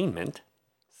entertainment,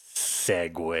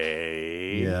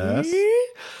 segue. Yes.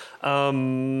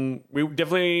 We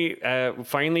definitely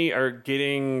finally are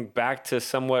getting back to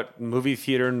somewhat movie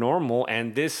theater normal.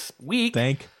 And this week,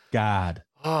 thank God.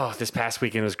 Oh, this past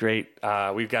weekend was great.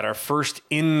 We've got our first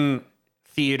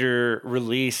in-theater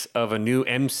release of a new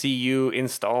MCU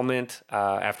installment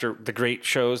after the great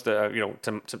shows.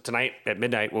 Tonight at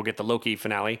midnight, we'll get the Loki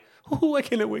finale. Oh, I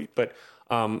cannot wait. But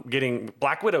getting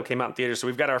Black Widow came out in theaters. So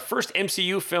we've got our first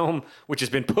MCU film, which has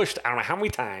been pushed, I don't know how many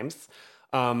times,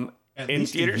 At in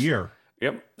least theaters. A year.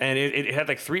 Yep. And it had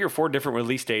like 3 or 4 different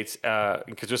release dates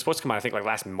because it was supposed to come out, I think, like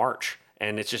last March.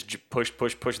 and it's just push,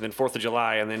 and then 4th of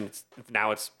July, and then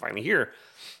now it's finally here.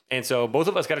 And so both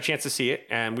of us got a chance to see it,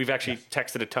 and we've actually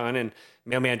texted a ton, and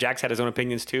Mailman Jack's had his own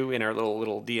opinions too in our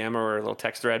little DM or a little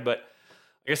text thread. But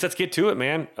I guess let's get to it,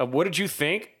 man. What did you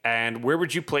think, and where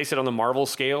would you place it on the Marvel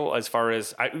scale as far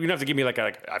as, you don't have to give me like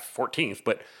a 14th,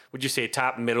 but would you say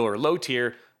top, middle, or low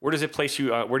tier? Where does it place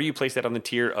you? Where do you place that on the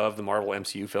tier of the Marvel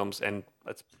MCU films? And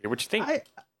let's hear what you think.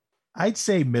 I'd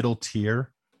say middle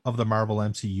tier of the Marvel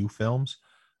MCU films.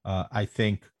 I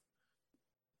think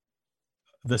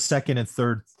the second and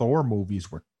third Thor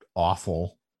movies were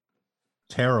awful,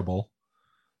 terrible.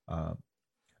 I'm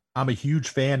a huge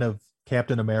fan of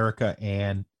Captain America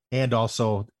and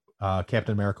also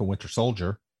Captain America Winter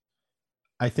Soldier.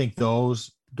 I think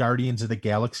those Guardians of the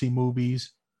Galaxy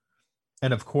movies,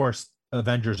 and of course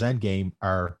Avengers Endgame,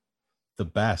 are the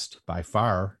best by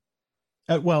far.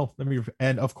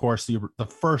 And of course the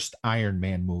first Iron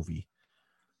Man movie,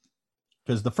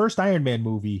 because the first Iron Man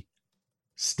movie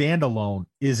standalone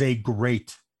is a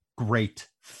great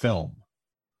film,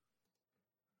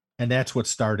 and that's what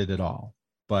started it all.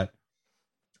 But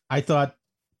I thought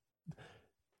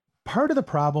part of the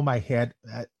problem I had,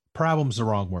 problem's the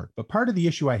wrong word, but part of the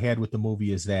issue I had with the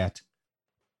movie is that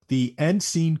the end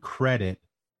scene credit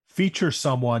features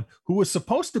someone who was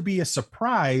supposed to be a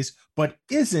surprise but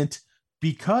isn't,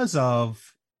 because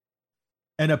of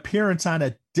an appearance on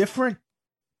a different,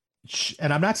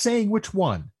 and I'm not saying which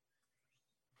one.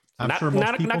 I'm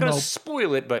not going to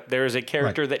spoil it, but there is a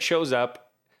character that shows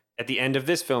up at the end of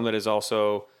this film that is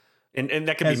also, and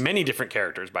that could be many different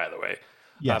characters, by the way.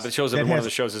 Yes, but it shows up in one of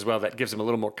the shows as well. That gives them a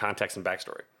little more context and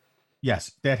backstory.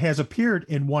 Yes, that has appeared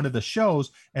in one of the shows,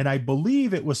 and I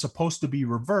believe it was supposed to be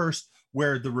reversed,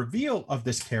 where the reveal of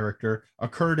this character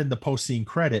occurred in the post-scene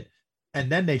credit, and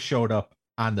then they showed up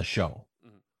on the show.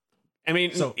 I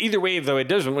mean, either way, though, it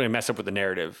doesn't really mess up with the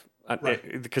narrative,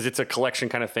 because it's a collection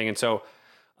kind of thing. And so,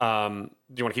 do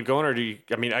you want to keep going, or do you?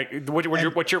 I mean, what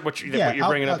you're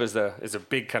bringing up is a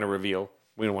big kind of reveal.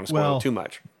 We don't want to spoil too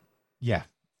much. Yeah.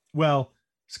 Well,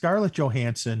 Scarlett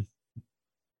Johansson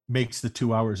makes the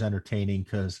 2 hours entertaining,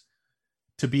 because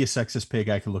to be a sexist pig,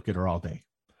 I could look at her all day.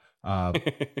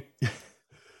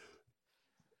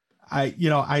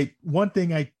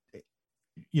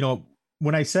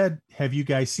 When I said, have you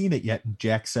guys seen it yet? And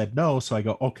Jack said no. So I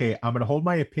go, okay, I'm going to hold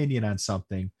my opinion on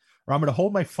something, or I'm going to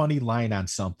hold my funny line on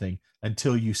something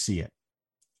until you see it.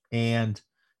 And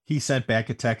he sent back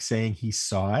a text saying he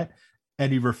saw it,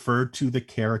 and he referred to the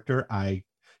character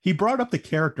he brought up the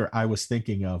character I was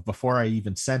thinking of before I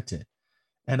even sent it.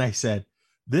 And I said,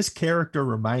 this character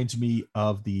reminds me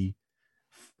of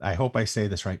I hope I say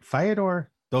this right, Fyodor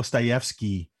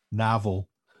Dostoevsky novel,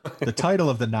 the title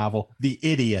of the novel, The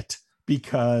Idiot,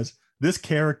 because this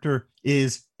character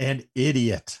is an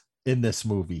idiot in this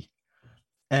movie.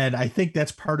 And I think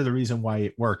that's part of the reason why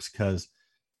it works, because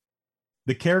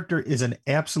the character is an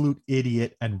absolute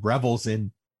idiot and revels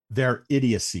in their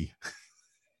idiocy.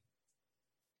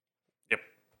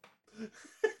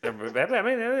 I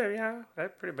mean, yeah,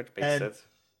 that pretty much makes sense.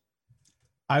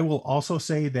 I will also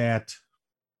say that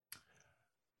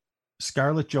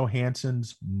Scarlett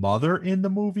Johansson's mother in the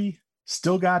movie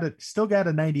still got a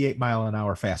 98 mile an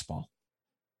hour fastball.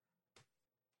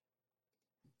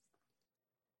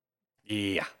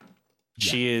 Yeah.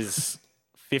 She is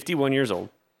 51 years old.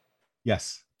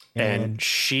 Yes. And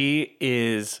she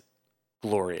is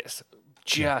glorious.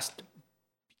 Just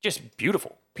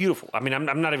beautiful. Beautiful. I mean,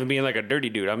 I'm not even being like a dirty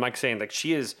dude. I'm like saying, like,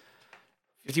 she is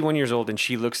 51 years old and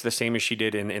she looks the same as she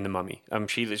did in The Mummy.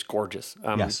 She is gorgeous.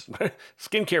 Yes.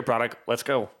 Skincare product. Let's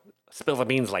go. Spill the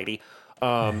beans, lady.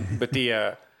 But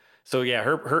so yeah,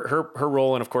 her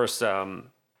role, and of course, it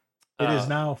is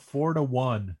now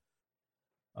 4-1,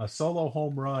 a solo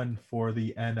home run for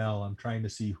the NL. I'm trying to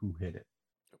see who hit it.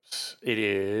 Oops, it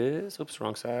is. Oops,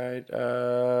 wrong side.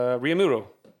 Ryamuro.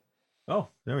 Oh,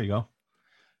 there we go.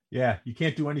 Yeah, you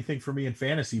can't do anything for me in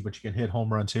fantasy, but you can hit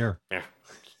home runs here. Yeah,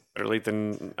 better late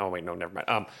than. Oh wait, no, never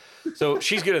mind. So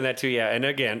she's good in that too. Yeah, and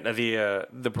again,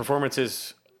 the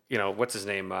performances. What's his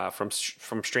name from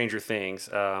Stranger Things?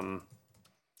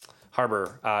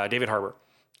 Harbour, David Harbour.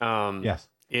 Yes,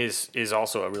 is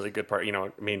also a really good part.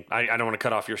 I mean, I don't want to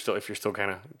cut off if you're still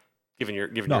kind of giving your.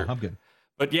 No, I'm good.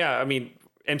 But yeah, I mean,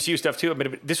 MCU stuff too. I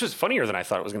mean, this was funnier than I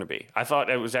thought it was going to be. I thought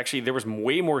it was actually, there was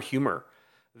way more humor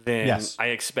than I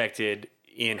expected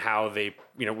in how they,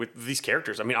 with these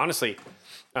characters. I mean, honestly,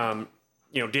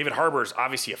 David Harbour is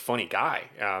obviously a funny guy,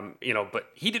 but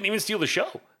he didn't even steal the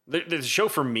show. The show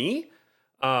for me,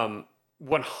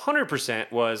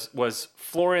 100% was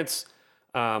Florence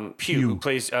Pugh, who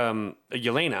plays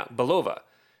Yelena Belova.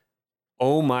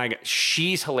 Oh my God.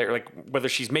 She's hilarious. Like whether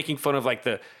she's making fun of like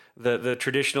the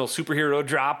traditional superhero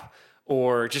drop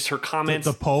or just her comments.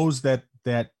 The pose that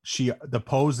the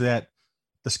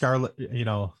Scarlet,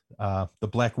 the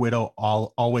Black Widow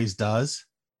always does.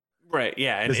 Right.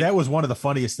 Yeah. Because that was one of the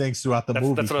funniest things throughout the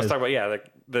movie. That's what I was talking about. Yeah. Like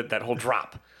that whole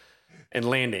drop and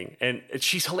landing. And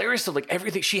she's hilarious. So like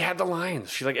everything, she had the lines.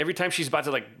 She like every time she's about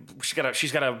to like,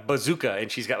 she's got a bazooka and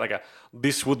she's got like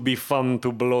this would be fun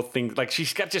to blow things. Like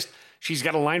she's got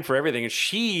a line for everything. And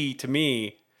she, to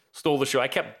me, stole the show. I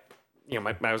kept,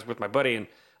 I was with my buddy and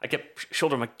I kept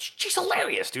shouldering like, she's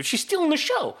hilarious, dude. She's stealing the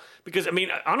show. Because I mean,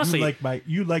 honestly,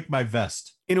 you like my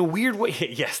vest in a weird way.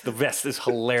 Yes, the vest is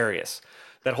hilarious.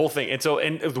 That whole thing.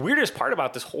 And the weirdest part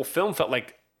about this whole film felt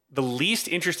like the least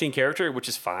interesting character, which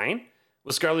is fine,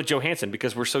 was Scarlett Johansson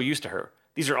because we're so used to her.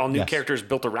 These are all new characters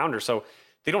built around her. So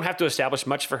they don't have to establish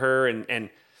much for her.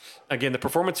 And again, the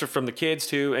performance are from the kids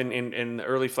too and the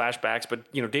early flashbacks.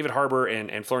 But, David Harbour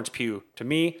and Florence Pugh, to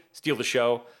me, steal the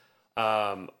show.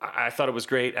 I thought it was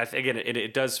great. Again,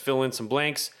 it does fill in some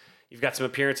blanks. You've got some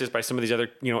appearances by some of these other,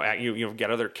 you've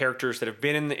got other characters that have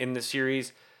been in the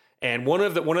series. And one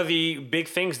of the big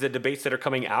things, the debates that are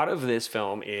coming out of this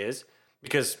film is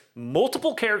because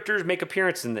multiple characters make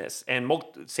appearances in this, and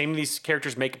same of these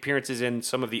characters make appearances in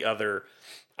some of the other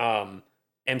MCU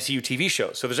TV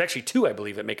shows. So there's actually 2, I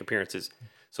believe, that make appearances.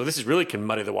 So this is really can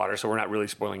muddy the water. So we're not really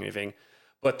spoiling anything.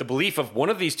 But the belief of one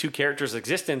of these 2 characters'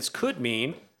 existence could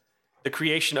mean the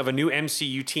creation of a new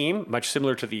MCU team, much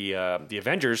similar to the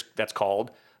Avengers. That's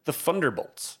called the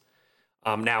Thunderbolts.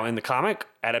 Now, in the comic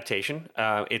adaptation,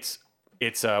 it's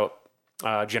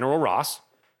General Ross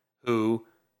who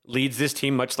leads this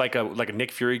team, much like a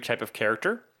Nick Fury type of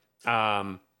character.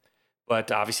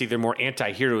 But obviously, they're more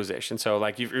anti-heroes-ish. And so,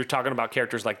 like, you're talking about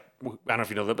characters like, I don't know if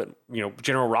you know that, but,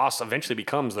 General Ross eventually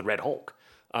becomes the Red Hulk.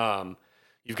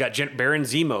 You've got Baron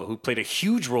Zemo, who played a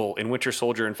huge role in Winter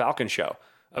Soldier and Falcon show.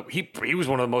 He was he was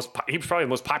probably the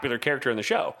most popular character in the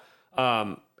show.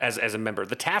 As a member,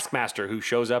 the Taskmaster, who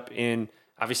shows up in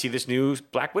obviously this new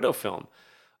Black Widow film,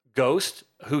 Ghost,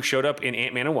 who showed up in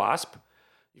Ant-Man and Wasp.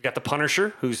 You've got the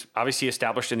Punisher, who's obviously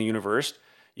established in the universe.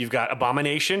 You've got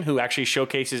Abomination, who actually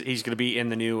showcases he's going to be in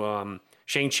the new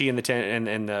Shang-Chi and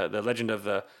the Legend of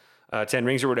the Ten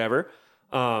Rings or whatever.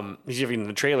 He's even in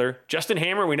the trailer. Justin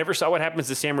Hammer, we never saw what happens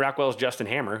to Sam Rockwell's Justin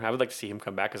Hammer. I would like to see him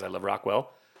come back because I love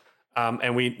Rockwell.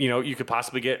 And you could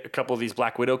possibly get a couple of these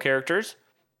Black Widow characters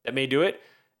that may do it.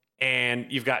 And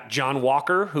you've got John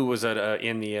Walker, who was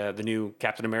in the new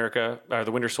Captain America, or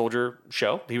the Winter Soldier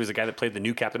show. He was the guy that played the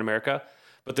new Captain America.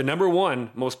 But the number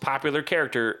 1 most popular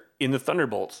character in the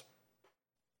Thunderbolts,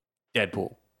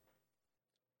 Deadpool.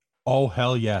 Oh,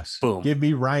 hell yes. Boom. Give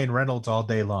me Ryan Reynolds all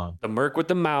day long. The merc with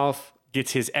the mouth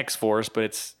gets his X-Force,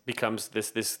 but becomes this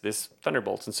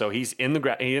Thunderbolts. And so he's in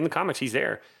the comics, he's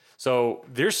there. So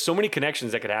there's so many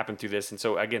connections that could happen through this. And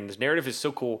so, again, this narrative is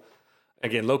so cool.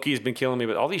 Again, Loki has been killing me,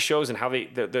 but all these shows and how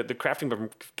the crafting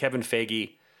of Kevin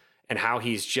Feige and how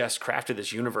he's just crafted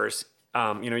this universe.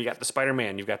 You got the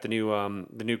Spider-Man, you've got the new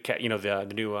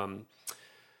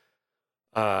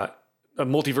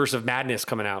Multiverse of Madness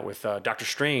coming out with Doctor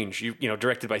Strange.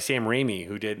 Directed by Sam Raimi,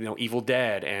 who did Evil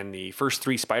Dead and the first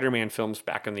 3 Spider-Man films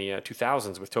back in the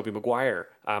 2000s with Tobey Maguire.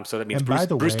 So that means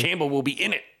Bruce Campbell will be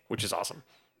in it, which is awesome.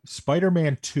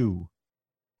 Spider-Man 2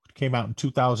 came out in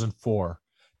 2004.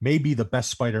 May be the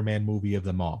best Spider-Man movie of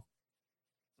them all.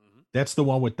 Mm-hmm. That's the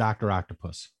one with Dr.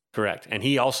 Octopus. Correct. And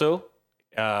he also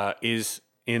is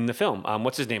in the film.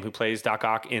 What's his name? Who plays Doc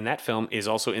Ock in that film is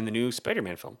also in the new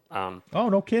Spider-Man film. Oh,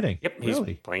 no kidding. Yep. He's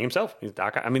playing himself. He's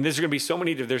Doc Ock. I mean, there's going to be so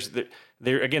many.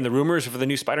 Again, the rumors for the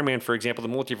new Spider-Man, for example,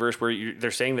 the multiverse, where they're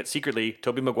saying that secretly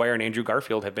Tobey Maguire and Andrew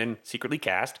Garfield have been secretly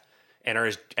cast and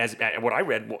are as what I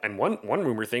read. And one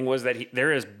rumor thing was that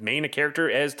they're as main a character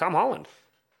as Tom Holland.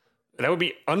 That would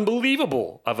be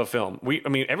unbelievable of a film.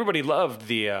 Everybody loved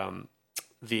the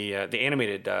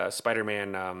animated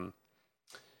Spider-Man.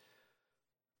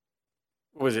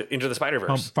 What was it? Into the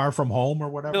Spider-Verse. Far From Home or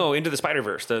whatever. No, Into the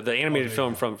Spider-Verse, the animated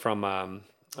film from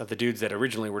the dudes that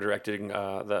originally were directing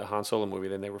the Han Solo movie.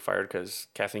 Then they were fired because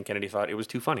Kathleen Kennedy thought it was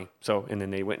too funny. And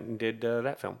then they went and did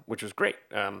that film, which was great.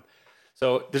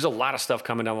 So there's a lot of stuff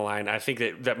coming down the line. I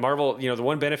think that Marvel, the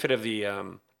one benefit of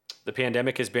the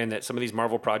pandemic has been that some of these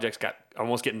Marvel projects got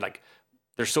almost getting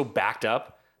they're so backed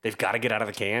up, they've got to get out of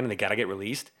the can and they got to get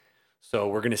released. So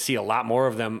we're going to see a lot more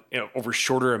of them over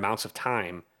shorter amounts of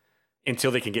time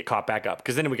until they can get caught back up.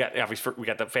 Because then we got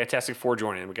the Fantastic Four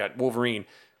joining. We got Wolverine,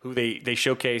 who they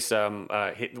showcase.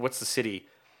 What's the city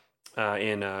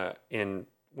in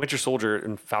Winter Soldier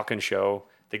and Falcon show?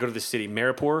 They go to the city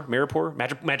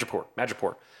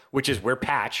Madripoor, which is where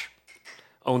Patch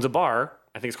owns a bar.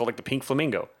 I think it's called like the Pink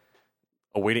Flamingo.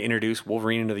 A way to introduce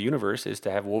Wolverine into the universe is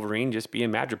to have Wolverine just be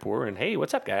in Madripoor and, hey,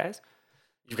 what's up, guys?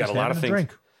 You've got Just a lot having of a things.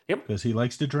 drink. Yep. Because he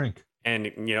likes to drink.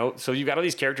 And, so you've got all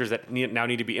these characters that now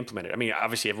need to be implemented. I mean,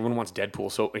 obviously everyone wants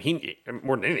Deadpool. So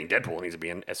more than anything, Deadpool needs to be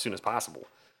in as soon as possible.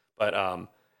 But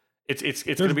it's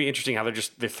going to be interesting how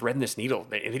they're threading this needle.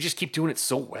 They just keep doing it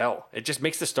so well. It just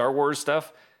makes the Star Wars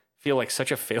stuff feel like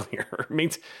such a failure.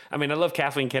 I love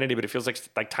Kathleen Kennedy, but it feels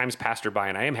like time's passed her by.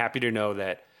 And I am happy to know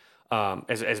that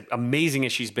as amazing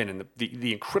as she's been and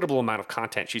the incredible amount of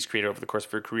content she's created over the course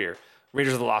of her career,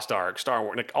 Raiders of the Lost Ark, Star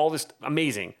Wars, like all this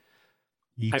amazing.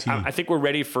 I think we're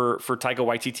ready for Taika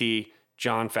Waititi,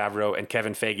 Jon Favreau, and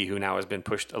Kevin Feige, who now has been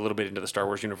pushed a little bit into the Star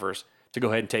Wars universe, to go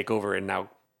ahead and take over and now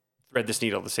thread this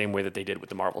needle the same way that they did with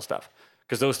the Marvel stuff.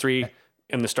 Because those three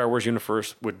in the Star Wars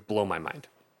universe would blow my mind.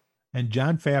 And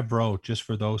Jon Favreau, just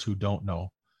for those who don't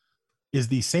know, is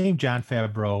the same Jon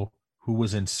Favreau who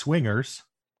was in Swingers.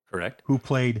 Correct. Who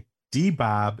played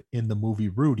D-Bob in the movie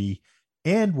Rudy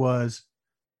and was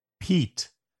Pete,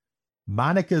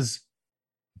 Monica's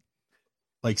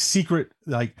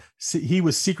he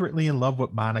was secretly in love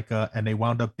with Monica and they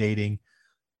wound up dating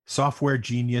software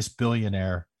genius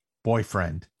billionaire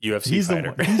boyfriend. UFC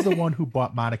fighter. He's the one who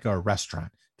bought Monica a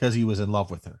restaurant because he was in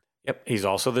love with her. Yep. He's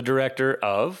also the director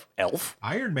of Elf,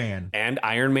 Iron Man, and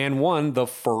Iron Man 1, the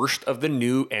first of the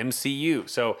new MCU.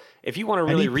 So if you want to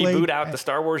really reboot out the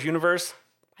Star Wars universe,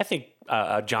 I think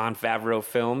a Jon Favreau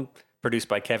film produced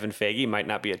by Kevin Feige might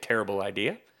not be a terrible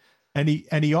idea. And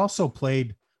he also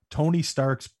played Tony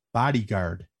Stark's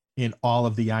bodyguard in all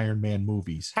of the Iron Man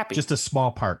movies. Happy. Just a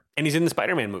small part. And he's in the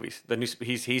Spider-Man movies.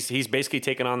 He's basically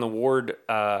taken on the Ward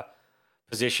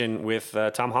position with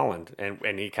Tom Holland,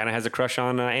 and he kind of has a crush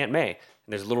on Aunt May. And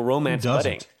there's a little romance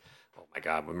budding. Oh my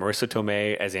God, when Marissa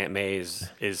Tomei as Aunt May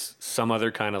is some other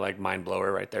kind of like mind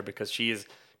blower right there, because she is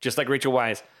just like Rachel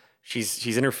Weisz.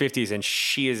 She's in her 50s and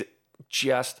she is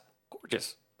just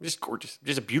gorgeous, just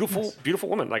a beautiful, beautiful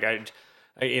woman. Like I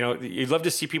you'd love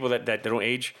to see people that don't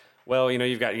age well.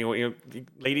 You've got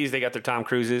ladies, they got their Tom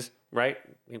Cruises, right?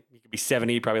 He could be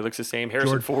 70, probably looks the same.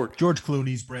 Harrison Ford, George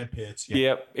Clooney's, Brad Pitt's. Yeah.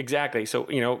 Yep, exactly. So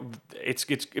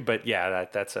but yeah,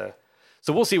 that's a.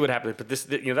 So we'll see what happens. But this,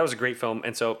 that was a great film,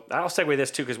 and so I'll segue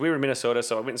this too because we were in Minnesota.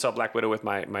 So I went and saw Black Widow with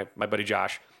my buddy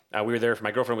Josh. We were there.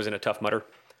 My girlfriend was in a Tough Mudder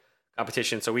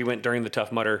competition, so we went during the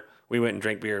Tough Mudder. We went and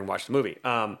drank beer and watched the movie.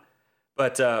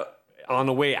 But on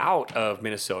the way out of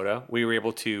Minnesota, we were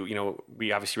able to,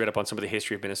 we obviously read up on some of the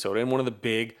history of Minnesota, and one of the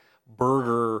big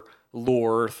burger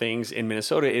lore things in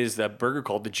Minnesota is the burger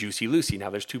called the Juicy Lucy. Now,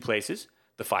 there's two places: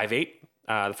 the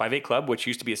 5-8 Club, which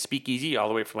used to be a speakeasy all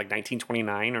the way from like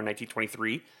 1929 or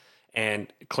 1923,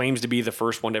 and claims to be the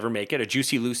first one to ever make it. A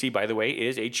Juicy Lucy, by the way,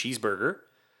 is a cheeseburger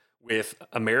with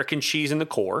American cheese in the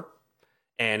core,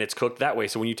 and it's cooked that way.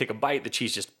 So when you take a bite, the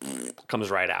cheese just comes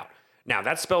right out. Now,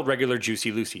 that's spelled regular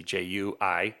Juicy Lucy,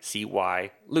 Juicy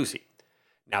Lucy.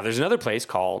 Now, there's another place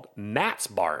called Matt's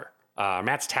Bar,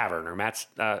 Matt's Tavern, or Matt's,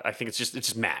 I think it's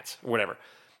just Matt's, or whatever.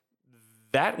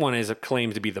 That one is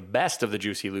claimed to be the best of the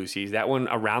Juicy Lucy's. That one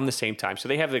around the same time. So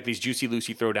they have like these Juicy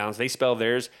Lucy throwdowns. They spell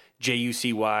theirs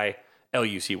Jucylucy.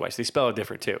 So they spell it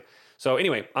different too. So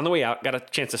anyway, on the way out, got a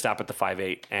chance to stop at the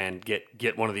 5-8 and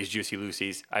get one of these Juicy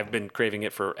Lucy's. I've been craving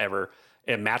it forever.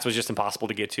 And Matt's was just impossible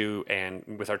to get to, and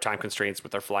with our time constraints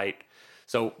with our flight.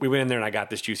 So we went in there and I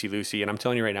got this Juicy Lucy, and I'm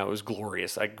telling you right now, it was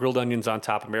glorious. Like grilled onions on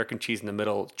top, American cheese in the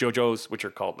middle, JoJo's, which are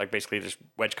called like basically just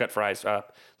wedge cut fries,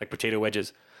 like potato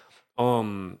wedges.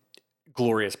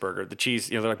 Glorious burger. The cheese,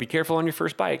 they're like, be careful on your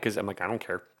first bite, because I'm like, I don't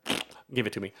care. Give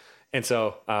it to me. And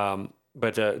so,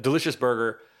 but delicious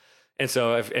burger. And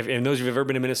so if and those of you who've ever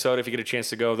been to Minnesota, if you get a chance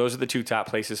to go, those are the two top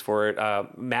places for it.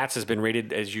 Matt's has been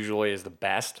rated as usually as the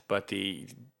best, but the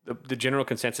general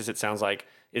consensus, it sounds like,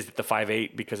 is that the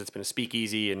 5-8, because it's been a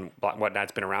speakeasy and whatnot,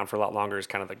 it's been around for a lot longer, is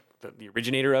kind of like the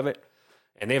originator of it.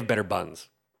 And they have better buns.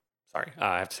 Sorry,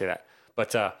 I have to say that.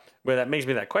 But that makes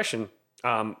me that question.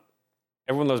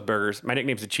 Everyone loves burgers. My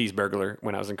nickname's the Cheeseburglar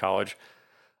when I was in college,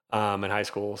 in high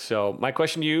school. So my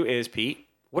question to you is, Pete,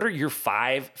 what are your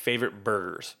 5 favorite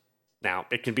burgers? Now,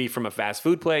 it could be from a fast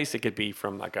food place. It could be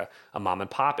from like a mom and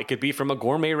pop. It could be from a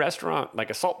gourmet restaurant, like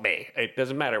a Salt Bae. It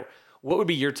doesn't matter. What would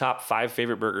be your top 5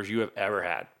 favorite burgers you have ever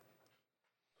had?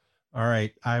 All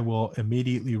right. I will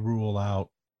immediately rule out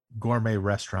gourmet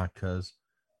restaurant because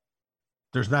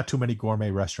there's not too many gourmet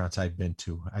restaurants I've been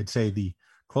to. I'd say the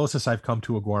closest I've come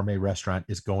to a gourmet restaurant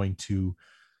is going to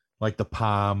like the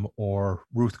Palm or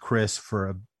Ruth Chris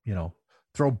for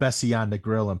throw Bessie on the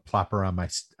grill and plop her on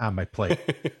my plate.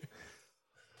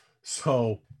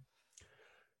 So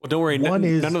Well, don't worry. One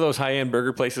is none of those high-end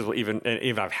burger places will even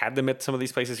I've had them at some of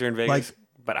these places here in Vegas, like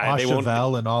but they won't.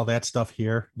 Chevelle and all that stuff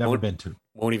here. Never been to.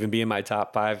 Won't even be in my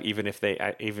top 5, even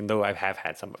though I have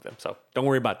had some of them. So don't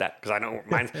worry about that because I know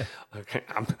mine's. Okay,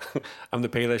 I'm the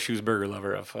Payless Shoes burger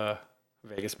lover of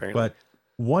Vegas, apparently. But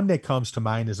one that comes to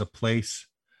mind is a place.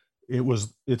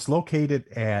 It's located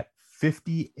at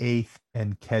 58th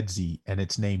and Kedzie, and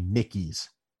it's named Nicky's.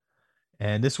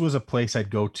 And this was a place I'd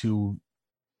go to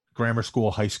grammar school,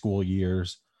 high school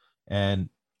years, and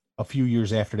a few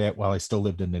years after that while I still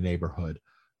lived in the neighborhood.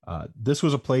 This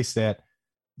was a place that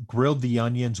grilled the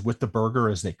onions with the burger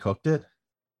as they cooked it.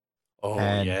 Oh,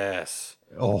 yes.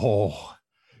 Oh,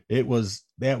 that was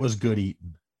good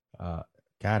eating. God,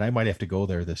 I might have to go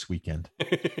there this weekend.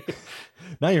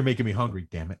 Now you're making me hungry,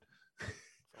 damn it.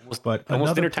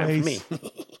 Almost dinner time for me.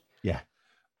 Yeah.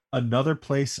 Another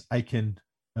place I can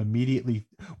immediately,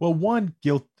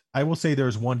 I will say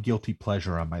there's one guilty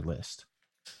pleasure on my list.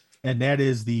 And that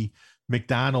is the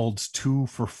McDonald's 2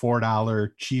 for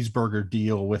 $4 cheeseburger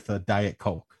deal with a Diet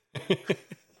Coke.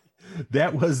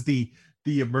 That was the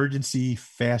emergency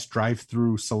fast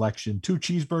drive-through selection: 2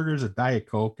 cheeseburgers, a Diet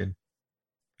Coke, and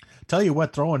tell you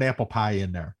what, throw an apple pie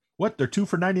in there. What? They're 2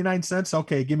 for 99 cents?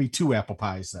 Okay, give me 2 apple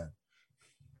pies then.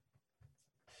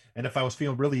 And if I was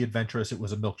feeling really adventurous, it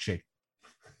was a milkshake.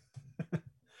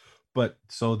 But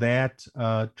so that,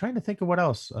 trying to think of what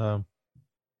else. I'll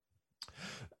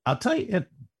tell you,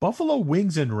 Buffalo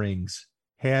Wings and Rings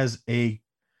has a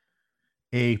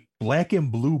black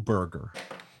and blue burger,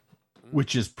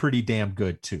 which is pretty damn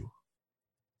good too.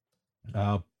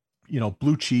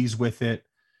 Blue cheese with it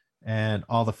and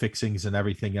all the fixings and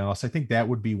everything else. I think that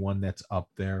would be one that's up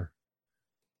there.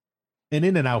 An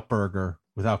In-N-Out burger,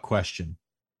 without question,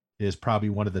 is probably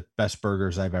one of the best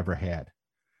burgers I've ever had.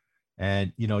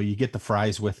 And, you get the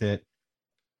fries with it,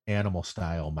 animal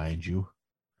style, mind you,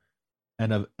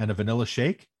 and a vanilla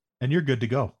shake, and you're good to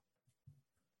go.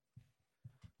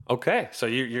 Okay, so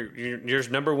yours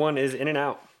number 1 is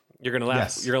In-N-Out. You're gonna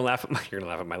laugh. Yes. You're gonna laugh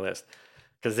at my list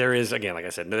because there is, again, like I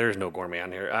said, there is no gourmet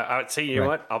on here. I would say, you know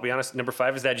what? I'll be honest. Number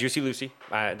 5 is that Juicy Lucy.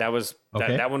 That was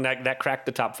okay. that one that cracked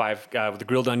the top 5 with the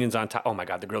grilled onions on top. Oh my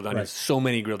God, the grilled onions! Right. So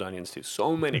many grilled onions too.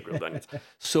 So many grilled onions.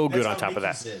 So good on top of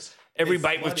that. Every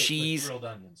bite with cheese. Grilled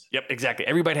onions. Yep, exactly.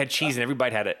 Every bite had cheese and every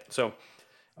bite had it. So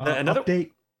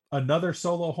another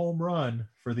solo home run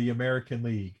for the American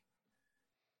League.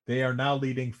 They are now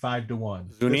leading 5-1.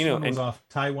 Zunino, this one was off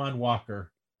Taiwan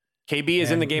Walker. KB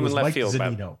is in the game in left field.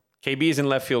 KB is in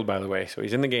left field, by the way, so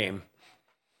he's in the game.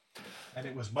 And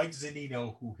it was Mike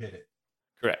Zunino who hit it.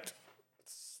 Correct.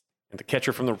 And the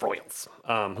catcher from the Royals,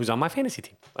 who's on my fantasy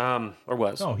team, or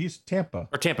was. No, he's Tampa.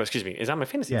 Or Tampa, excuse me, is on my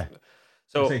fantasy team.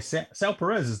 So Sal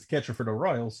Perez is the catcher for the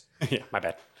Royals. Yeah, my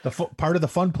bad. Part of the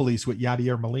Fun Police with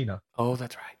Yadier Molina. Oh,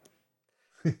 that's right.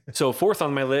 So 4th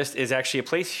on my list is actually a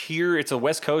place here. It's a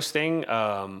West Coast thing.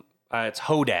 It's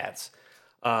Hodad's.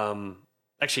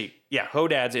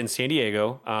 Hodad's in San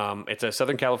Diego. It's a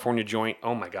Southern California joint.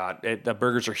 Oh my God, the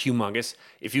burgers are humongous.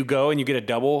 If you go and you get a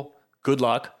double, good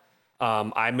luck.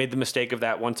 I made the mistake of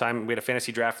that one time. We had a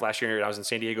fantasy draft last year. I was in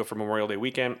San Diego for Memorial Day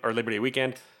weekend or Labor Day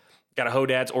weekend. Got a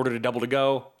Hodad's, ordered a double to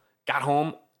go. Got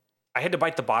home. I had to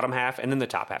bite the bottom half and then the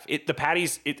top half. The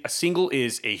patties, a single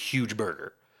is a huge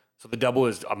burger. So the double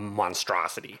is a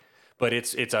monstrosity. But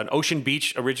it's an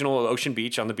original Ocean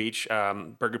Beach on the beach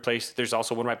burger place. There's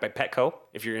also one right by Petco.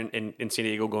 If you're in San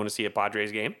Diego going to see a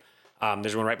Padres game,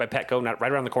 there's one right by Petco, not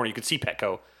right around the corner. You can see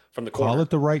Petco from the corner. Call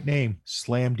it the right name,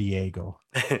 Slam Diego.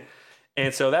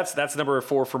 And so that's number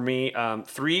 4 for me.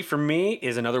 3 for me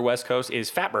is another West Coast is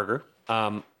Fat Burger.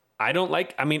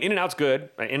 In-N-Out's good.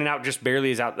 In-N-Out just barely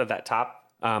is out of that top.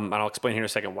 And I'll explain here in a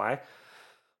second why.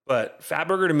 But Fat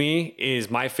Burger to me is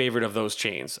my favorite of those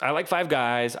chains. I like Five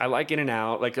Guys. I like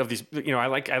In-N-Out. Like of these, I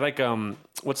like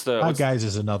Five Guys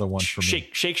is another one for me.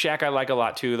 Shake Shack I like a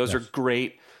lot too. Those are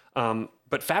great.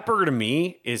 But Fat Burger to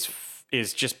me is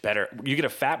just better. You get a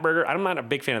Fat Burger. I'm not a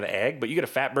big fan of the egg, but you get a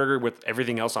Fat Burger with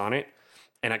everything else on it.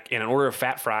 And an order of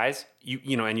fat fries,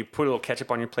 and you put a little ketchup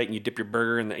on your plate and you dip your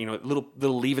burger and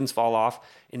little leavings fall off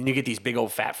and you get these big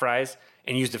old fat fries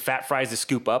and use the fat fries to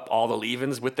scoop up all the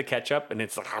leavings with the ketchup and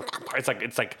it's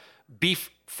like beef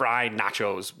fried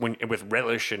nachos with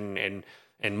relish and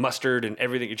mustard and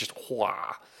everything. It's just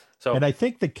wow. So and I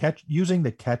think using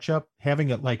the ketchup, having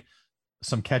it like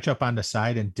some ketchup on the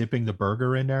side and dipping the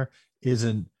burger in there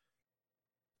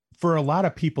for a lot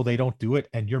of people they don't do it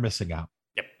and you're missing out.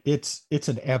 Yep. It's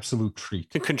an absolute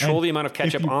treat. To control the amount of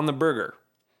ketchup on the burger.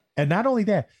 And not only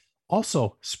that,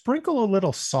 also sprinkle a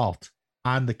little salt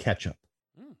on the ketchup.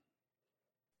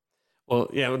 Well,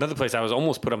 yeah, another place I was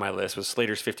almost put on my list was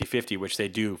Slater's 50/50, which they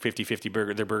do 50/50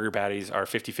 burger. Their burger patties are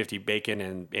 50/50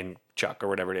 bacon and chuck or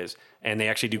whatever it is. And they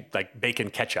actually do like bacon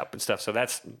ketchup and stuff. So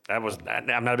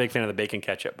I'm not a big fan of the bacon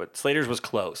ketchup, but Slater's was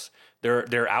close. Their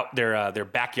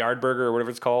backyard burger or whatever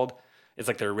it's called. It's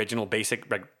like their original basic,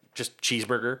 like just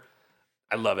cheeseburger.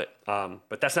 I love it.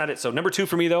 But that's not it. So number 2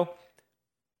 for me though,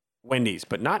 Wendy's,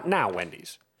 but not now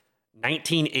Wendy's.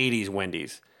 1980s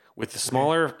Wendy's with the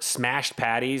smaller smashed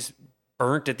patties,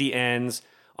 burnt at the ends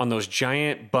on those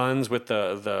giant buns with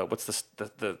the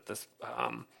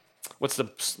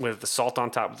salt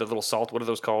on top, the little salt. What are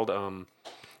those called?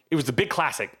 It was the big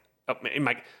classic in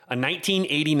a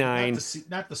 1989.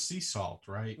 Not the sea salt,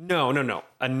 right? No.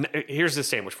 Here's the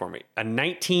sandwich for me: a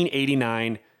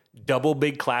 1989 double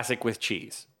big classic with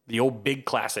cheese, the old big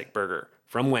classic burger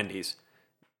from Wendy's.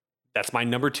 That's my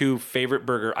number 2 favorite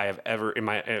burger I have ever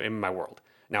in my world.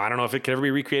 Now, I don't know if it could ever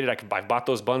be recreated. I've bought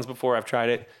those buns before. I've tried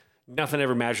it. Nothing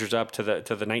ever measures up to the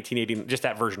 1980, just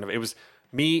that version of it. It was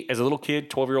me as a little kid,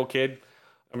 12-year-old kid,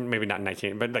 maybe not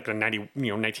 19, but like a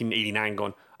 1989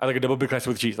 going, I like a double big classic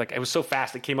with cheese. Like, it was so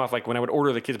fast. It came off like when I would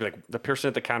order, the kids would be like, the person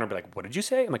at the counter would be like, what did you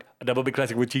say? I'm like, a double big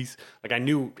classic with cheese. Like, I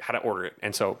knew how to order it.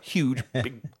 And so huge,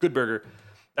 big, good burger.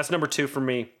 That's number 2 for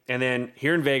me. And then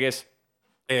here in Vegas,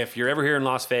 if you're ever here in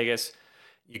Las Vegas,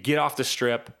 you get off the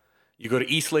Strip, you go to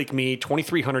East Lake Mead,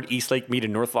 2300 East Lake Mead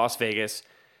in North Las Vegas.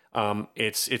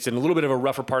 It's in a little bit of a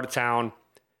rougher part of town.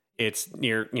 It's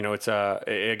near,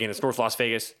 it's North Las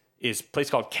Vegas. Is a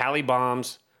place called Cali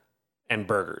Bombs and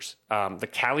Burgers. The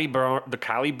Cali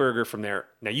Burger from there.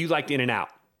 Now you liked In-N-Out.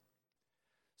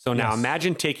 So now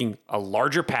imagine taking a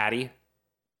larger patty,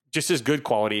 just as good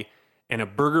quality, and a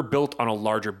burger built on a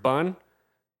larger bun,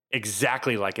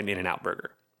 exactly like an In-N-Out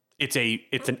burger. It's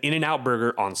an In-N-Out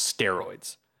burger on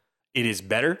steroids. It is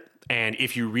better. And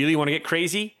if you really want to get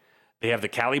crazy, they have the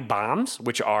Cali Bombs,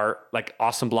 which are like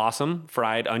Awesome Blossom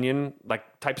fried onion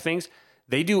like type things.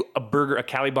 They do a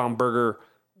Cali Bomb burger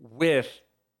with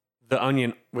the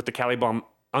Cali Bomb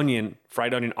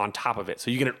fried onion on top of it. So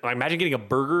you can imagine getting a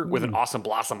burger with an Awesome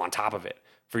Blossom on top of it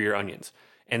for your onions.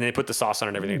 And then they put the sauce on it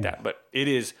and everything like that. But it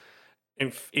is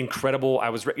incredible. I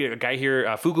was a guy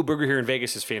here, Fuku Burger here in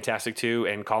Vegas is fantastic too.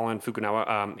 And Colin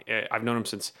Fukunawa, I've known him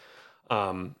since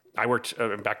I worked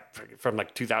back from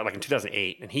like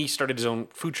 2008, and he started his own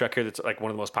food truck here. That's like one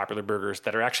of the most popular burgers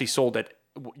that are actually sold at.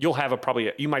 You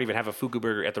might even have a Fuku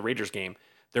Burger at the Raiders game.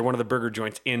 They're one of the burger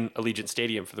joints in Allegiant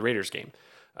Stadium for the Raiders game.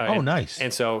 Nice.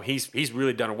 And so he's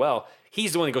really done well.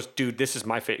 He's the one that goes, dude, this is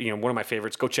my one of my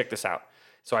favorites. Go check this out.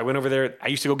 So I went over there. I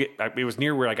used to go it was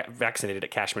near where I got vaccinated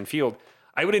at Cashman Field.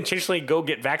 I would intentionally go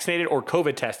get vaccinated or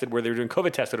COVID tested where they were doing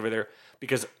COVID tested over there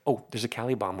because, there's a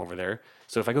Cali Bomb over there.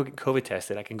 So if I go get COVID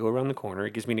tested, I can go around the corner.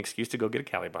 It gives me an excuse to go get a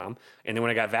Cali Bomb. And then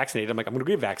when I got vaccinated, I'm like, I'm going to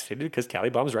get vaccinated because Cali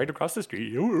Bomb's right across the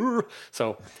street.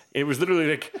 So it was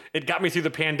literally like, it got me through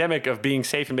the pandemic of being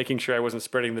safe and making sure I wasn't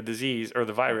spreading the disease or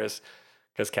the virus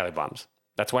because Cali Bombs.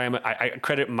 That's why I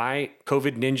credit my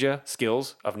COVID ninja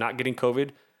skills of not getting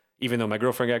COVID, even though my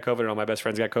girlfriend got COVID and all my best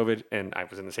friends got COVID. And I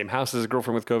was in the same house as a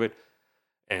girlfriend with COVID.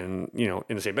 And, in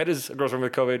the same bed as a girlfriend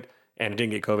with COVID and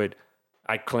didn't get COVID,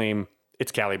 I claim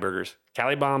it's Cali Burgers,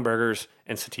 Cali Bomb Burgers,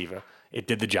 and Sativa. It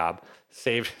did the job.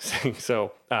 Saved.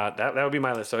 So that would be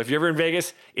my list. So if you're ever in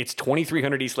Vegas, it's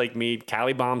 2300 East Lake Mead,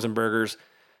 Cali Bombs and Burgers.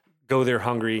 Go there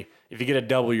hungry. If you get a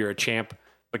double, you're a champ.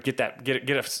 But get at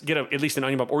least an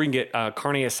onion bomb, or you can get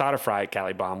carne asada fried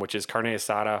Cali Bomb, which is carne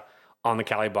asada on the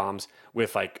Cali Bombs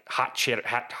with like hot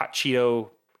Cheeto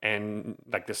and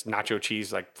like this nacho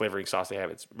cheese like flavoring sauce they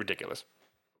have. It's ridiculous.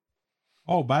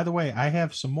 Oh, by the way, I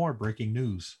have some more breaking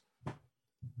news.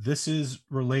 This is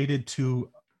related to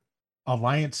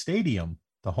Alliance Stadium,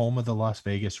 the home of the Las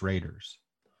Vegas Raiders.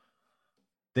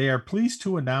 They are pleased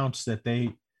to announce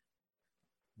that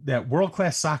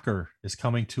world-class soccer is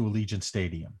coming to Allegiant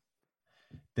Stadium.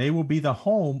 They will be the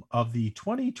home of the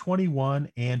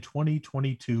 2021 and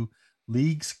 2022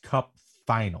 Leagues Cup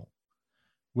final,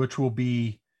 which will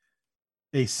be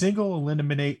a single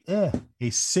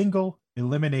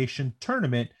elimination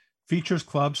tournament, features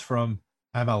clubs from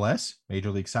MLS, Major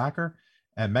League Soccer,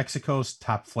 and Mexico's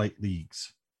top flight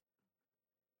leagues.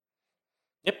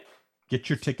 Yep. Get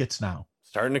your tickets now.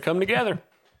 Starting to come together.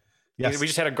 Yes. We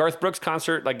just had a Garth Brooks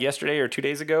concert like yesterday or 2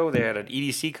 days ago. They had an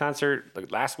EDC concert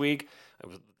like last week.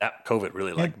 That COVID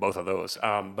really liked both of those.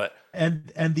 But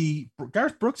the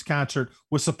Garth Brooks concert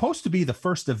was supposed to be the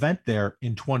first event there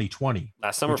in 2020.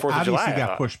 Last summer, 4th of July. Obviously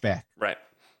got pushed back. Right.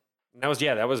 And that was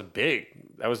big.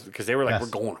 That was because they were like, we're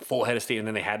going full head of steam, and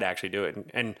then they had to actually do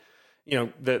it. And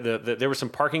there were some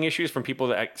parking issues from people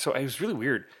so it was really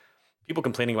weird. people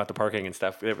complaining about the parking and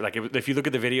stuff. Like if you look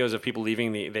at the videos of people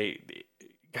leaving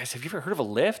guys, have you ever heard of a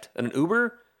Lyft and an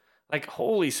Uber? Like,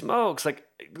 holy smokes. Like,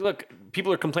 look,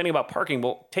 people are complaining about parking.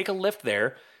 Well, take a Lyft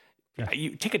there. Yeah.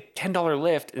 You take a $10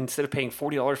 Lyft instead of paying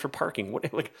 $40 for parking.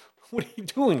 What are you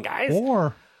doing, guys?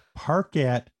 Or park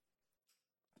at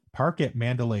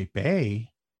Mandalay Bay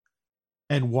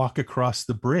and walk across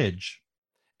the bridge.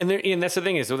 And that's the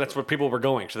thing is, so that's where people were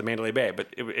going, to the Mandalay Bay. But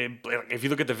if you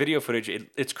look at the video footage,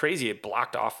 it's crazy. It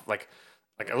blocked off like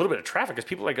a little bit of traffic because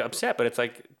people upset. But it's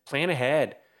like, plan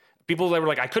ahead. People that were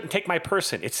like, I couldn't take my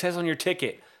purse in. It says on your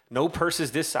ticket, no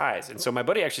purses this size. And so my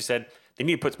buddy actually said they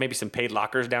need to put maybe some paid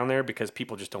lockers down there because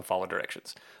people just don't follow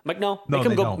directions. I'm like,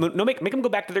 make them go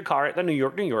back to their car at the New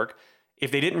York.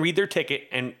 If they didn't read their ticket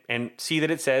and see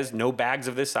that it says no bags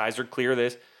of this size or clear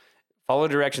this, follow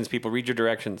directions. People, read your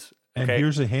directions. Okay? And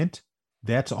here's a hint: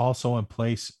 that's also in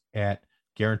place at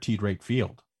Guaranteed Rate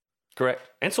Field. Correct,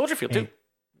 and Soldier Field too.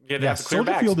 Yeah,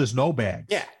 Soldier Field is no bags.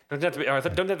 Yeah, don't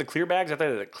have the clear bags. I thought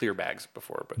they had the clear bags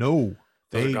before, but no,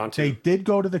 they did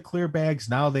go to the clear bags.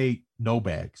 Now they no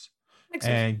bags. Makes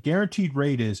sense. And Guaranteed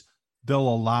Rate is they'll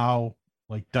allow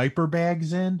like diaper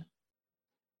bags in,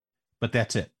 but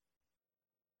that's it.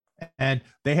 And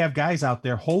they have guys out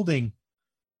there holding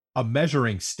a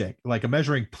measuring stick, like a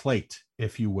measuring plate,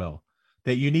 if you will,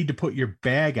 that you need to put your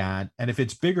bag on. And if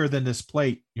it's bigger than this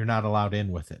plate, you're not allowed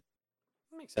in with it.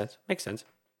 Makes sense.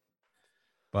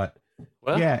 But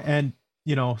yeah. And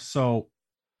so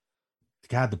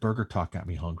God, the burger talk got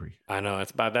me hungry. I know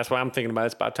that's why I'm thinking about it.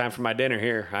 It's about time for my dinner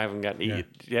here. I haven't gotten to eat it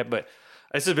yet, but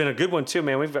this has been a good one too,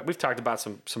 man. We've talked about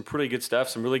some pretty good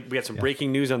stuff. We had some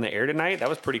breaking news on the air tonight. That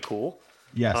was pretty cool.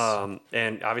 Yes.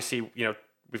 And obviously,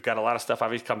 we've got a lot of stuff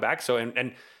obviously come back. So,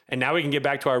 and now we can get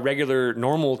back to our regular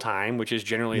normal time, which is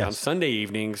generally on Sunday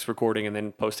evenings recording and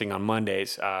then posting on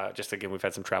Mondays. Just again, we've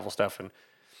had some travel stuff and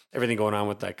everything going on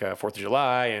with like 4th of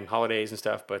July and holidays and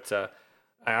stuff. But,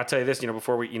 I'll tell you this,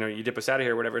 before we, you dip us out of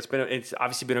here or whatever, it's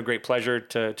obviously been a great pleasure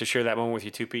to share that moment with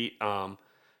you too, Pete.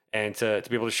 And to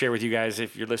be able to share with you guys,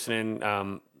 if you're listening,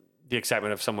 the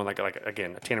excitement of someone like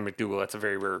again, a Tanner McDougal, that's a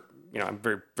very rare, I'm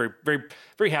very, very, very,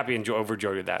 very happy and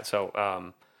overjoyed with that.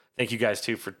 So, thank you guys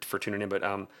too for tuning in. But,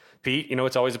 Pete,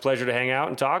 it's always a pleasure to hang out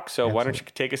and talk. So Absolutely. Why don't you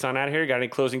take us on out of here? Got any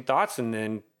closing thoughts? And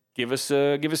then give us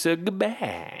a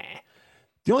goodbye.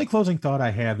 The only closing thought I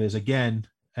have is, again,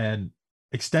 and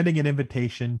extending an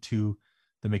invitation to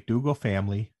the McDougal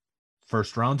family.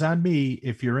 First round's on me.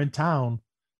 If you're in town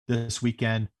this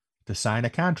weekend to sign a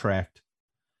contract,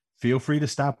 feel free to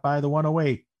stop by the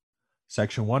 108,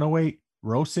 section 108,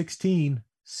 row 16,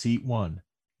 seat 1.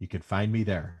 You can find me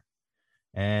there.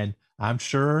 And I'm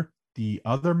sure the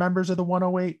other members of the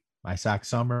 108, My Sock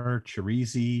Summer,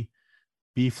 Chirizi,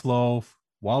 Beef Loaf,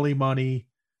 Wally Money,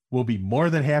 will be more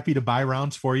than happy to buy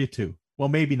rounds for you too. Well,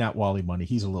 maybe not Wally Money.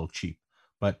 He's a little cheap,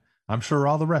 but I'm sure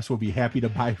all the rest will be happy to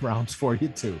buy rounds for you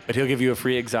too. But he'll give you a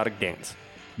free exotic dance.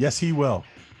 Yes, he will.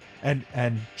 And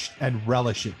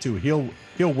relish it too.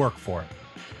 He'll work for it.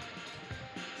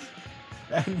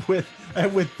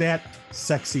 And with that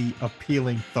sexy,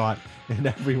 appealing thought in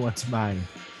everyone's mind,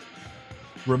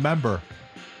 remember,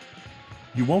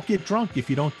 you won't get drunk if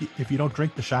you don't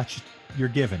drink the shots you're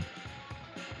given.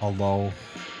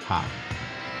 Aloha.